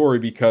stronger story,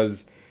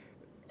 because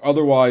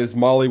otherwise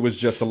Molly was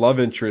just a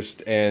love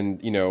interest,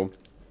 and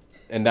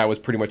and that was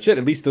pretty much it.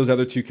 At least those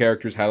other two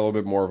characters had a little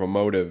bit more of a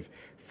motive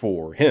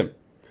for him.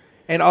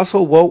 And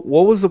also, what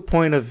was the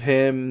point of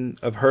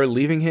her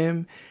leaving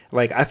him?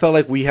 Like, I felt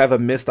like we have a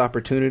missed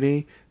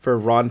opportunity for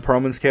Ron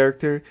Perlman's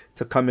character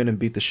to come in and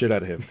beat the shit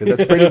out of him, because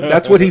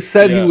that's what he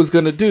said he was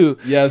gonna do.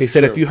 Yeah, he said,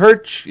 true.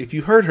 if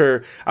you hurt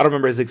her, I don't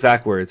remember his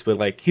exact words, but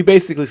like he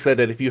basically said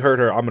that if you hurt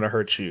her, I'm gonna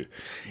hurt you.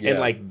 Yeah. And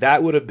like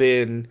that would have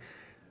been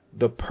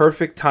the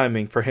perfect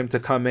timing for him to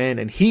come in,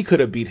 and he could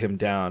have beat him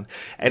down.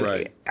 And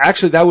Right.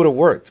 actually that would have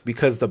worked,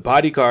 because the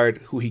bodyguard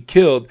who he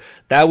killed,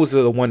 that was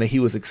the one that he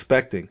was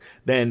expecting.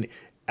 Then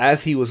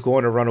as he was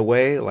going to run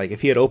away, like if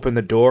he had opened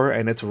the door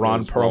and it's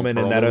Ron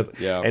Perlman and that other,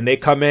 yeah. and they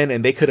come in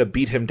and they could have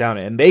beat him down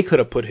and they could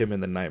have put him in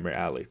the Nightmare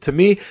Alley. To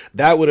me,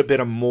 that would have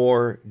been a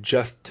more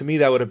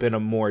justified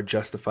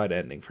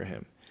ending for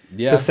him.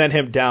 Yeah. To send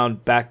him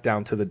back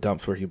down to the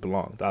dumps where he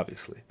belonged,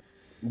 obviously.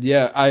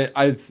 Yeah,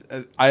 I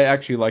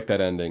actually like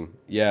that ending.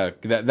 Yeah,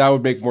 that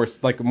would make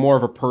more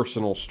of a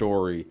personal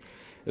story.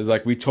 It's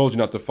like, we told you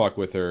not to fuck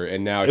with her,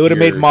 and now It would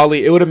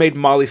have made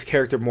Molly's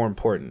character more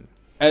important.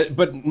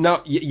 But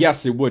no,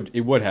 yes, it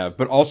would have.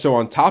 But also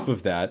on top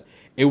of that,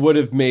 it would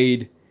have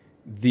made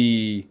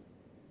the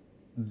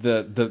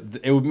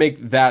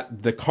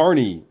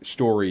Carney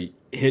story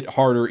hit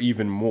harder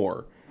even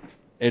more.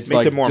 It's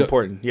Make it more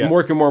important. Yeah.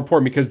 More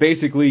important, because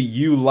basically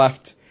you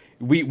left.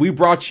 We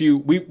brought you.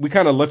 We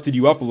kind of lifted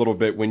you up a little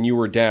bit when you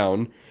were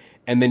down,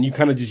 and then you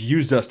kind of just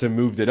used us to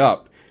move it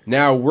up.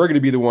 Now we're going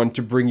to be the one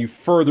to bring you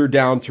further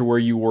down to where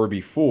you were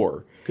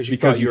before. Because you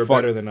thought you were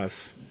better than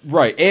us.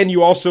 Right, and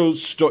you also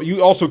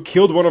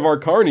killed one of our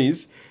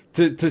carnies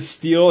to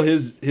steal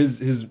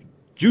his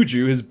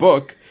juju, his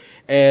book,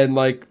 and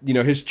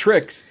his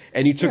tricks,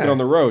 and you took it on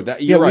the road.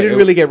 We didn't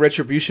really get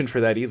retribution for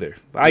that either.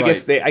 I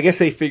guess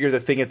they figure the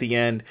thing at the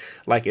end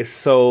like is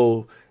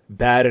so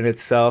bad in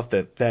itself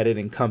that it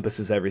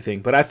encompasses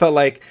everything. But I felt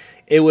like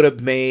it would have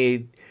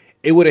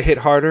hit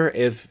harder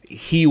if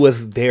he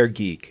was their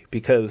geek,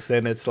 because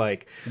then it's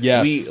like,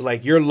 yes,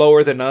 you're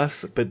lower than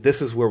us, but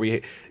this is where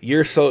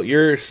you're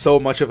so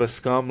much of a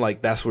scum,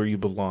 like that's where you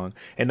belong,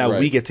 and now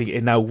we get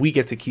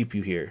to keep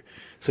you here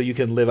so you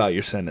can live out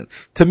your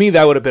sentence. To me,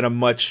 that would have been a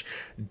much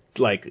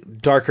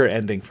darker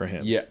ending for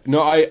him. Yeah,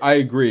 no, I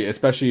agree,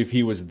 especially if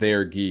he was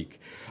their geek.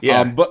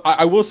 Yeah. But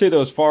I will say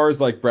though, as far as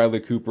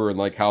Bradley Cooper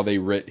and how they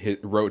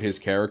wrote his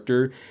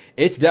character,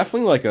 it's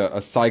definitely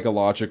a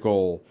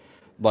psychological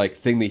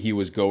thing that he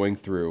was going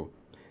through.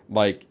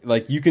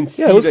 You can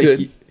see it was that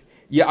good.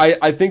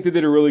 I think they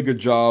did a really good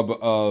job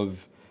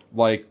of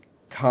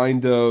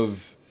kind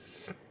of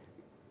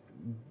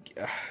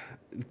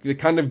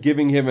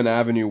giving him an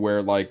avenue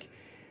where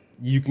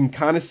you can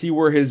kind of see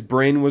where his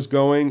brain was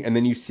going, and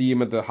then you see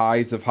him at the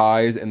highs of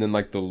highs, and then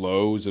the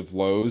lows of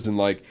lows,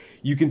 and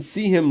you can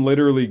see him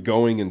literally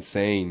going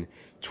insane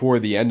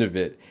toward the end of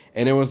it.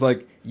 And it was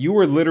you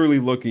were literally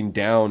looking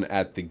down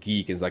at the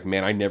geek, and it's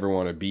man, I never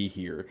want to be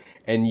here.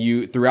 And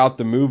you, throughout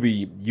the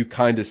movie, you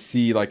kind of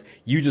see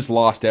you just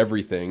lost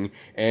everything,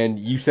 and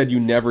you said you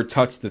never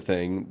touched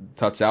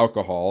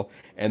alcohol,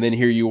 and then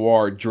here you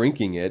are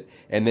drinking it,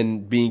 and then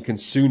being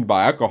consumed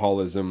by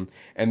alcoholism,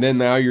 and then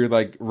now you're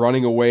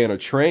running away on a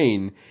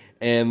train,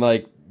 and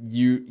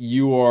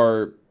you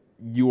are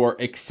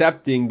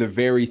accepting the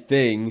very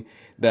thing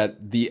that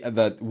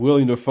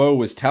William Dafoe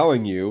was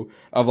telling you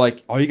of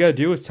all you gotta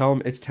do is tell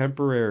him it's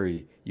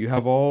temporary. You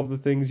have all the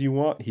things you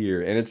want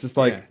here, and it's just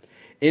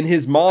in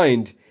his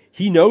mind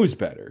he knows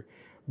better,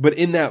 but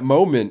in that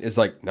moment it's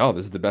no,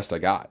 this is the best I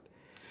got.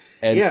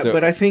 And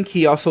but I think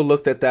he also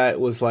looked at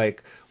that was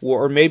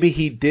or maybe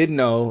he did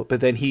know, but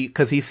then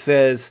because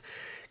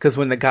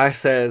when the guy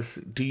says,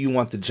 "Do you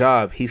want the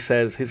job?" he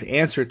says his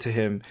answer to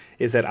him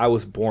is that I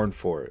was born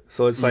for it.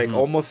 So it's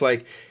almost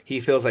he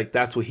feels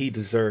that's what he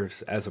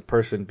deserves as a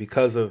person,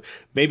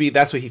 maybe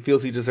that's what he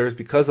feels he deserves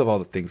because of all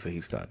the things that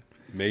he's done.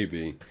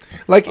 Maybe.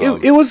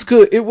 It was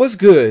good. It was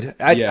good.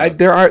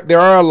 There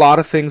are a lot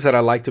of things that I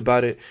liked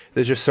about it.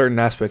 There's just certain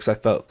aspects I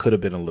felt could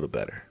have been a little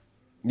better.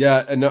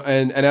 Yeah, and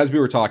as we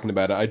were talking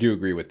about it, I do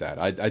agree with that.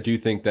 I do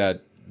think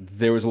that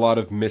there was a lot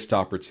of missed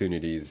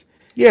opportunities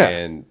Yeah.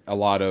 And a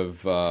lot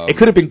of it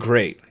could have been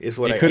great. Is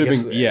what it I could have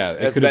guess, been. Yeah,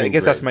 it could have I been.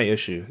 guess Great. that's my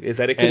issue. Is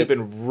that it could have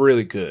been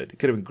really good. It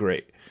could have been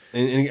great.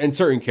 And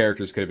certain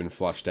characters could have been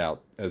fleshed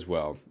out as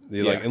well.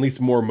 They, like, Yeah. at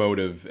least more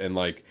motive and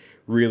like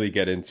really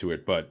get into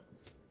it. But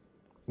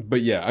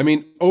yeah, I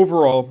mean,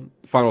 overall,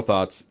 final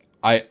thoughts.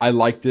 I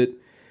liked it.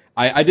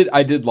 I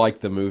did like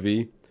the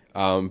movie.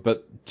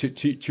 But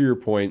to your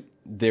point,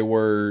 there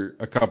were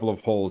a couple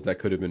of holes that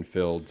could have been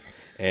filled,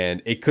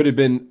 and it could have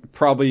been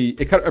probably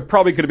could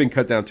have been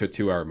cut down to a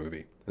 2-hour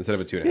movie instead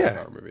of a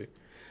 2.5-hour movie.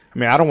 I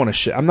mean, I don't want to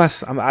shit.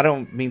 I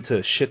don't mean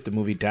to shit the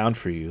movie down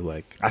for you.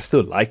 Like, I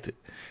still liked it.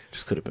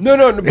 Just could have been.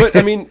 No, but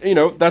I mean,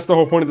 that's the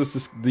whole point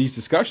of these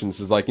discussions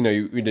is like,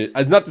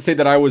 it's not to say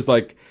that I was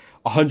like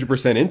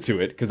 100% into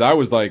it, because I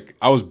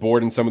was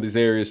bored in some of these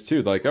areas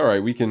too. Like, all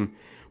right, we can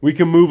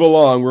move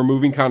along. We're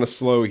moving kind of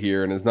slow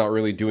here, and it's not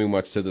really doing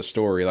much to the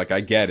story. Like,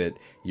 I get it.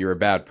 You're a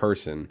bad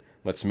person.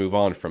 Let's move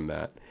on from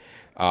that.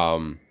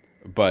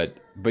 But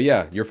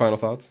yeah, your final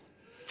thoughts?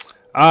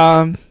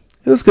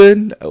 It was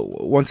good.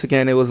 Once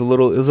again, it was a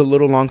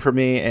little long for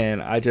me,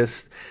 and I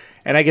guess,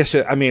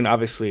 I mean,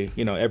 obviously,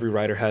 every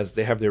writer have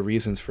their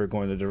reasons for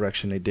going the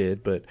direction they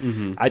did, but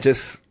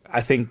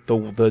I think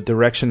the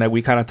direction that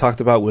we kind of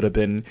talked about would have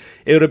been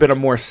a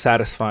more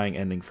satisfying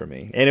ending for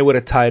me, and it would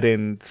have tied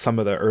in some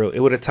of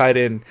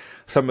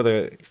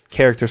the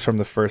characters from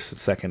the first and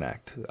second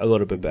act a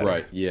little bit better.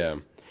 Right. Yeah.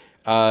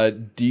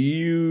 Do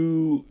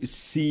you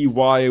see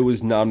why it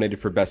was nominated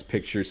for Best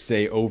Picture,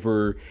 say,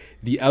 over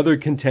the other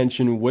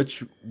contention,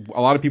 which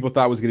a lot of people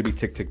thought was going to be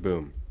Tick, Tick,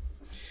 Boom?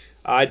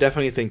 I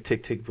definitely think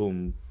Tick, Tick,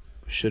 Boom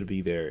should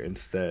be there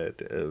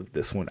instead of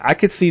this one. I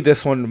could see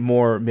this one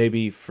more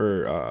maybe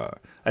for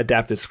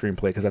adapted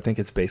screenplay, because I think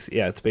it's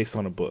based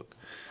on a book.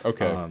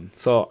 Okay.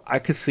 So I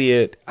could see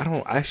it.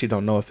 I actually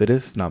don't know if it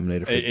is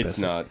nominated for It's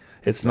not.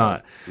 It's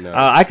not. No.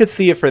 I could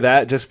see it for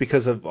that, just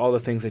because of all the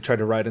things they tried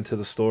to write into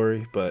the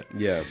story, but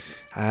yeah,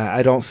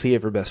 I don't see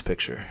it for Best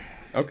Picture.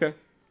 Okay,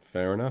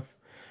 fair enough.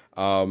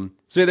 So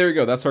yeah, there we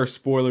go. That's our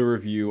spoiler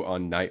review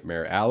on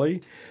Nightmare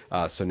Alley.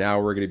 So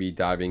now we're going to be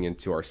diving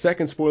into our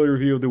second spoiler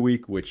review of the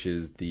week, which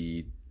is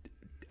the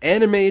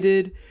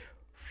animated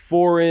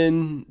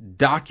foreign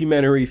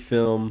documentary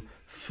film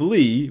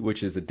Flea,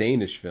 which is a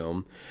Danish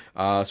film.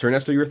 So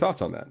Ernesto, your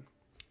thoughts on that?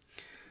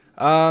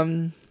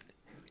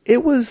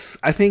 It was,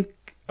 I think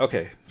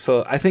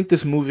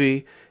this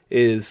movie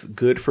is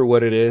good for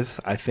what it is.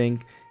 I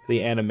think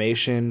the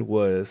animation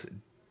was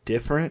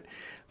different,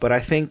 but I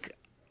think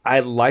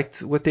I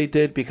liked what they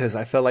did because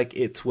I felt like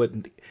it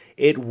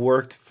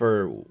worked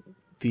for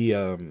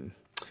the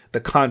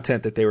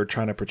content that they were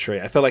trying to portray.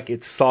 I felt like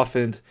it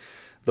softened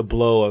the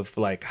blow of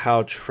like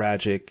how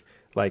tragic,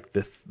 like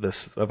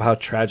of how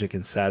tragic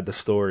and sad the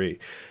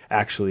story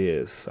actually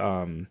is.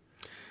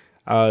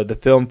 The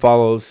film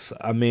follows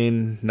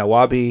Amin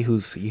Nawabi,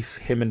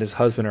 him and his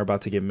husband are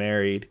about to get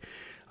married,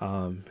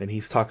 and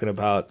he's talking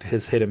about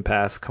his hidden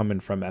past coming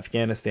from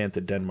Afghanistan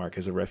to Denmark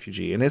as a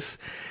refugee, and it's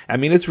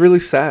really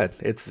sad.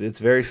 It's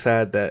very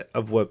sad that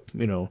of what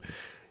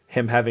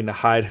him having to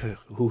hide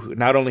who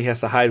not only has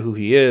to hide who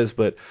he is,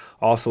 but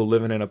also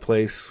living in a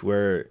place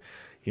where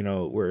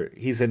where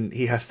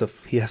he has to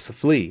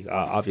flee.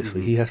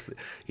 Obviously, he has to,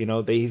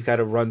 he's got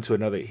to run to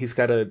another. He's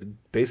got to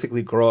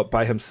basically grow up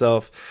by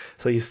himself.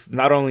 So he's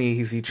not only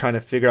is he trying to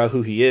figure out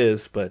who he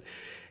is, but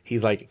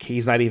he's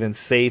not even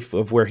safe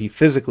of where he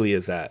physically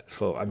is at.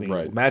 So I mean,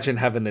 Imagine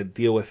having to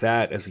deal with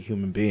that as a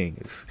human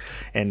being.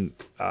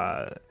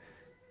 I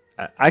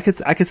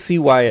could see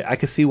why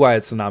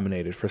it's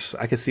nominated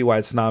I could see why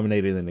it's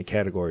nominated in the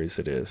categories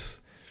it is.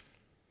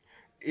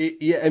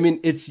 Yeah, I mean,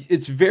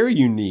 it's very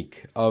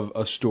unique of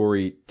a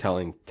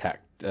storytelling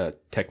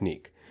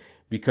technique,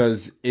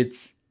 because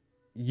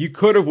you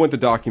could have went the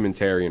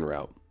documentarian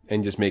route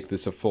and just make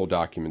this a full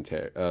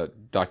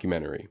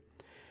documentary,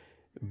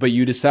 but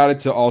you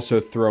decided to also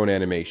throw an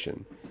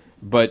animation.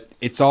 But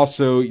it's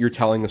also, you're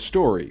telling a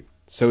story,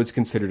 so it's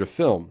considered a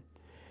film,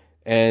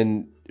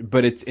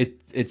 but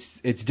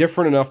it's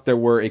different enough that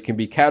where it can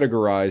be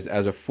categorized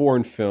as a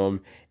foreign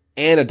film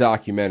and a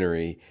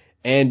documentary,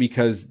 and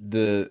because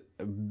the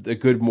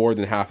good more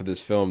than half of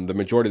this film, the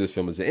majority of this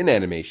film is in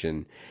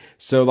animation.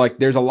 So like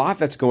there's a lot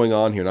that's going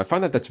on here, and I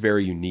find that that's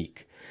very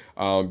unique.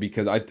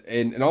 Because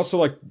and also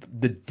like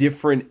the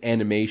different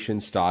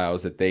animation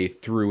styles that they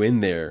threw in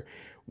there,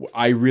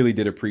 I really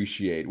did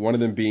appreciate. One of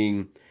them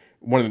being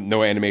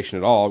no animation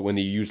at all, when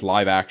they used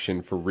live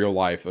action for real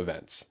life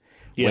events.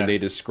 Yeah. When they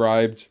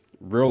described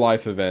real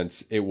life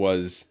events, it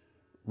was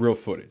real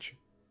footage.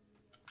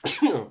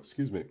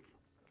 Excuse me.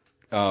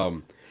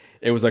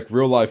 It was like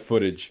real life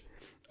footage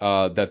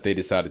that they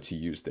decided to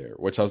use there,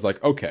 which I was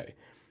like, okay.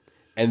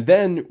 And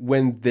then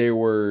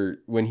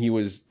when he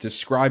was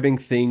describing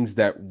things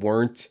that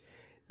was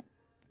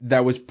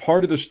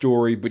part of the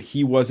story, but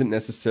he wasn't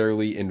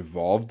necessarily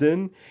involved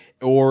in,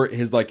 or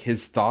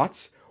his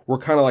thoughts were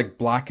kind of like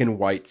black and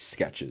white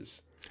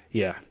sketches.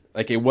 Yeah.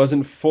 Like it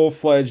wasn't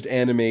full-fledged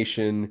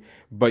animation,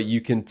 but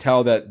you can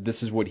tell that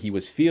this is what he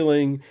was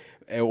feeling,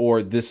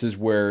 or this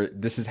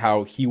is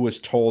how he was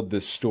told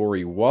this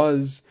story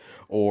was,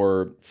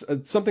 or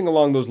something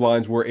along those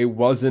lines where it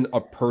wasn't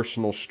a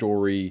personal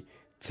story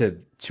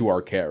to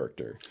our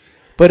character.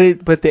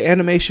 But the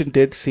animation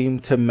did seem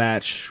to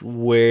match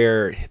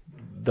where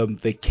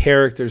the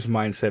character's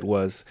mindset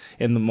was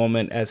in the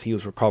moment as he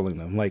was recalling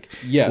them. Like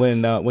Yes.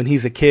 when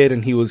he's a kid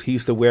and he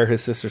used to wear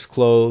his sister's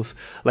clothes.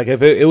 Like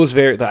if it was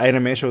the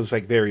animation was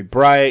like very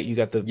bright. You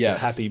got the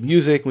happy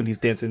music when he's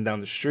dancing down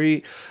the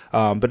street.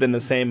 But in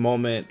the same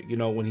moment,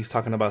 when he's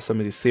talking about some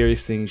of these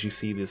serious things, you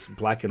see this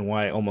black and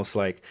white, almost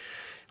like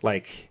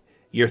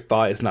your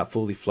thought is not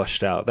fully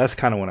flushed out. That's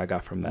kind of what I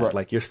got from that. Right.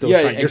 Like you're still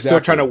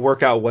exactly. trying to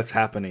work out what's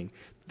happening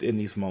in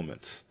these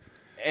moments.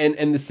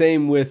 And the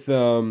same with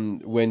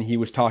when he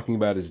was talking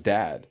about his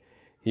dad.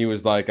 He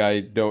was like, I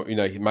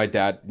don't, my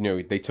dad,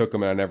 they took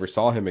him and I never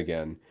saw him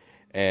again.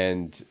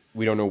 And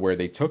we don't know where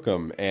they took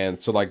him.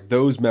 And so like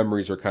those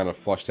memories are kind of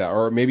flushed out.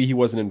 Or maybe he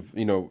wasn't,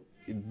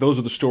 those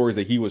are the stories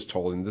that he was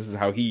told and this is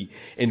how he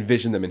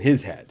envisioned them in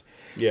his head.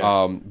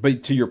 Yeah.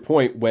 But to your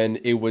point, when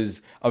it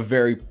was a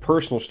very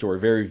personal story,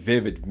 very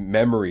vivid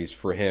memories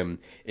for him,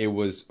 it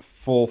was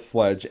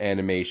full-fledged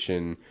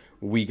animation.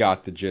 We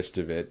got the gist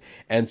of it.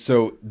 And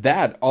so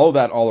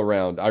all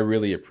around, I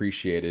really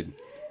appreciated.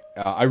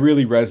 I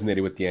really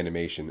resonated with the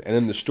animation. And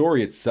then the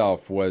story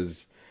itself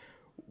was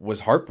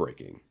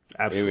heartbreaking.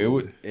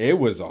 Absolutely. It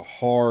was a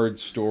hard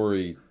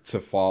story to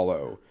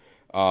follow.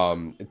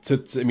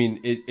 It's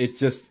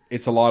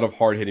a lot of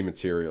hard-hitting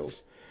materials.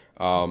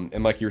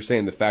 And like you were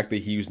saying, the fact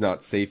that he was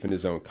not safe in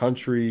his own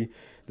country,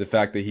 the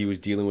fact that he was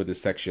dealing with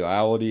his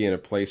sexuality in a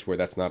place where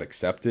that's not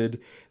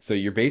accepted. So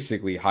you're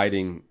basically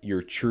hiding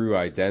your true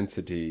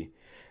identity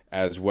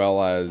as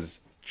well as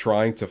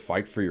trying to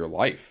fight for your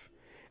life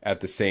at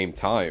the same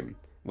time.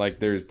 Like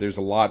there's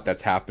a lot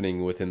that's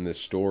happening within this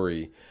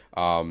story,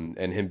 and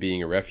him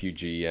being a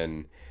refugee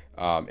and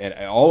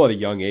all at a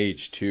young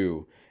age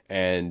too.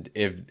 And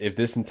if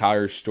this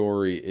entire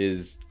story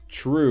is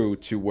true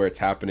to where it's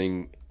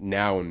happening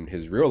now in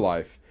his real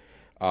life,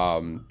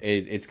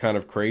 it's kind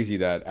of crazy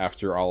that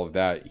after all of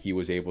that he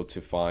was able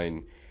to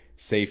find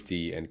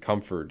safety and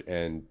comfort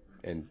and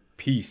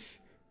peace.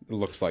 It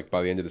looks like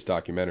by the end of this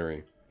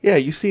documentary. Yeah,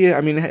 you see it.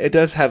 I mean, it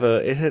does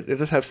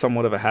have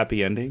somewhat of a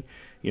happy ending.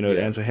 It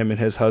ends with him and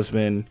his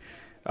husband.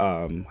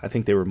 I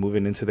think they were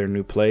moving into their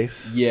new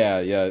place.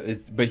 Yeah.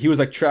 But he was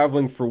like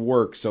traveling for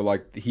work, so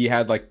like he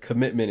had like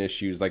commitment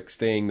issues, like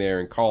staying there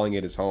and calling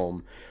it his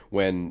home.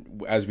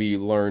 When, as we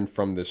learned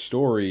from the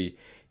story,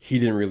 he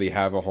didn't really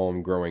have a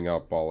home growing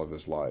up all of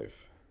his life.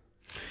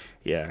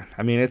 Yeah,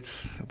 I mean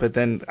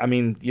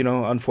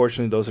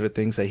unfortunately, those are the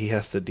things that he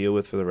has to deal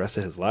with for the rest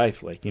of his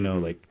life. Like,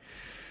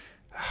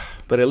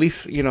 but at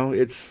least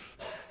it's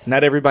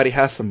not everybody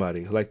has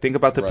somebody. Like, think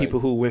about the people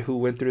who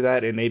went through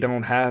that and they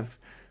don't have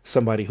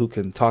somebody who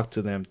can talk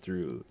to them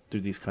through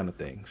these kind of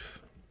things.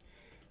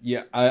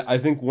 Yeah, I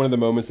think one of the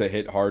moments that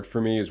hit hard for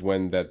me is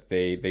when that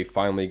they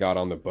finally got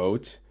on the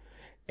boat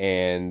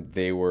and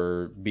they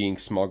were being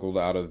smuggled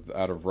out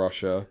of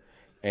Russia,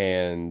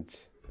 and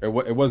it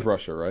was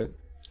Russia, right?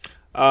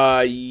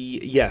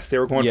 Yes, they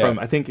were going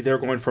I think they were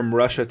going from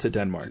Russia to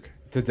Denmark.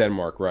 To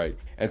Denmark, right.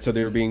 And so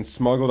they were being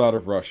smuggled out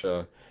of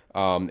Russia,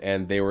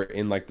 and they were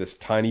in like this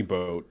tiny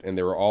boat, and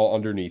they were all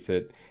underneath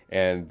it,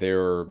 and they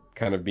were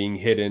kind of being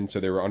hidden, so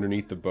they were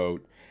underneath the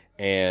boat.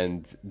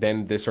 And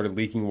then they started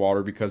leaking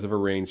water because of a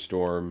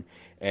rainstorm,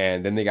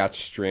 and then they got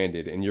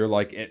stranded. And you're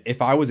like,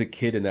 if I was a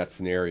kid in that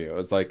scenario,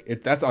 it's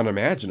like, that's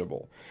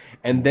unimaginable.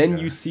 And then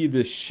you see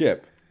this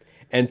ship,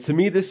 and to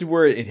me, this is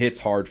where it hits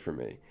hard for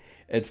me.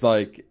 It's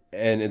like,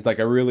 I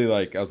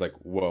was like,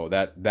 whoa,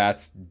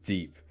 that's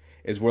deep.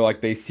 Is where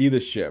like they see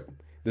the ship,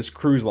 this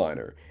cruise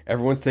liner,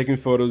 everyone's taking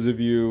photos of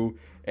you,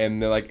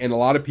 and they're like, and a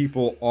lot of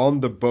people on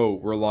the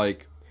boat were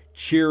like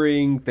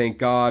cheering, thank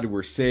God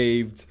we're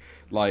saved.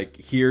 Like,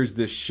 here's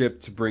this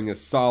ship to bring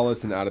us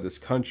solace and out of this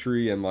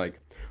country and like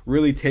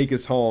really take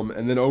us home.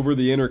 And then over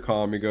the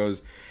intercom, he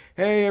goes,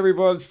 hey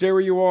everybody, stay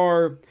where you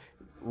are.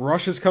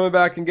 Russia's coming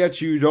back and get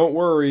you. Don't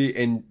worry.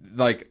 And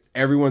like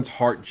everyone's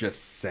heart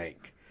just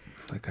sank.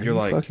 Like, are you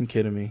fucking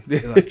kidding me?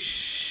 You're like,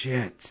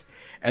 shit.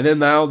 And then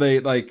now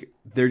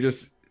they're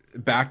just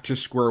back to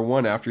square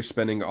one after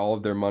spending all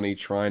of their money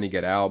trying to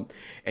get out.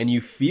 And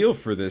you feel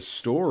for this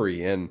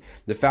story, and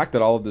the fact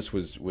that all of this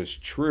was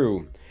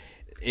true,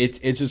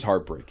 it's just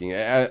heartbreaking.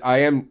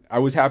 I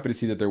was happy to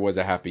see that there was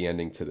a happy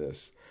ending to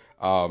this.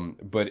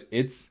 But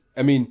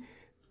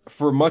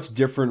for much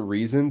different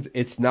reasons,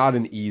 it's not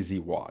an easy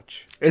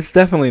watch. It's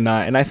definitely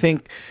not, and I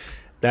think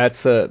that's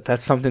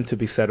something to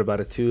be said about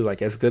it too.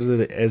 Like, as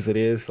good as it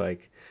is,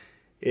 like,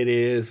 it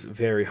is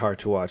very hard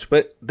to watch.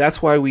 But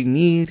that's why we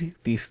need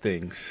these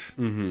things,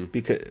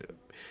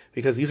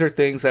 because these are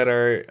things that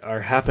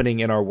are happening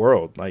in our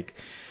world. Like,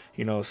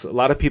 so a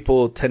lot of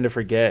people tend to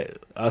forget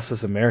us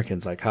as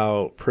Americans, like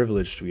how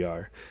privileged we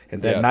are,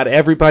 and that not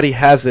everybody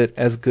has it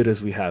as good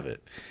as we have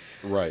it.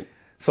 Right.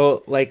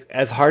 So, like,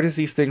 as hard as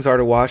these things are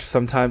to watch,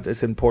 sometimes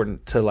it's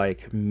important to,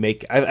 like,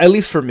 at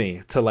least for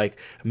me, to, like,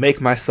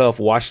 make myself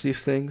watch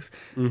these things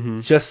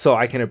just so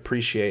I can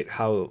appreciate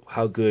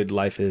how good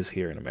life is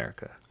here in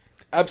America.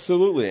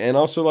 Absolutely. And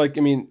also, like,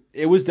 I mean,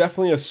 it was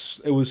definitely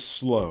it was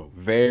slow,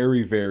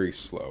 very, very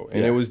slow.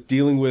 And it was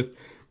dealing with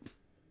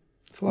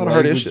it's a lot of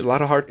hard issues, a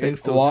lot of hard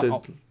things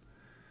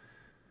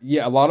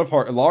yeah, a lot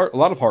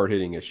of hard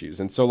hitting issues.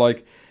 And so,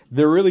 like,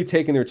 they're really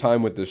taking their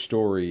time with this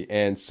story.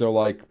 And so,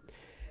 like,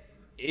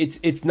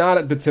 it's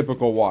not the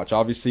typical watch.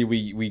 Obviously,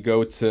 we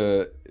go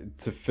to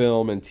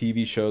film and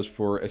TV shows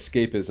for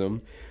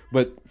escapism,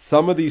 but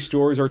some of these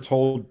stories are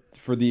told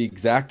for the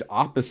exact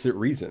opposite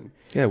reason.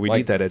 Yeah, we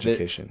need that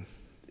education.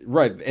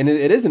 Right, and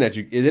it is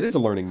it is a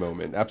learning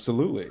moment,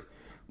 absolutely.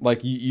 Like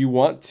you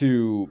want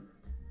to,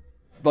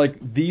 like,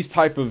 these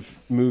type of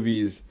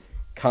movies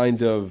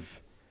kind of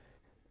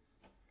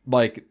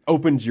like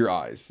opens your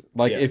eyes.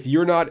 Like if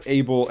you're not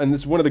able, and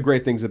this is one of the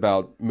great things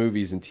about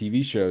movies and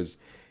TV shows,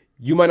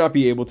 you might not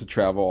be able to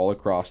travel all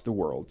across the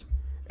world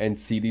and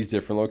see these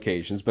different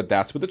locations, but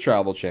that's what the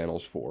Travel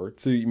Channel's for,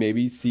 to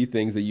maybe see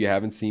things that you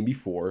haven't seen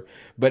before,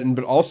 but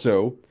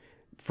also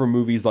for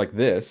movies like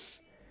this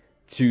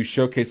to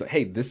showcase, like,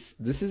 hey, this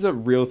is a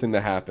real thing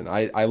that happened.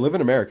 I live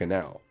in America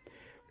now,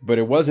 but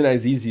it wasn't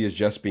as easy as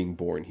just being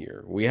born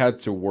here. We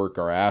had to work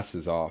our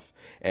asses off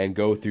and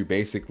go through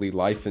basically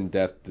life and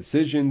death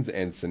decisions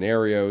and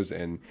scenarios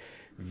and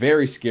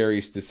very scary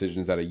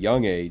decisions at a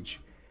young age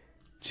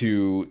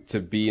to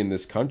be in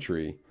this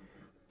country.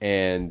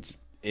 And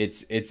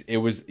it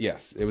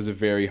was a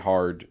very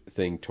hard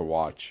thing to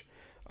watch.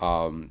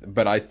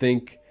 But I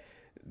think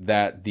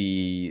that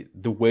the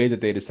way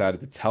that they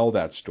decided to tell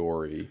that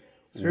story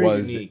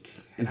was unique.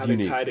 And how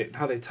unique.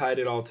 They tied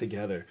it all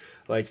together.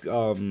 Like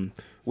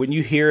when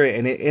you hear it,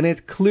 and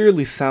it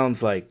clearly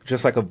sounds like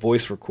just like a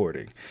voice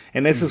recording.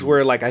 And this is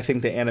where, like, I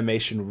think the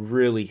animation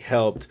really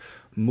helped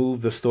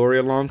move the story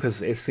along,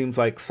 because it seems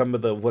like some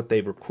of what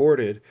they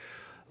recorded,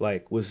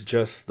 like, was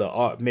just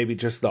maybe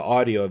just the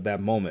audio of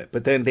that moment,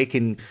 but then they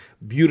can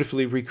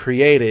beautifully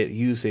recreate it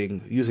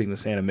using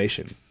this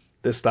animation,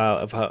 this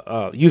style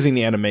of using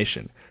the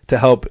animation to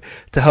help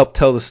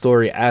tell the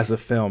story as a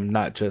film,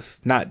 not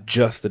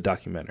just a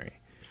documentary.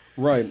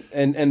 Right,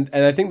 and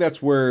I think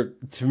that's where,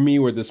 to me,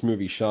 where this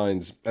movie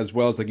shines, as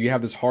well as, like, you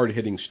have this hard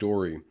hitting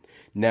story.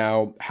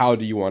 Now, how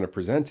do you want to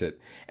present it?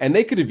 And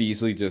they could have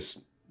easily just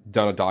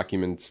done a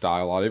document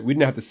style on it. We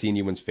didn't have to see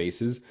anyone's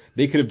faces.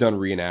 They could have done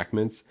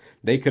reenactments.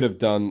 They could have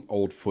done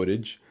old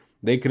footage.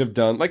 They could have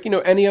done, like,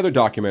 any other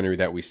documentary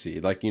that we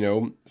see, like,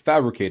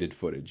 fabricated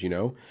footage,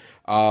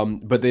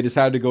 But they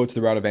decided to go to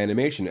the route of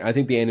animation. I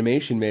think the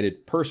animation made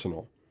it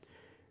personal,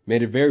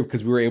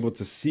 because we were able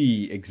to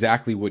see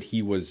exactly what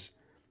he was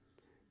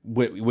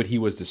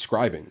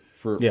describing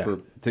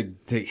to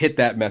hit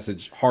that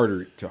message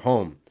harder to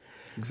home.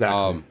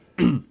 Exactly.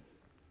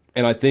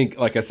 And I think,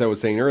 like I said,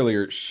 was saying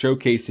earlier,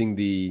 showcasing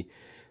the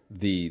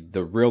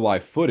real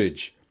life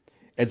footage,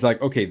 it's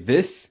like, okay,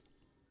 this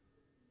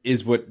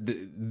is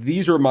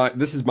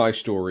this is my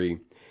story,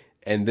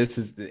 and this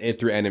is it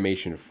through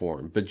animation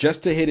form. But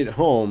just to hit it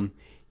home,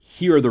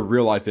 here are the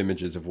real life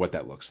images of what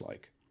that looks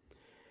like.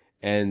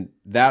 And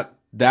that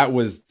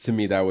was, to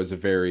me, that was a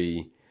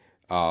very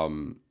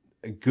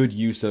good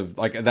use of,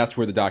 like, that's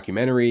where the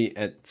documentary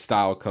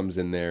style comes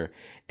in there.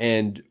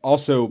 And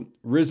also,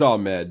 Riz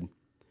Ahmed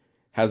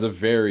has a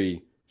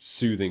very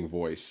soothing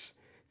voice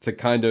to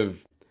kind of,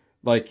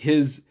 like,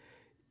 it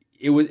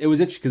was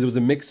interesting because it was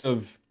a mix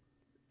of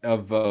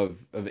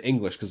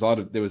English,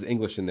 because there was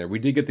English in there. We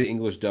did get the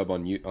English dub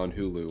on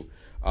Hulu,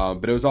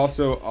 but it was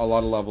also a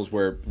lot of levels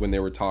where when they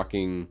were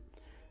talking,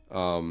 I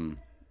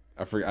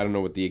don't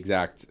know what the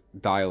exact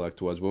dialect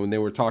was, but when they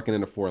were talking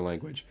in a foreign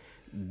language,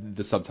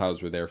 the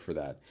subtitles were there for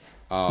that.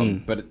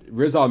 But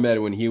Riz Ahmed,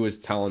 when he was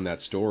telling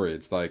that story,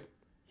 it's like,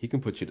 he can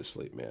put you to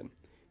sleep, man.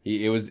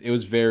 It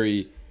was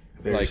very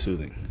like,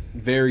 soothing,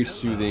 very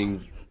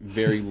soothing,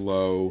 very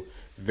low,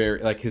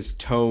 very, like, his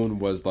tone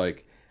was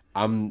like,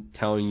 I'm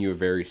telling you a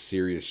very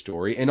serious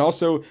story. And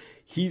also,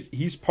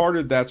 he's part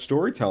of that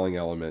storytelling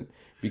element,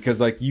 because,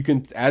 like, you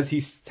can, as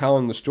he's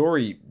telling the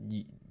story,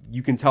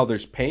 you can tell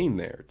there's pain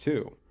there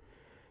too.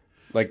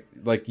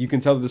 Like you can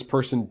tell that this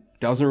person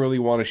doesn't really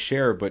want to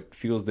share, but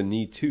feels the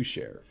need to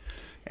share.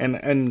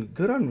 And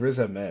good on Riz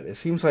Ahmed. It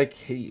seems like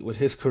with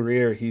his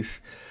career, he's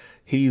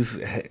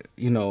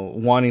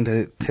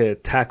wanting to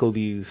tackle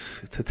these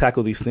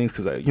things,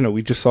 because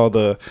we just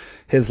saw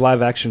his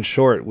live action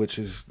short, which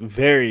is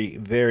very,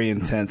 very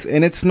intense,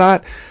 and it's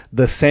not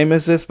the same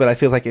as this, but I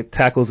feel like it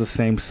tackles the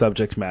same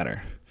subject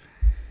matter.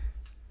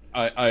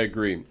 I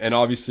agree, and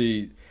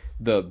obviously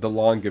the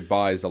Long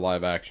Goodbye is a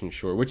live action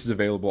short, which is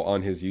available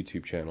on his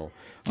YouTube channel.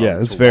 Yeah,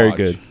 it's very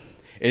good.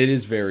 It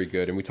is very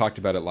good, and we talked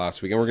about it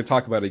last week, and we're going to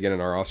talk about it again in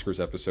our Oscars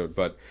episode.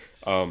 But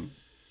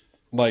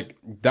like,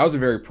 that was a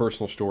very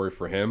personal story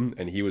for him,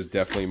 and he was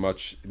definitely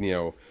much,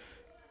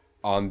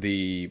 on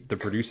the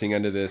producing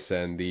end of this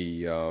and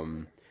the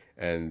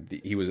and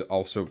he was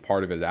also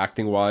part of it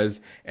acting wise.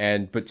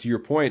 But to your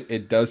point,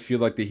 it does feel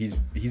like that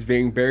he's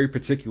being very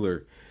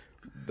particular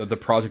the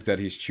project that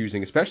he's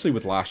choosing, especially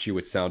with last year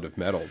with Sound of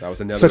Metal. That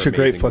was another such a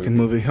great amazing fucking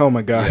movie. Oh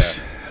my gosh,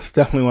 Yeah. It's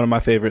definitely one of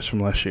my favorites from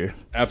last year.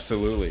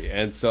 Absolutely.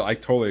 And so I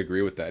totally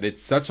agree with that.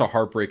 It's such a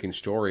heartbreaking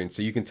story, and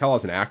so you can tell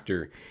as an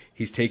actor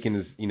he's taken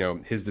his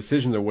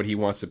decisions on what he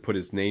wants to put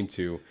his name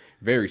to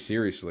very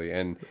seriously.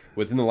 And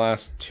within the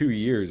last 2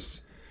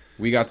 years,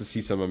 we got to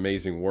see some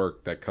amazing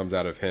work that comes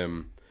out of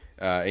him.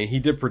 And he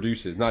did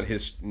produce it. Not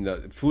his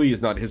Flea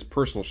is not his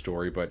personal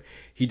story, but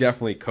he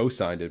definitely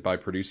co-signed it by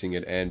producing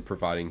it and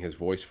providing his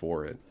voice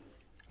for it.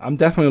 I'm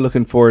definitely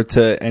looking forward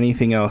to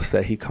anything else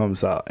that he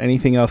comes out,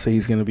 anything else that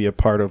he's going to be a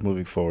part of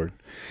moving forward.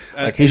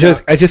 Like it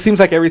just seems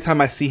like every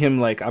time I see him,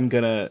 like I'm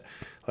gonna,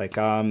 like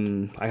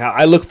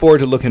I look forward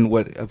to looking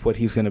what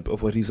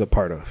he's a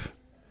part of.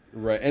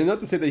 Right, and not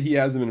to say that he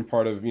hasn't been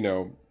part of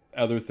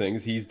other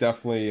things. He's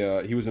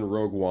definitely he was in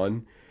Rogue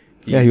One.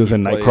 He was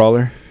in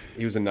Nightcrawler.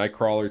 He was in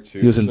Nightcrawler too.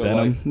 He was in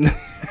Venom.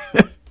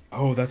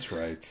 Oh, that's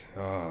right.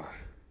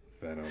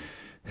 Venom.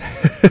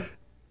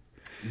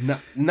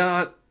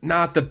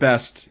 Not the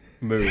best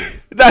movie.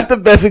 Not the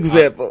best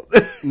example.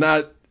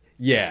 That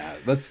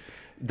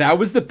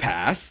was the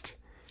past.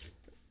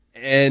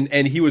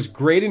 And he was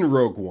great in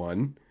Rogue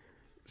One.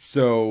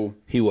 So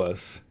he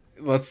was.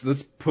 Let's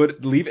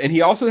leave. And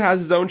he also has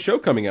his own show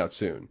coming out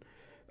soon,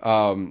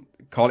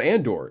 called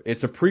Andor.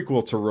 It's a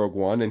prequel to Rogue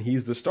One, and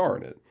he's the star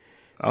in it.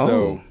 Oh.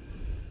 So,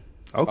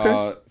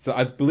 okay. So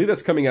I believe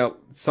that's coming out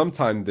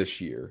sometime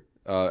this year,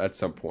 at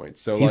some point.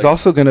 So he's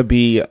also going to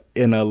be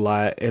in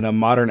a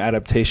modern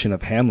adaptation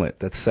of Hamlet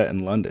that's set in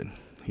London.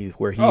 He's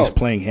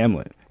playing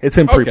Hamlet. It's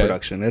in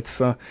pre-production.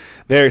 It's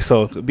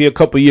it'll be a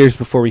couple years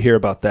before we hear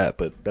about that,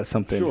 but that's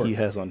something he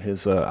has on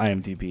his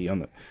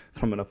IMDb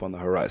coming up on the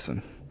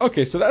horizon.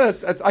 Okay, so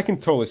that's I can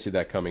totally see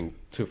that coming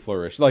to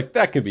flourish. Like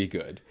that could be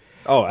good.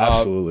 Oh,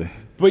 absolutely.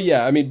 But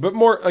yeah, I mean, but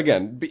more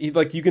again,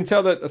 like you can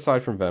tell that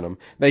aside from Venom,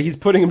 that he's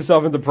putting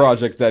himself into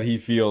projects that he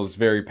feels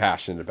very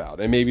passionate about,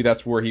 and maybe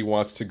that's where he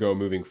wants to go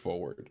moving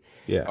forward.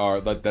 Yeah.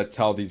 Or that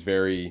tell these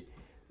very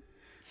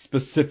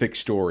specific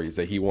stories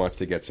that he wants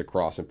to get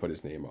across and put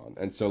his name on.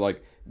 And so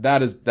like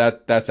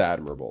that's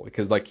admirable,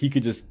 because like he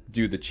could just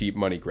do the cheap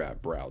money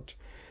grab route.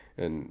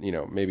 And,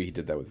 maybe he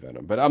did that with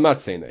Venom. But I'm not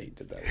saying that he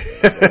did that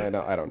with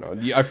Venom. I don't know.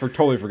 I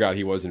totally forgot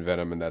he was in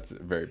Venom, and that's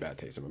a very bad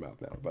taste in my mouth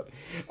now. But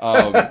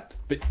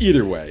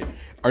either way,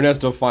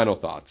 Ernesto, final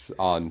thoughts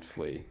on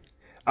Flea.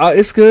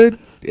 It's good.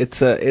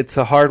 It's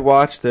a hard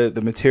watch.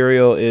 The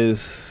material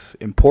is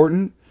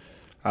important,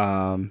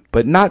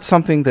 but not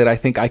something that I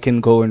think I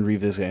can go and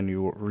revisit and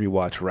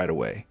rewatch right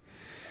away.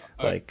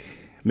 Like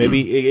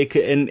maybe it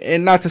could,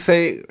 and not to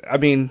say, I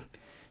mean,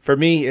 for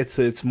me,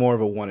 it's more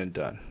of a one and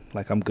done.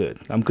 Like, I'm good.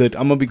 I'm going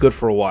to be good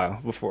for a while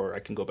before I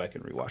can go back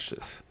and rewatch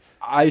this.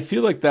 I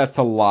feel like that's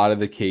a lot of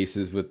the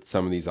cases with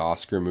some of these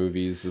Oscar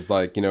movies. Is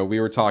like, we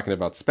were talking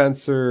about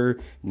Spencer,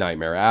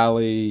 Nightmare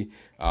Alley,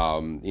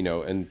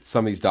 and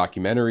some of these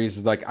documentaries.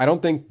 Is like, I don't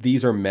think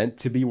these are meant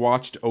to be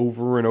watched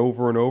over and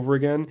over and over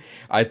again.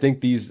 I think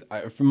these,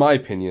 from my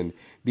opinion,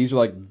 these are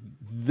like,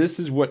 this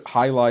is what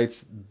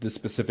highlights the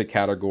specific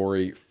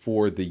category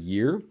for the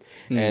year.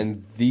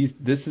 And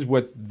this is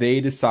what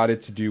they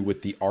decided to do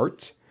with the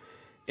art.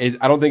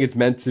 I don't think it's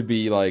meant to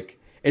be like,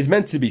 it's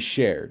meant to be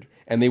shared,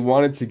 and they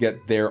wanted to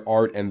get their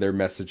art and their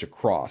message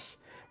across.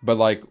 But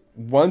like,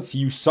 once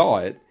you saw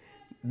it,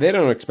 they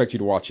don't expect you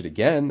to watch it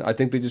again. I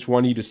think they just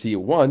want you to see it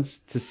once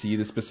to see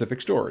the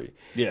specific story.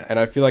 Yeah. And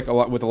I feel like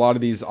with a lot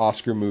of these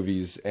Oscar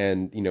movies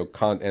and,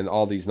 and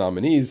all these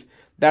nominees,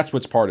 that's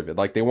what's part of it.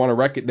 Like they want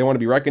to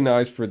be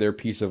recognized for their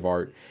piece of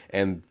art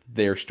and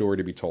their story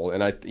to be told.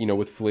 And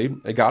with Flea,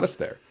 it got us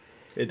there.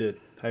 It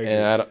did. I agree.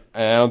 And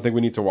I don't think we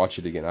need to watch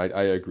it again. I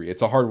agree.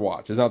 It's a hard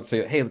watch. It's not to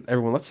say, hey,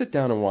 everyone, let's sit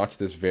down and watch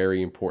this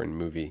very important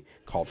movie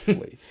called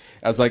Flea.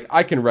 I was like,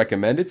 I can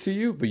recommend it to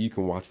you, but you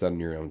can watch that in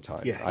your own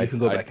time. Yeah, you can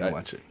go back and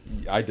watch it.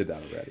 I did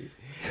that already.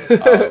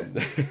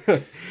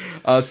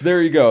 So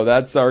there you go.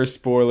 That's our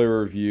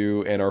spoiler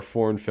review and our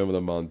foreign film of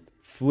the month,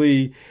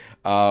 Flea.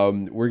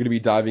 We're going to be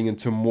diving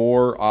into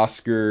more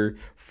Oscar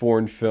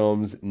foreign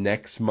films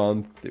next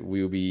month.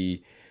 We'll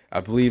be... I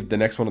believe the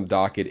next one on the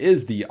docket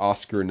is the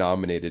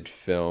Oscar-nominated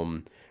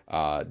film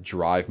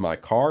Drive My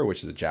Car,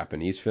 which is a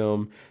Japanese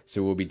film.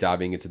 So we'll be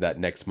diving into that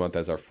next month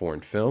as our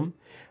foreign film.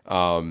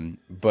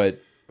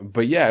 But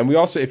yeah, and we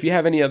also, if you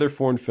have any other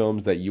foreign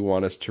films that you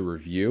want us to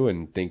review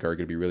and think are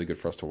going to be really good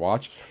for us to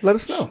watch, let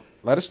us know.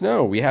 Let us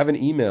know. We have an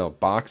email,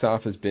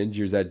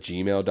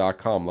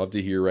 boxofficebingers@gmail.com. Love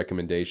to hear your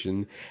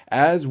recommendation,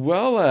 as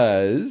well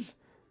as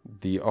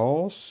the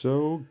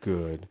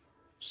all-so-good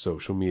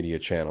social media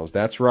channels.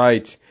 That's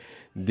right.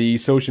 The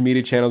social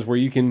media channels where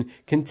you can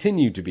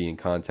continue to be in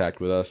contact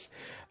with us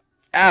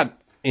at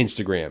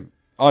Instagram,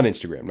 on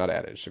Instagram, not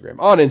at Instagram,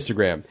 on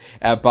Instagram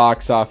at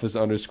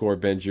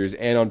boxoffice_bingers,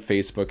 and on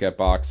Facebook at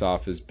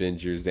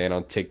boxofficebingers, and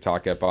on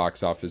TikTok at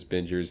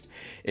boxofficebingers.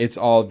 It's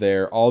all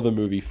there, all the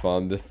movie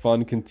fun. The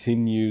fun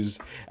continues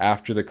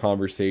after the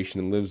conversation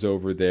and lives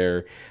over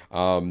there.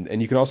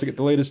 And you can also get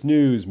the latest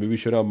news, movie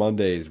show on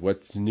Mondays,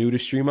 what's new to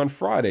stream on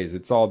Fridays.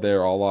 It's all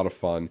there, all a lot of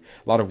fun,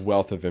 a lot of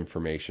wealth of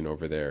information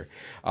over there.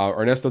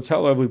 Ernesto,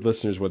 tell lovely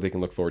listeners what they can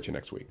look forward to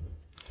next week.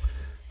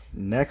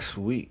 Next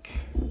week,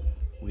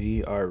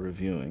 we are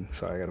reviewing.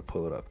 Sorry, I got to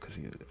pull it up because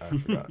I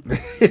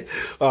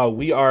forgot.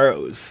 We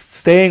are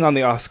staying on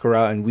the Oscar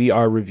route, and we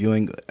are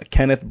reviewing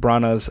Kenneth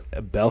Branagh's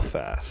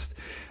Belfast.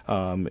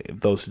 If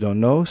those who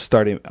don't know,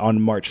 starting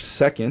on March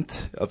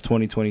 2nd of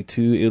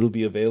 2022, it'll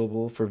be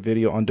available for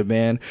video on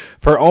demand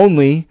for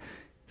only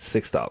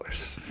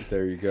 $6.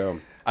 There you go.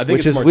 I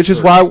think which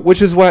is why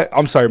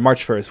I'm sorry,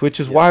 March 1st, which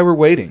is why we're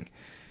waiting.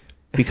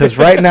 Because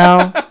right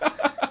now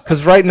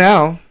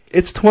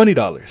it's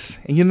 $20.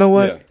 And you know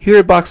what? Yeah. Here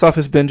at Box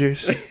Office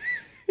Bingers,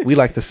 we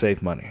like to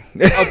save money.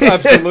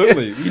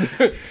 Absolutely.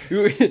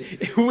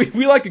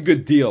 We like a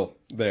good deal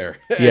there.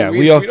 Yeah,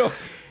 we don't.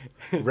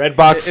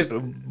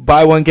 Redbox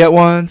buy one get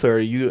ones, or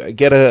you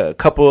get a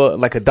couple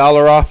like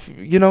 $1 off.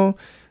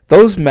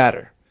 Those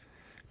matter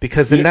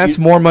because then that's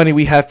more money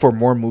we have for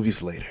more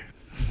movies later.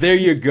 There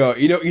you go.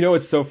 You know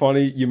what's so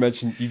funny? You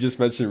just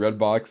mentioned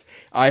Redbox.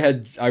 I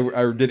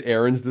did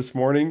errands this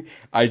morning.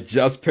 I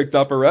just picked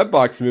up a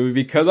Redbox movie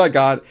because I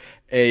got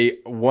a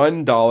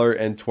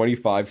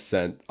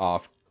 $1.25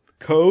 off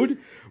code,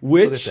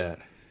 which Look at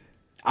that.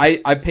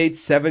 I paid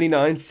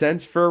 79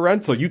 cents for a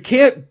rental. You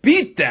can't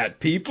beat that,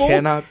 people.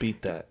 Cannot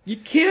beat that. You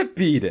can't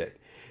beat it.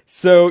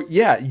 So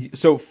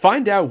so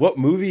find out what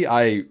movie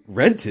I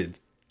rented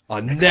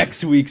on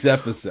next week's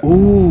episode.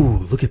 Ooh,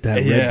 look at that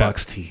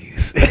Redbox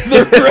tease.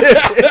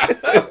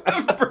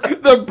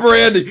 The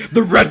branding,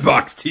 the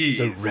Redbox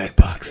tease. The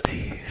Redbox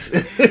tease.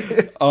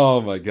 Oh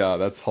my god,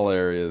 that's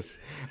hilarious.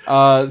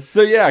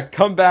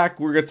 Come back.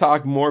 We're going to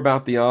talk more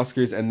about the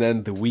Oscars, and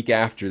then the week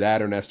after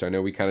that, Ernesto, I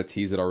know we kind of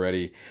teased it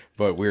already,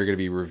 but we're going to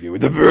be reviewing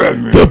The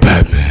Batman.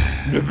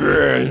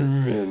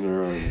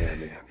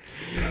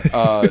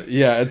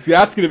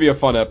 That's going to be a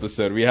fun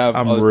episode.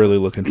 I'm really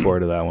looking forward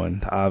to that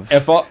one. I've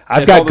got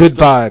got good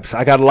vibes.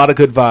 I got a lot of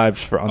good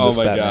vibes on this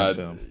Batman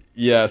film.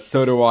 Yeah,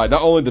 so do I.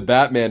 Not only the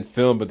Batman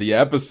film, but the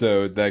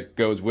episode that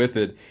goes with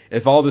it.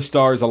 If all the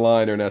stars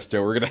align,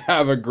 Ernesto, we're going to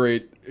have a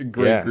great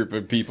group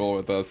of people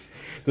with us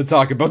to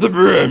talk about the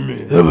Batman.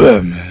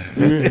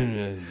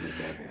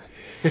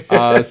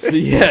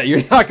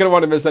 You're not going to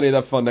want to miss any of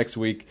that fun next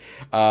week.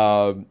 We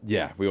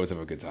always have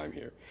a good time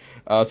here.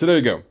 So there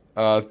you go.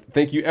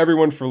 Thank you,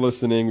 everyone, for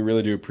listening. We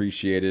really do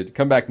appreciate it.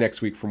 Come back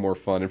next week for more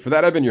fun. And for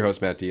that, I've been your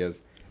host, Matt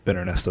Diaz. Been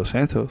Ernesto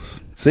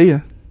Santos. See ya.